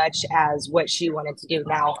as much as what she wanted to do.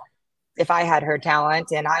 Now, if I had her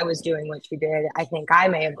talent and I was doing what she did, I think I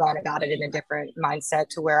may have gone about it in a different mindset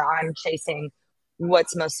to where I'm chasing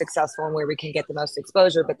what's most successful and where we can get the most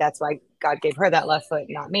exposure. But that's why God gave her that left foot,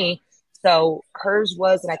 not me. So hers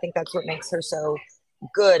was, and I think that's what makes her so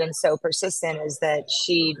good and so persistent, is that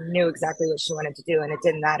she knew exactly what she wanted to do, and it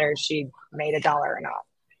didn't matter if she made $1 or not.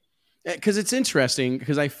 Because it's interesting,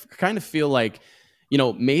 because I kind of feel like,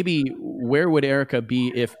 maybe where would Erica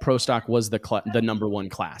be if Pro Stock was the number one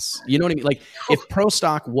class? You know what I mean? Like if Pro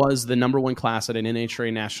Stock was the number one class at an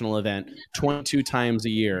NHRA national event 22 times a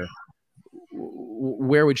year,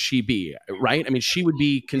 where would she be? Right? I mean, she would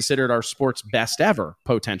be considered our sport's best ever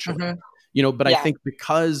potentially, but I think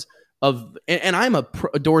because of, and I'm a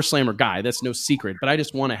door slammer guy, that's no secret, but I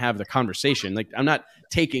just want to have the conversation. Like I'm not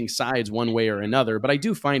taking sides one way or another, but I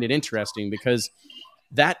do find it interesting because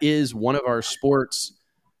that is one of our sports.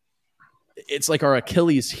 It's like our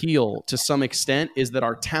Achilles heel to some extent, is that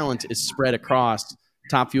our talent is spread across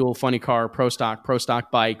Top Fuel, Funny Car, Pro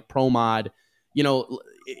Stock Bike, Pro Mod,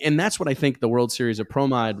 and that's what I think the World Series of Pro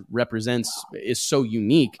Mod represents, is so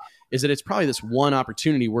unique, is that it's probably this one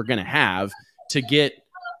opportunity we're going to have to get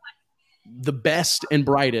the best and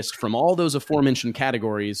brightest from all those aforementioned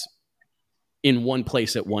categories in one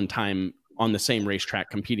place at one time on the same racetrack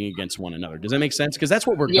competing against one another. Does that make sense? Because that's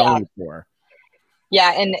what we're going for.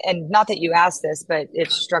 Yeah. And not that you asked this, but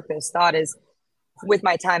it struck this thought, is with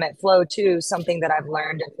my time at Flow too, something that I've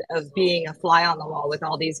learned of being a fly on the wall with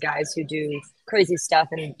all these guys who do crazy stuff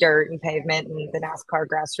in dirt and pavement and the NASCAR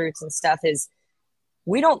grassroots and stuff, is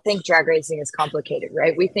we don't think drag racing is complicated,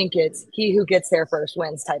 right? We think it's he who gets there first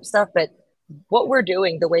wins type stuff. But what we're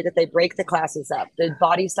doing, the way that they break the classes up, the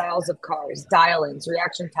body styles of cars, dial-ins,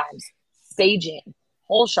 reaction times, staging,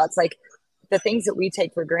 hole shots, like the things that we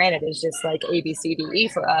take for granted is just like A, B, C, D, E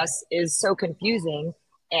for us, is so confusing.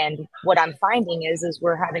 And what I'm finding is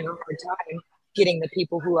we're having a hard time getting the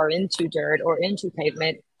people who are into dirt or into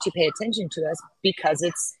pavement to pay attention to us because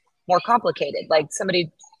it's more complicated. Like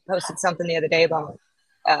somebody posted something the other day about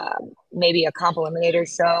maybe a comp eliminator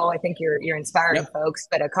show. I think you're inspiring folks,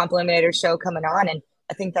 but a comp eliminator show coming on, and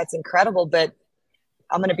I think that's incredible. But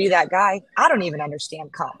I'm going to be that guy. I don't even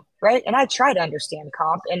understand comp, right? And I try to understand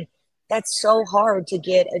comp, and that's so hard to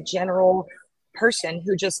get a general person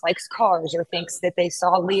who just likes cars or thinks that they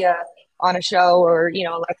saw Leah on a show or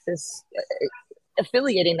Alexis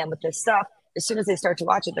affiliating them with this stuff. As soon as they start to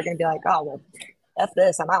watch it, they're going to be like, oh well, F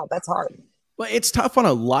this, I'm out. That's hard. Well, it's tough on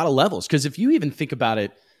a lot of levels, because if you even think about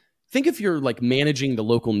it, think if you're like managing the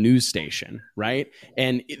local news station, right?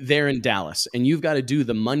 And they're in Dallas and you've got to do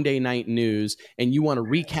the Monday night news and you want to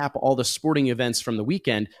recap all the sporting events from the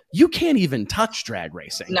weekend, you can't even touch drag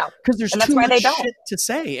racing. No. Because there's too much shit to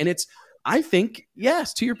say. And I think,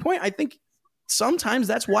 yes, to your point, I think sometimes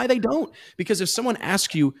that's why they don't. Because if someone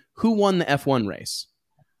asks you who won the F1 race,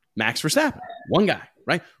 Max Verstappen, one guy.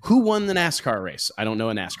 Right? Who won the NASCAR race? I don't know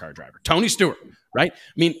a NASCAR driver. Tony Stewart, right?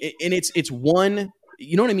 I mean, and it's one,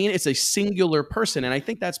 you know what I mean? It's a singular person. And I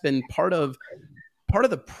think that's been part of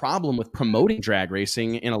the problem with promoting drag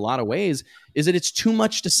racing in a lot of ways, is that it's too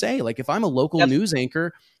much to say. Like if I'm a local news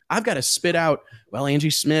anchor, I've got to spit out, well, Angie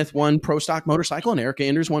Smith won Pro Stock Motorcycle and Erica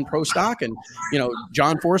Enders won Pro Stock, and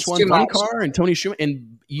John Force won Funny Car and Tony Schumann,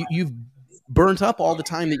 and you've burnt up all the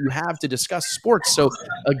time that you have to discuss sports. So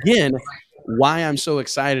again, why I'm so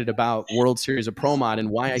excited about World Series of Pro Mod and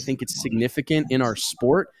why I think it's significant in our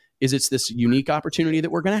sport is it's this unique opportunity that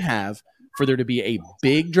we're going to have for there to be a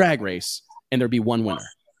big drag race and there be one winner.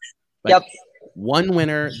 One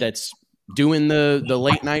winner that's doing the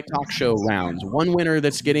late night talk show rounds, one winner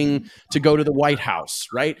that's getting to go to the White House,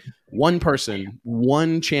 right? One person,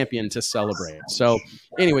 one champion to celebrate. So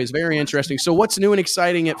anyways, very interesting. So what's new and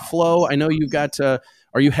exciting at Flow? I know you've got, are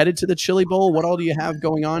you headed to the Chili Bowl? What all do you have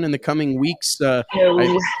going on in the coming weeks? No,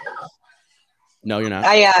 you're not.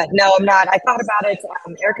 No, I'm not. I thought about it.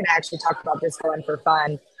 Eric and I actually talked about this going for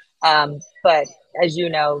fun. But as you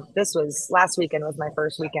know, last weekend was my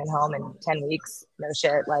first weekend home in 10 weeks. No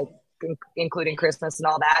shit, like including Christmas and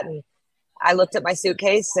all that. And I looked at my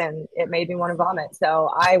suitcase and it made me want to vomit. So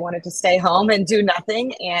I wanted to stay home and do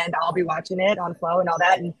nothing, and I'll be watching it on Flow and all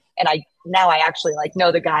that. And I actually like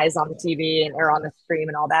know the guys on the TV and or on the stream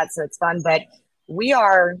and all that. So it's fun. But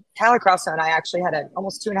Tyler Crosso and I actually had an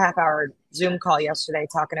almost 2.5 hour Zoom call yesterday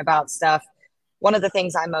talking about stuff. One of the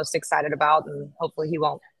things I'm most excited about, and hopefully he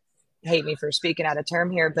won't hate me for speaking out of term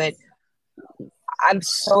here, but I'm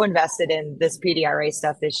so invested in this PDRA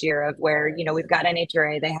stuff this year of where, you know, we've got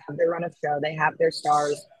NHRA, they have their run of show, they have their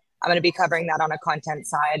stars. I'm going to be covering that on a content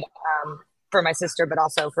side for my sister, but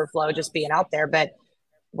also for Flow, just being out there. But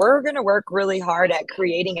we're going to work really hard at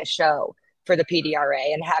creating a show for the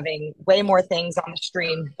PDRA and having way more things on the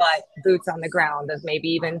stream, but boots on the ground of maybe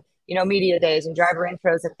even, you know, media days and driver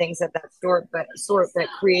intros and things of that sort, but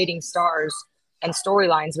creating stars and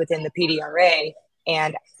storylines within the PDRA.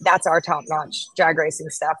 And that's our top-notch drag racing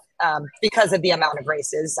stuff because of the amount of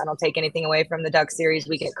races. I don't take anything away from the Duck Series.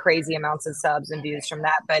 We get crazy amounts of subs and views from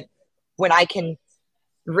that. But when I can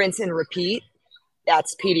rinse and repeat,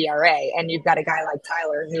 that's PDRA. And you've got a guy like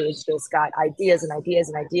Tyler who's just got ideas and ideas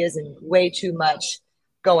and ideas and way too much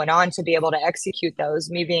going on to be able to execute those.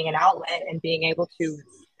 Me being an outlet and being able to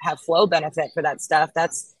have Flow benefit for that stuff,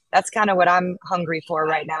 that's kind of what I'm hungry for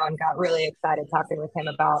right now, and got really excited talking with him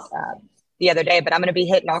about the other day. But I'm going to be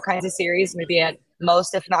hitting all kinds of series, maybe at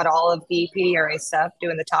most, if not all, of the PDRA stuff,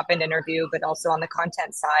 doing the top end interview, but also on the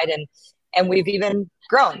content side. And we've even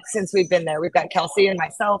grown since we've been there. We've got Kelsey and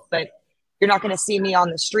myself, but you're not going to see me on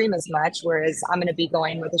the stream as much. Whereas I'm going to be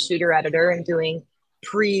going with a shooter editor and doing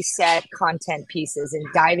preset content pieces and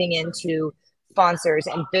diving into sponsors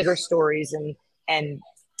and bigger stories and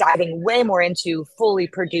diving way more into fully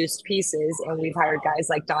produced pieces. And we've hired guys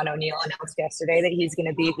like Don O'Neill announced yesterday that he's going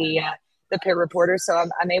to be the pit reporter. So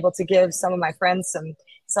I'm able to give some of my friends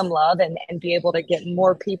some love and be able to get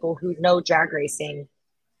more people who know drag racing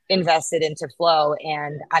invested into Flow.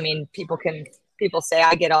 And I mean, people say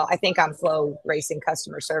I think I'm Flow Racing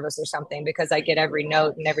customer service or something, because I get every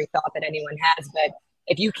note and every thought that anyone has. But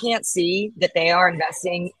if you can't see that they are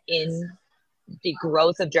investing in the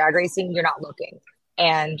growth of drag racing, you're not looking.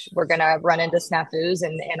 And we're going to run into snafus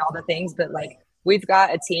and all the things, but like, we've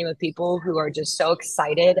got a team of people who are just so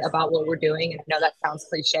excited about what we're doing. And I know that sounds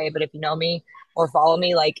cliche, but if you know me or follow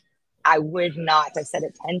me, like, I've said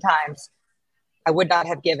it 10 times, I would not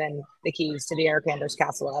have given the keys to the Eric Anders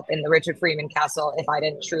Castle up and the Richard Freeman Castle if I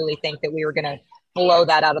didn't truly think that we were going to blow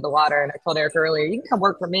that out of the water. And I told Eric earlier, you can come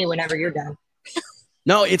work for me whenever you're done.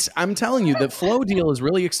 No, I'm telling you, the Flow deal is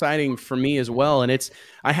really exciting for me as well. And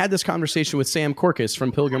I had this conversation with Sam Corcus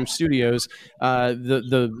from Pilgrim Studios,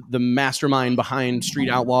 the mastermind behind Street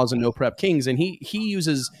Outlaws and No Prep Kings. And he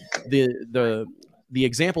uses the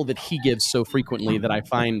example that he gives so frequently that I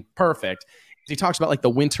find perfect. He talks about like the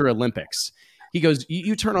Winter Olympics. He goes,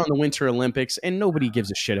 you turn on the Winter Olympics and nobody gives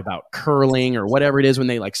a shit about curling or whatever it is when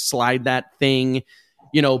they like slide that thing,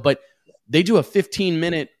 you know, but they do a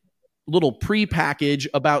 15-minute little pre-package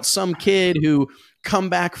about some kid who come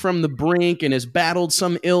back from the brink and has battled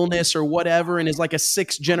some illness or whatever and is like a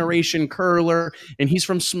 6th-generation curler, and he's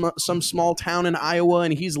from some small town in Iowa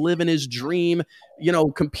and he's living his dream, you know,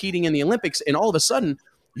 competing in the Olympics, and all of a sudden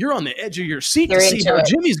you're on the edge of your seat to see how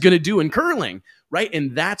Jimmy's going to do in curling, right?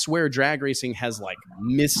 And that's where drag racing has like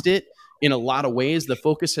missed it in a lot of ways. The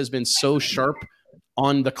focus has been so sharp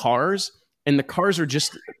on the cars, and the cars are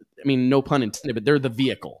just, I mean, no pun intended, but they're the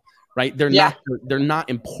vehicle. Right. They're not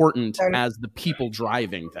important as the people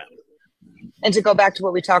driving them. And to go back to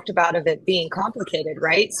what we talked about of it being complicated,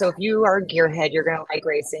 right? So if you are a gearhead, you're going to like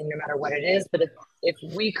racing no matter what it is. But if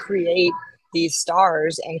we create these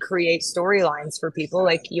stars and create storylines for people,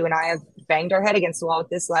 like you and I have banged our head against the wall with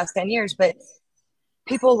this last 10 years, but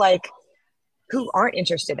people like who aren't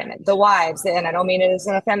interested in it, the wives, and I don't mean it as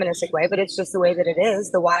in a feministic way, but it's just the way that it is.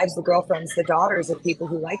 The wives, the girlfriends, the daughters of people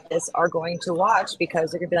who like this are going to watch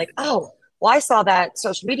because they're going to be like, oh, well, I saw that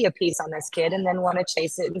social media piece on this kid, and then want to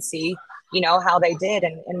chase it and see, you know, how they did.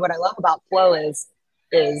 And what I love about Flow is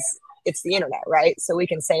it's the internet, right? So we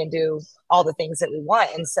can say and do all the things that we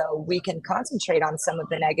want. And so we can concentrate on some of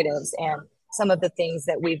the negatives and some of the things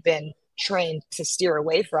that we've been trained to steer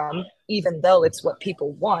away from, even though it's what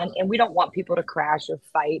people want. And we don't want people to crash or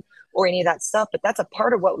fight or any of that stuff, but that's a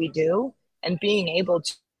part of what we do. And being able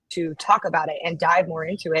to talk about it and dive more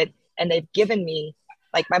into it. And they've given me,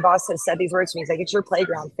 like my boss has said these words to me. He's like, it's your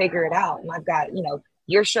playground, figure it out. And I've got, you know,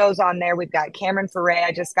 your show's on there. We've got Cameron Foray.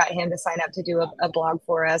 I just got him to sign up to do a blog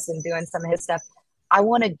for us and doing some of his stuff. I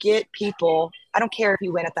want to get people, I don't care if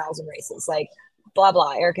you win 1,000 races, like blah,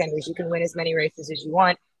 blah, Eric Andrews, you can win as many races as you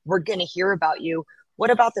want. We're going to hear about you. What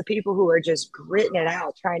about the people who are just gritting it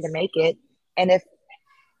out, trying to make it? And if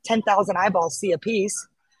 10,000 eyeballs see a piece,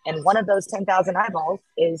 and one of those 10,000 eyeballs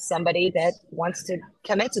is somebody that wants to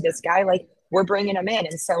commit to this guy, like we're bringing them in.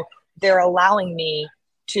 And so they're allowing me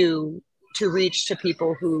to reach to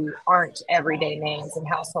people who aren't everyday names and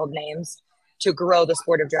household names to grow the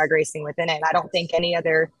sport of drag racing within it. I don't think any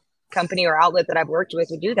other company or outlet that I've worked with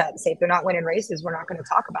would do that. Say if they're not winning races, we're not going to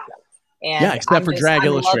talk about them. And yeah, except for Drag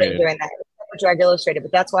Illustrated. Doing that. Drag Illustrated,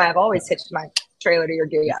 but that's why I've always hitched my trailer to your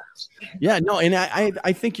giddy up. Yeah, no, and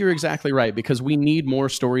I think you're exactly right, because we need more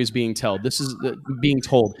stories being told. This is being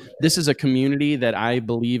told. This is a community that I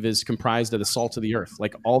believe is comprised of the salt of the earth.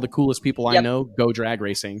 Like all the coolest people I know go drag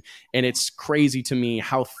racing, and it's crazy to me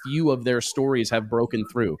how few of their stories have broken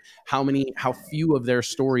through. How few of their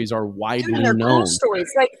stories are widely known. Cool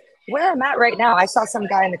stories. Like where I'm at right now, I saw some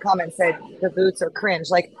guy in the comments said the boots are cringe.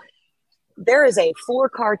 Like there is a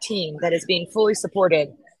 4-car team that is being fully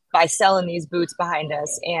supported by selling these boots behind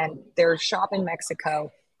us, and they're shop in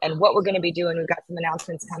Mexico. And what we're going to be doing, we've got some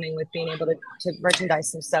announcements coming with being able to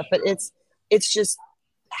merchandise some stuff, but it's just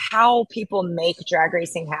how people make drag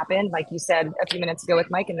racing happen. Like you said a few minutes ago with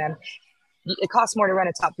Mike and them, it costs more to run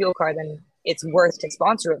a Top Fuel car than it's worth to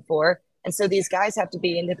sponsor it for. And so these guys have to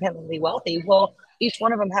be independently wealthy. Well, each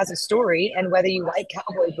one of them has a story, and whether you like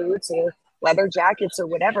cowboy boots or leather jackets or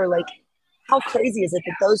whatever, like how crazy is it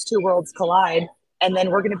that those two worlds collide? And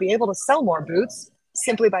then we're going to be able to sell more boots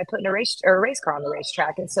simply by putting a race car on the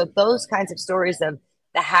racetrack. And so those kinds of stories of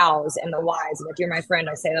the hows and the whys, and if you're my friend,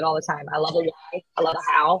 I say that all the time. I love a why, I love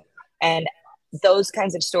a how. And those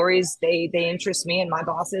kinds of stories, they interest me, and my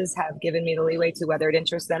bosses have given me the leeway to, whether it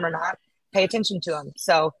interests them or not, pay attention to them.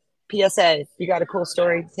 So PSA, if you got a cool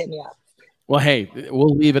story, hit me up. Well, hey,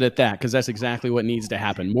 we'll leave it at that, because that's exactly what needs to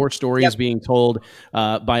happen. More stories being told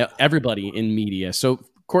by everybody in media. So,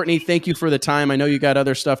 Courtney, thank you for the time. I know you got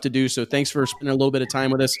other stuff to do, so thanks for spending a little bit of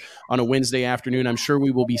time with us on a Wednesday afternoon. I'm sure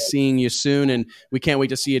we will be seeing you soon, and we can't wait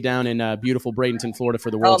to see you down in beautiful Bradenton, Florida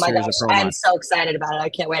for the World Series of Pro Mod. I'm so excited about it. I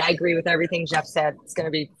can't wait. I agree with everything Jeff said. It's going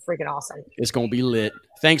to be freaking awesome. It's going to be lit.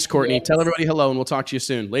 Thanks, Courtney. Yes. Tell everybody hello, and we'll talk to you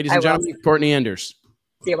soon. Ladies and gentlemen, Courtney Enders.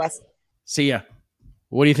 See you, Wes. See ya.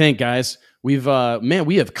 What do you think, guys? We've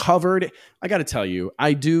we have covered. I got to tell you,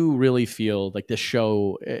 I do really feel like this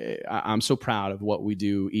show. I'm so proud of what we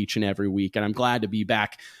do each and every week, and I'm glad to be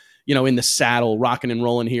back, in the saddle, rocking and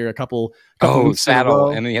rolling here. A couple saddle,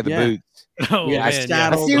 and then you have the boots. Oh yeah, man,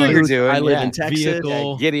 saddle. I see what you're doing. I live in Texas.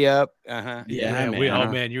 Vehicle. Giddy up. Yeah,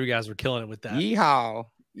 man. Man, you guys were killing it with that. Yeehaw.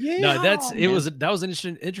 Yeah, no, that was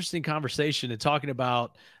an interesting conversation, and talking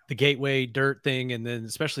about the Gateway Dirt thing, and then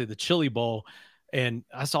especially the Chili Bowl. And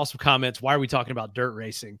I saw some comments, why are we talking about dirt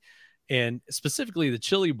racing? And specifically the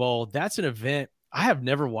Chili Bowl, that's an event. I have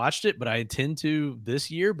never watched it, but I intend to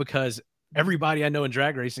this year, because everybody I know in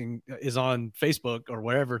drag racing is on Facebook or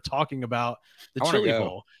wherever talking about the Chili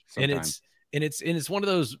Bowl. Sometime. And it's one of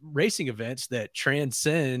those racing events that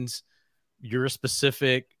transcends your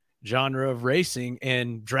specific genre of racing,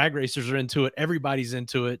 and drag racers are into it. Everybody's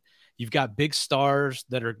into it. You've got big stars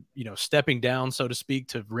that are, stepping down, so to speak,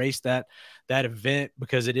 to race that event,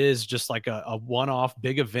 because it is just like a one-off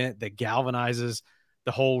big event that galvanizes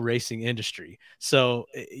the whole racing industry. So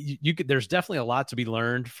there's definitely a lot to be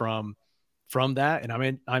learned from that.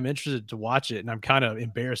 And I'm interested to watch it, and I'm kind of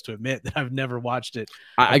embarrassed to admit that I've never watched it.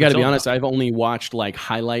 I got to be honest. I've only watched like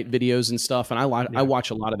highlight videos and stuff. And I watch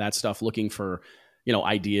a lot of that stuff looking for,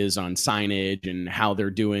 ideas on signage and how they're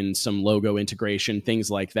doing some logo integration, things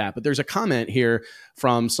like that. But there's a comment here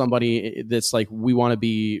from somebody that's like, we want to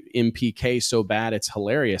be MPK so bad it's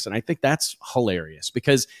hilarious. And I think that's hilarious,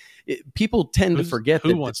 because people tend to forget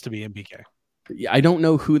who wants to be MPK. I don't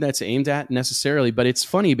know who that's aimed at necessarily, but it's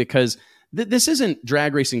funny because this isn't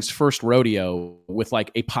drag racing's first rodeo with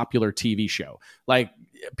like a popular TV show. Like,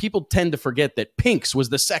 people tend to forget that Pink's was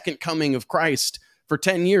the second coming of Christ for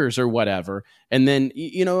 10 years or whatever. And then,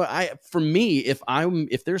 for me,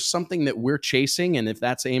 if there's something that we're chasing, and if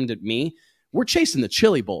that's aimed at me, we're chasing the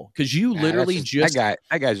Chili Bowl, because you literally that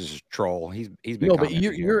guy's just a troll. He's been but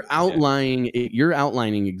you're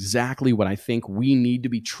outlining exactly what I think we need to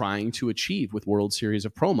be trying to achieve with World Series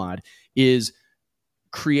of Pro Mod is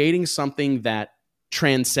creating something that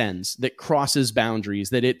transcends, that crosses boundaries,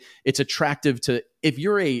 that it's attractive to, if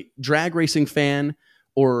you're a drag racing fan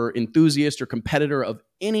or enthusiast or competitor of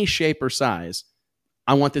any shape or size,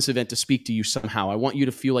 I want this event to speak to you somehow. I want you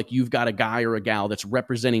to feel like you've got a guy or a gal that's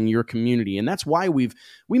representing your community. And that's why we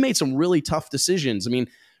made some really tough decisions. I mean,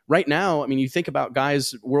 right now, you think about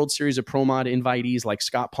guys, World Series of Pro Mod invitees like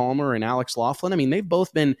Scott Palmer and Alex Laughlin. I mean, they've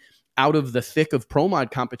both been out of the thick of Pro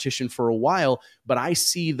Mod competition for a while, but I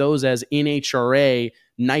see those as NHRA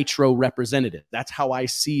Nitro representative. That's how I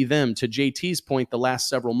see them. To JT's point, the last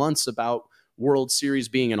several months about World Series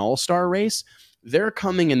being an all-star race, they're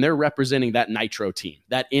coming and they're representing that Nitro team,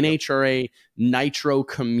 that NHRA Nitro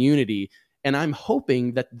community. And I'm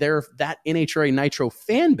hoping that that NHRA Nitro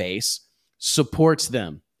fan base supports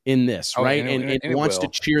them in this, right? And it wants to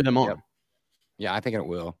cheer them on. Yep. Yeah, I think it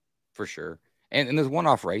will, for sure. And there's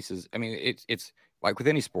one-off races. I mean, it's like with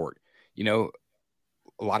any sport, a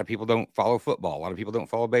lot of people don't follow football. A lot of people don't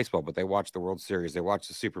follow baseball, but they watch the World Series. They watch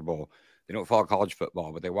the Super Bowl. They don't follow college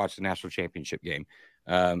football, but they watch the national championship game.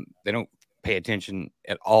 They don't pay attention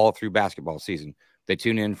at all through basketball season. They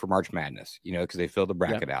tune in for March Madness, because they fill the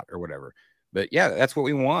bracket out or whatever. But yeah, that's what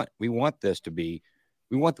we want. We want this to be,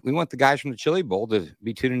 we want the guys from the Chili Bowl to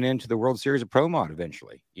be tuning in to the World Series of Pro Mod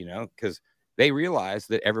eventually, because they realize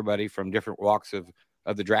that everybody from different walks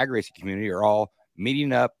of the drag racing community are all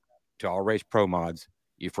meeting up to all race pro mods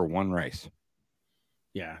for one race.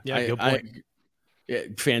 Yeah. Good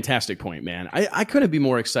point. Fantastic point, man. I couldn't be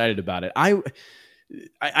more excited about it.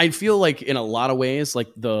 I feel like in a lot of ways, like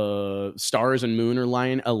the stars and moon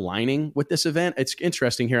are aligning with this event. It's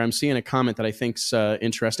interesting here. I'm seeing a comment that I think's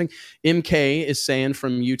interesting. MK is saying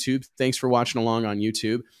from YouTube, thanks for watching along on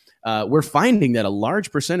YouTube. We're finding that a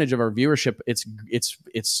large percentage of our viewership,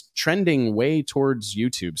 it's trending way towards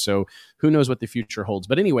YouTube. So who knows what the future holds?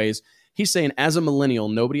 But anyways, he's saying, as a millennial,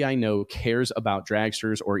 nobody I know cares about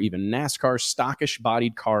dragsters or even NASCAR. Stockish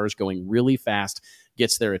bodied cars going really fast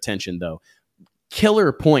gets their attention, though.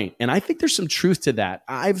 Killer point. And I think there's some truth to that.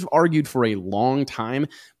 I've argued for a long time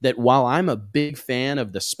that while I'm a big fan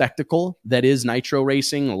of the spectacle that is nitro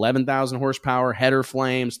racing, 11,000 horsepower, header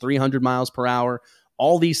flames, 300 miles per hour,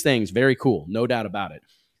 all these things, very cool, no doubt about it.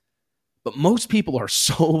 But most people are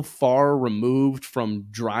so far removed from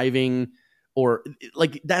driving, or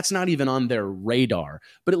like that's not even on their radar.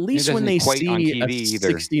 But at least when they see a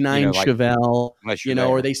 69 Chevelle,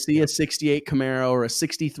 or they see a 68 Camaro or a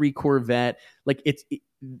 63 Corvette, like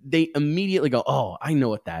they immediately go, oh, I know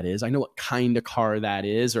what that is. I know what kind of car that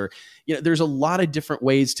is. Or, there's a lot of different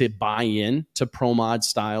ways to buy in to Pro Mod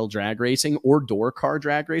style drag racing or door car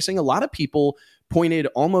drag racing. A lot of people pointed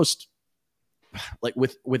almost like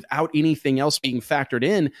without anything else being factored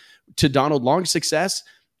in to Donald Long's success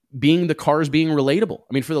being the cars being relatable.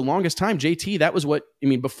 I mean, for the longest time, JT, that was what,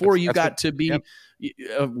 before you got to be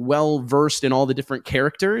well-versed in all the different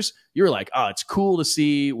characters, you were like, oh, it's cool to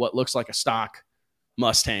see what looks like a stock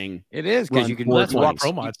Mustang. It is, because you can. That's what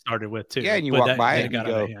Pro Mod started with too. Yeah, and you walk by it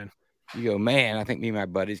and you go, man, I think me and my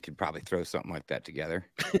buddies could probably throw something like that together.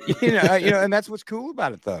 And that's what's cool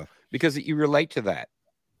about it, though, because you relate to that.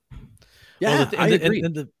 Yeah, I agree.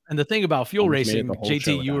 And the thing about fuel racing,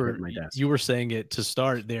 JT, you were saying it to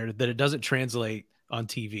start there, that it doesn't translate on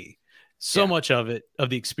TV. So much of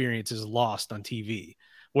the experience is lost on TV.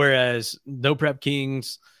 Whereas No Prep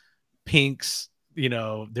Kings, Pinks,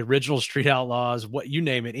 the original Street Outlaws, what you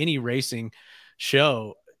name it, any racing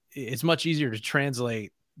show, it's much easier to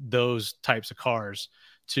translate those types of cars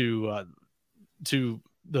to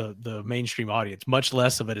the mainstream audience. Much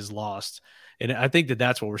less of it is lost. And I think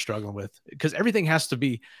that's what we're struggling with, because everything has to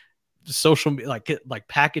be social, like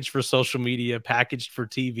packaged for social media, packaged for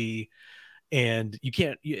TV. And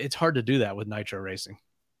it's hard to do that with nitro racing.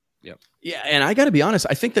 Yep. Yeah. And I got to be honest,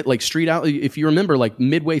 I think that like Street Out, if you remember, like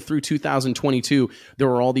midway through 2022, there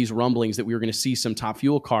were all these rumblings that we were going to see some Top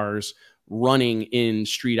Fuel cars running in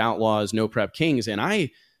Street Outlaws, No Prep Kings. And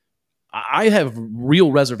I have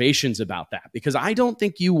real reservations about that, because I don't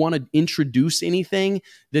think you want to introduce anything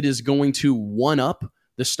that is going to one up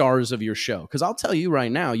the stars of your show. Because I'll tell you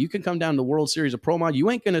right now, you can come down to the World Series of Pro Mod,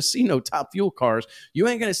 you ain't going to see no Top Fuel cars. You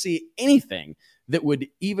ain't going to see anything that would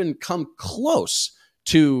even come close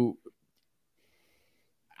to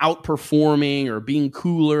outperforming or being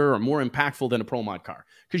cooler or more impactful than a Pro Mod car.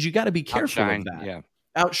 Because you got to be careful of that. Yeah.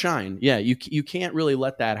 Outshine. Yeah, you can't really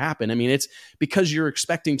let that happen. I mean, it's because you're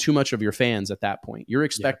expecting too much of your fans at that point. You're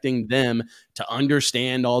expecting them to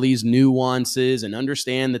understand all these nuances and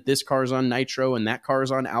understand that this car's on nitro and that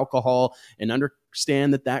car's on alcohol, and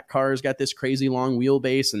understand that that car's got this crazy long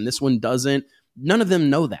wheelbase and this one doesn't. None of them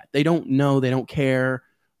know that. They don't know. They don't care,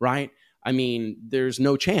 right? I mean, there's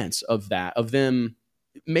no chance of that, of them,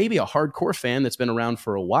 maybe a hardcore fan that's been around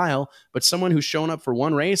for a while, but someone who's shown up for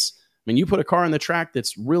one race. I mean, you put a car on the track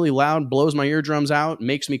that's really loud, blows my eardrums out,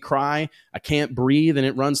 makes me cry, I can't breathe, and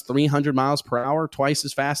it runs 300 miles per hour, twice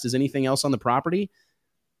as fast as anything else on the property.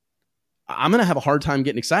 I'm going to have a hard time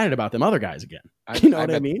getting excited about them other guys again. You know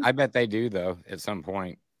what I mean? I bet they do, though, at some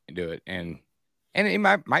point do it. And it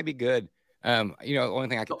might be good. The only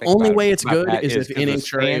thing I can think the only about way it's good is if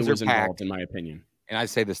NHRA was involved, in my opinion. And I'd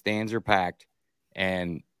say the stands are packed.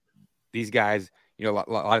 And these guys, a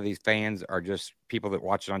lot of these fans are just people that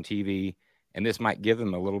watch it on TV. And this might give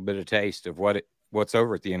them a little bit of taste of what's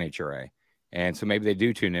over at the NHRA. And so maybe they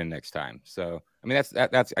do tune in next time. So, I mean,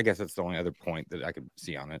 that's I guess that's the only other point that I could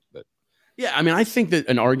see on it. But yeah, I mean, I think that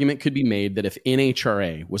an argument could be made that if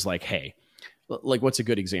NHRA was like, hey, like what's a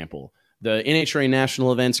good example? The NHRA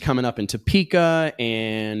national events coming up in Topeka,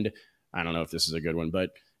 and I don't know if this is a good one,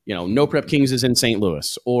 but No Prep Kings is in St.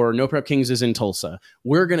 Louis, or No Prep Kings is in Tulsa.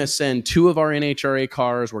 We're going to send 2 of our NHRA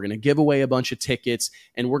cars. We're going to give away a bunch of tickets,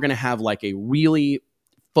 and we're going to have like a really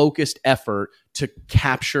focused effort to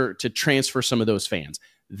transfer some of those fans.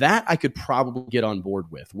 That I could probably get on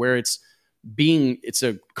board with, where it's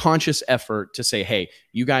a conscious effort to say, hey,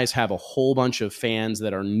 you guys have a whole bunch of fans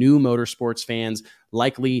that are new motorsports fans,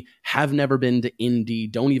 likely have never been to Indy,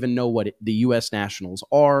 don't even know what the U.S. Nationals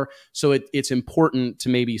are. So it's important to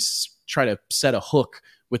maybe try to set a hook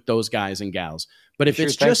with those guys and gals. But if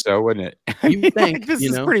it's just so, wouldn't it? You think this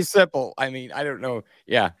is pretty simple. I mean, I don't know.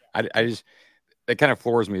 Yeah, I just it kind of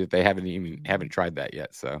floors me that they haven't tried that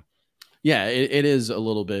yet. So. Yeah, it is a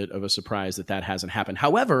little bit of a surprise that hasn't happened.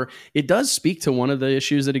 However, it does speak to one of the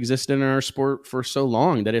issues that existed in our sport for so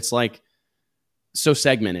long, that it's like so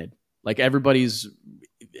segmented. Like I always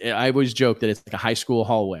joke that it's like a high school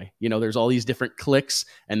hallway. There's all these different cliques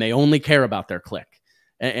and they only care about their clique.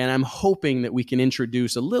 And I'm hoping that we can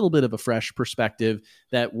introduce a little bit of a fresh perspective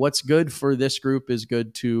that what's good for this group is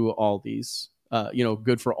good to all these.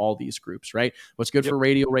 Good for all these groups, right? What's good for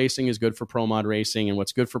radio racing is good for pro mod racing, and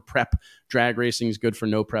what's good for prep drag racing is good for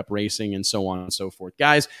no prep racing, and so on and so forth.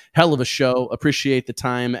 Guys, hell of a show. Appreciate the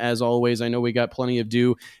time as always. I know we got plenty to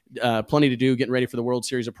do, getting ready for the World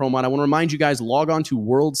Series of Pro Mod. I want to remind you guys, log on to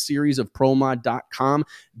worldseriesofpromod.com.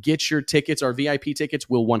 Get your tickets. Our VIP tickets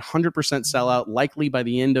will 100% sell out, likely by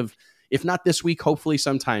the end of, if not this week, hopefully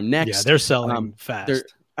sometime next. Yeah, they're selling fast.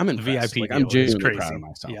 I'm in VIP. Like, I'm genuinely proud of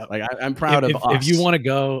myself. Yep. Like I'm proud of us. If you want to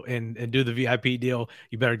go and do the VIP deal,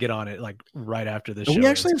 you better get on it like right after this show. We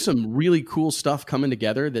actually have some really cool stuff coming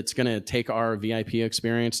together that's going to take our VIP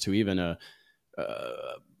experience to even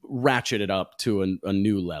ratchet it up to a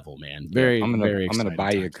new level, man. Very excited. I'm gonna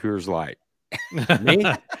buy you a Coors Light. Me?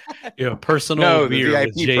 Personal beer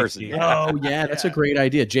VIP with person. Oh yeah, that's a great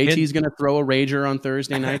idea. JT's going to throw a rager on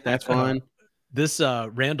Thursday night. That's fun. This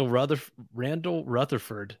Randall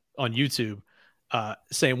Rutherford on YouTube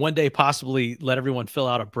saying one day possibly let everyone fill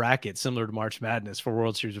out a bracket similar to March Madness for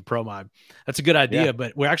World Series of Pro Mod. That's a good idea,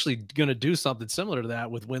 but we're actually going to do something similar to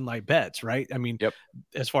that with Win Light Bets, right? I mean,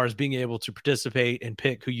 as far as being able to participate and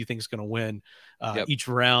pick who you think is going to win each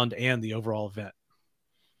round and the overall event.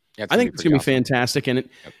 Yeah, I think it's going to be fantastic. And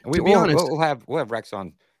to be honest, we'll have Rex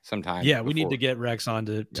on sometime. Yeah, we need to get Rex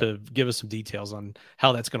on to give us some details on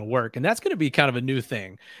how that's going to work. And that's going to be kind of a new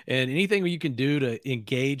thing. And anything you can do to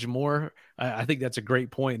engage more, I think that's a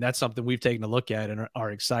great point. That's something we've taken a look at and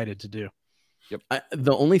are excited to do. Yep.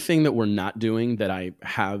 The only thing that we're not doing that I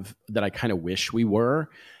kind of wish we were,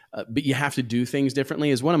 but you have to do things differently,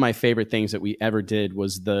 is one of my favorite things that we ever did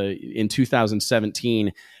was in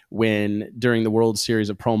 2017 when during the World Series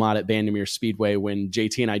of Pro Mod at Bandimere Speedway, when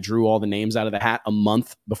JT and I drew all the names out of the hat a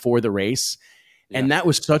month before the race. Yeah. And that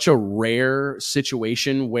was such a rare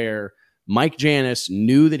situation where Mike Janis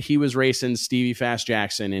knew that he was racing Stevie Fast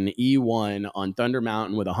Jackson in E1 on Thunder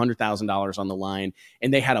Mountain with $100,000 on the line,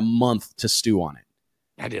 and they had a month to stew on it.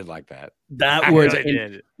 I did like that.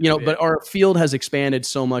 But our field has expanded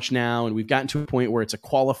so much now, and we've gotten to a point where it's a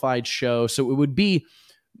qualified show. So it would be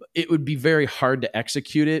very hard to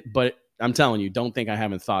execute it, but I'm telling you, don't think I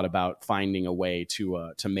haven't thought about finding a way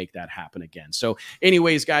to make that happen again. So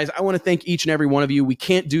anyways, guys, I want to thank each and every one of you. We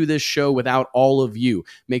can't do this show without all of you.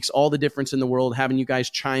 Makes all the difference in the world having you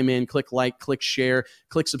guys chime in, click like, click share,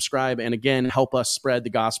 click subscribe, and again, help us spread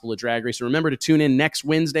the gospel of drag racing. Remember to tune in next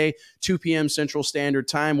Wednesday, 2 p.m. Central Standard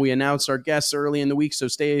Time. We announce our guests early in the week, so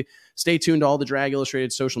stay tuned to all the Drag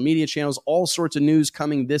Illustrated social media channels. All sorts of news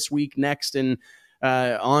coming this week, next, and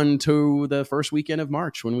on to the first weekend of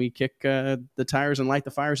March when we kick the tires and light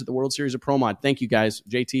the fires at the World Series of Pro Mod. Thank you, guys.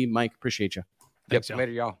 JT, Mike, appreciate you. Thanks,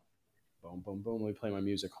 later, y'all. Boom, boom, boom. Let me play my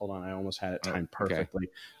music. Hold on. I almost had it timed okay. perfectly.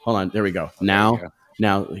 Hold on. There we go. Oh, now, there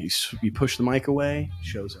now you push the mic away.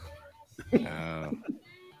 Shows up. you go.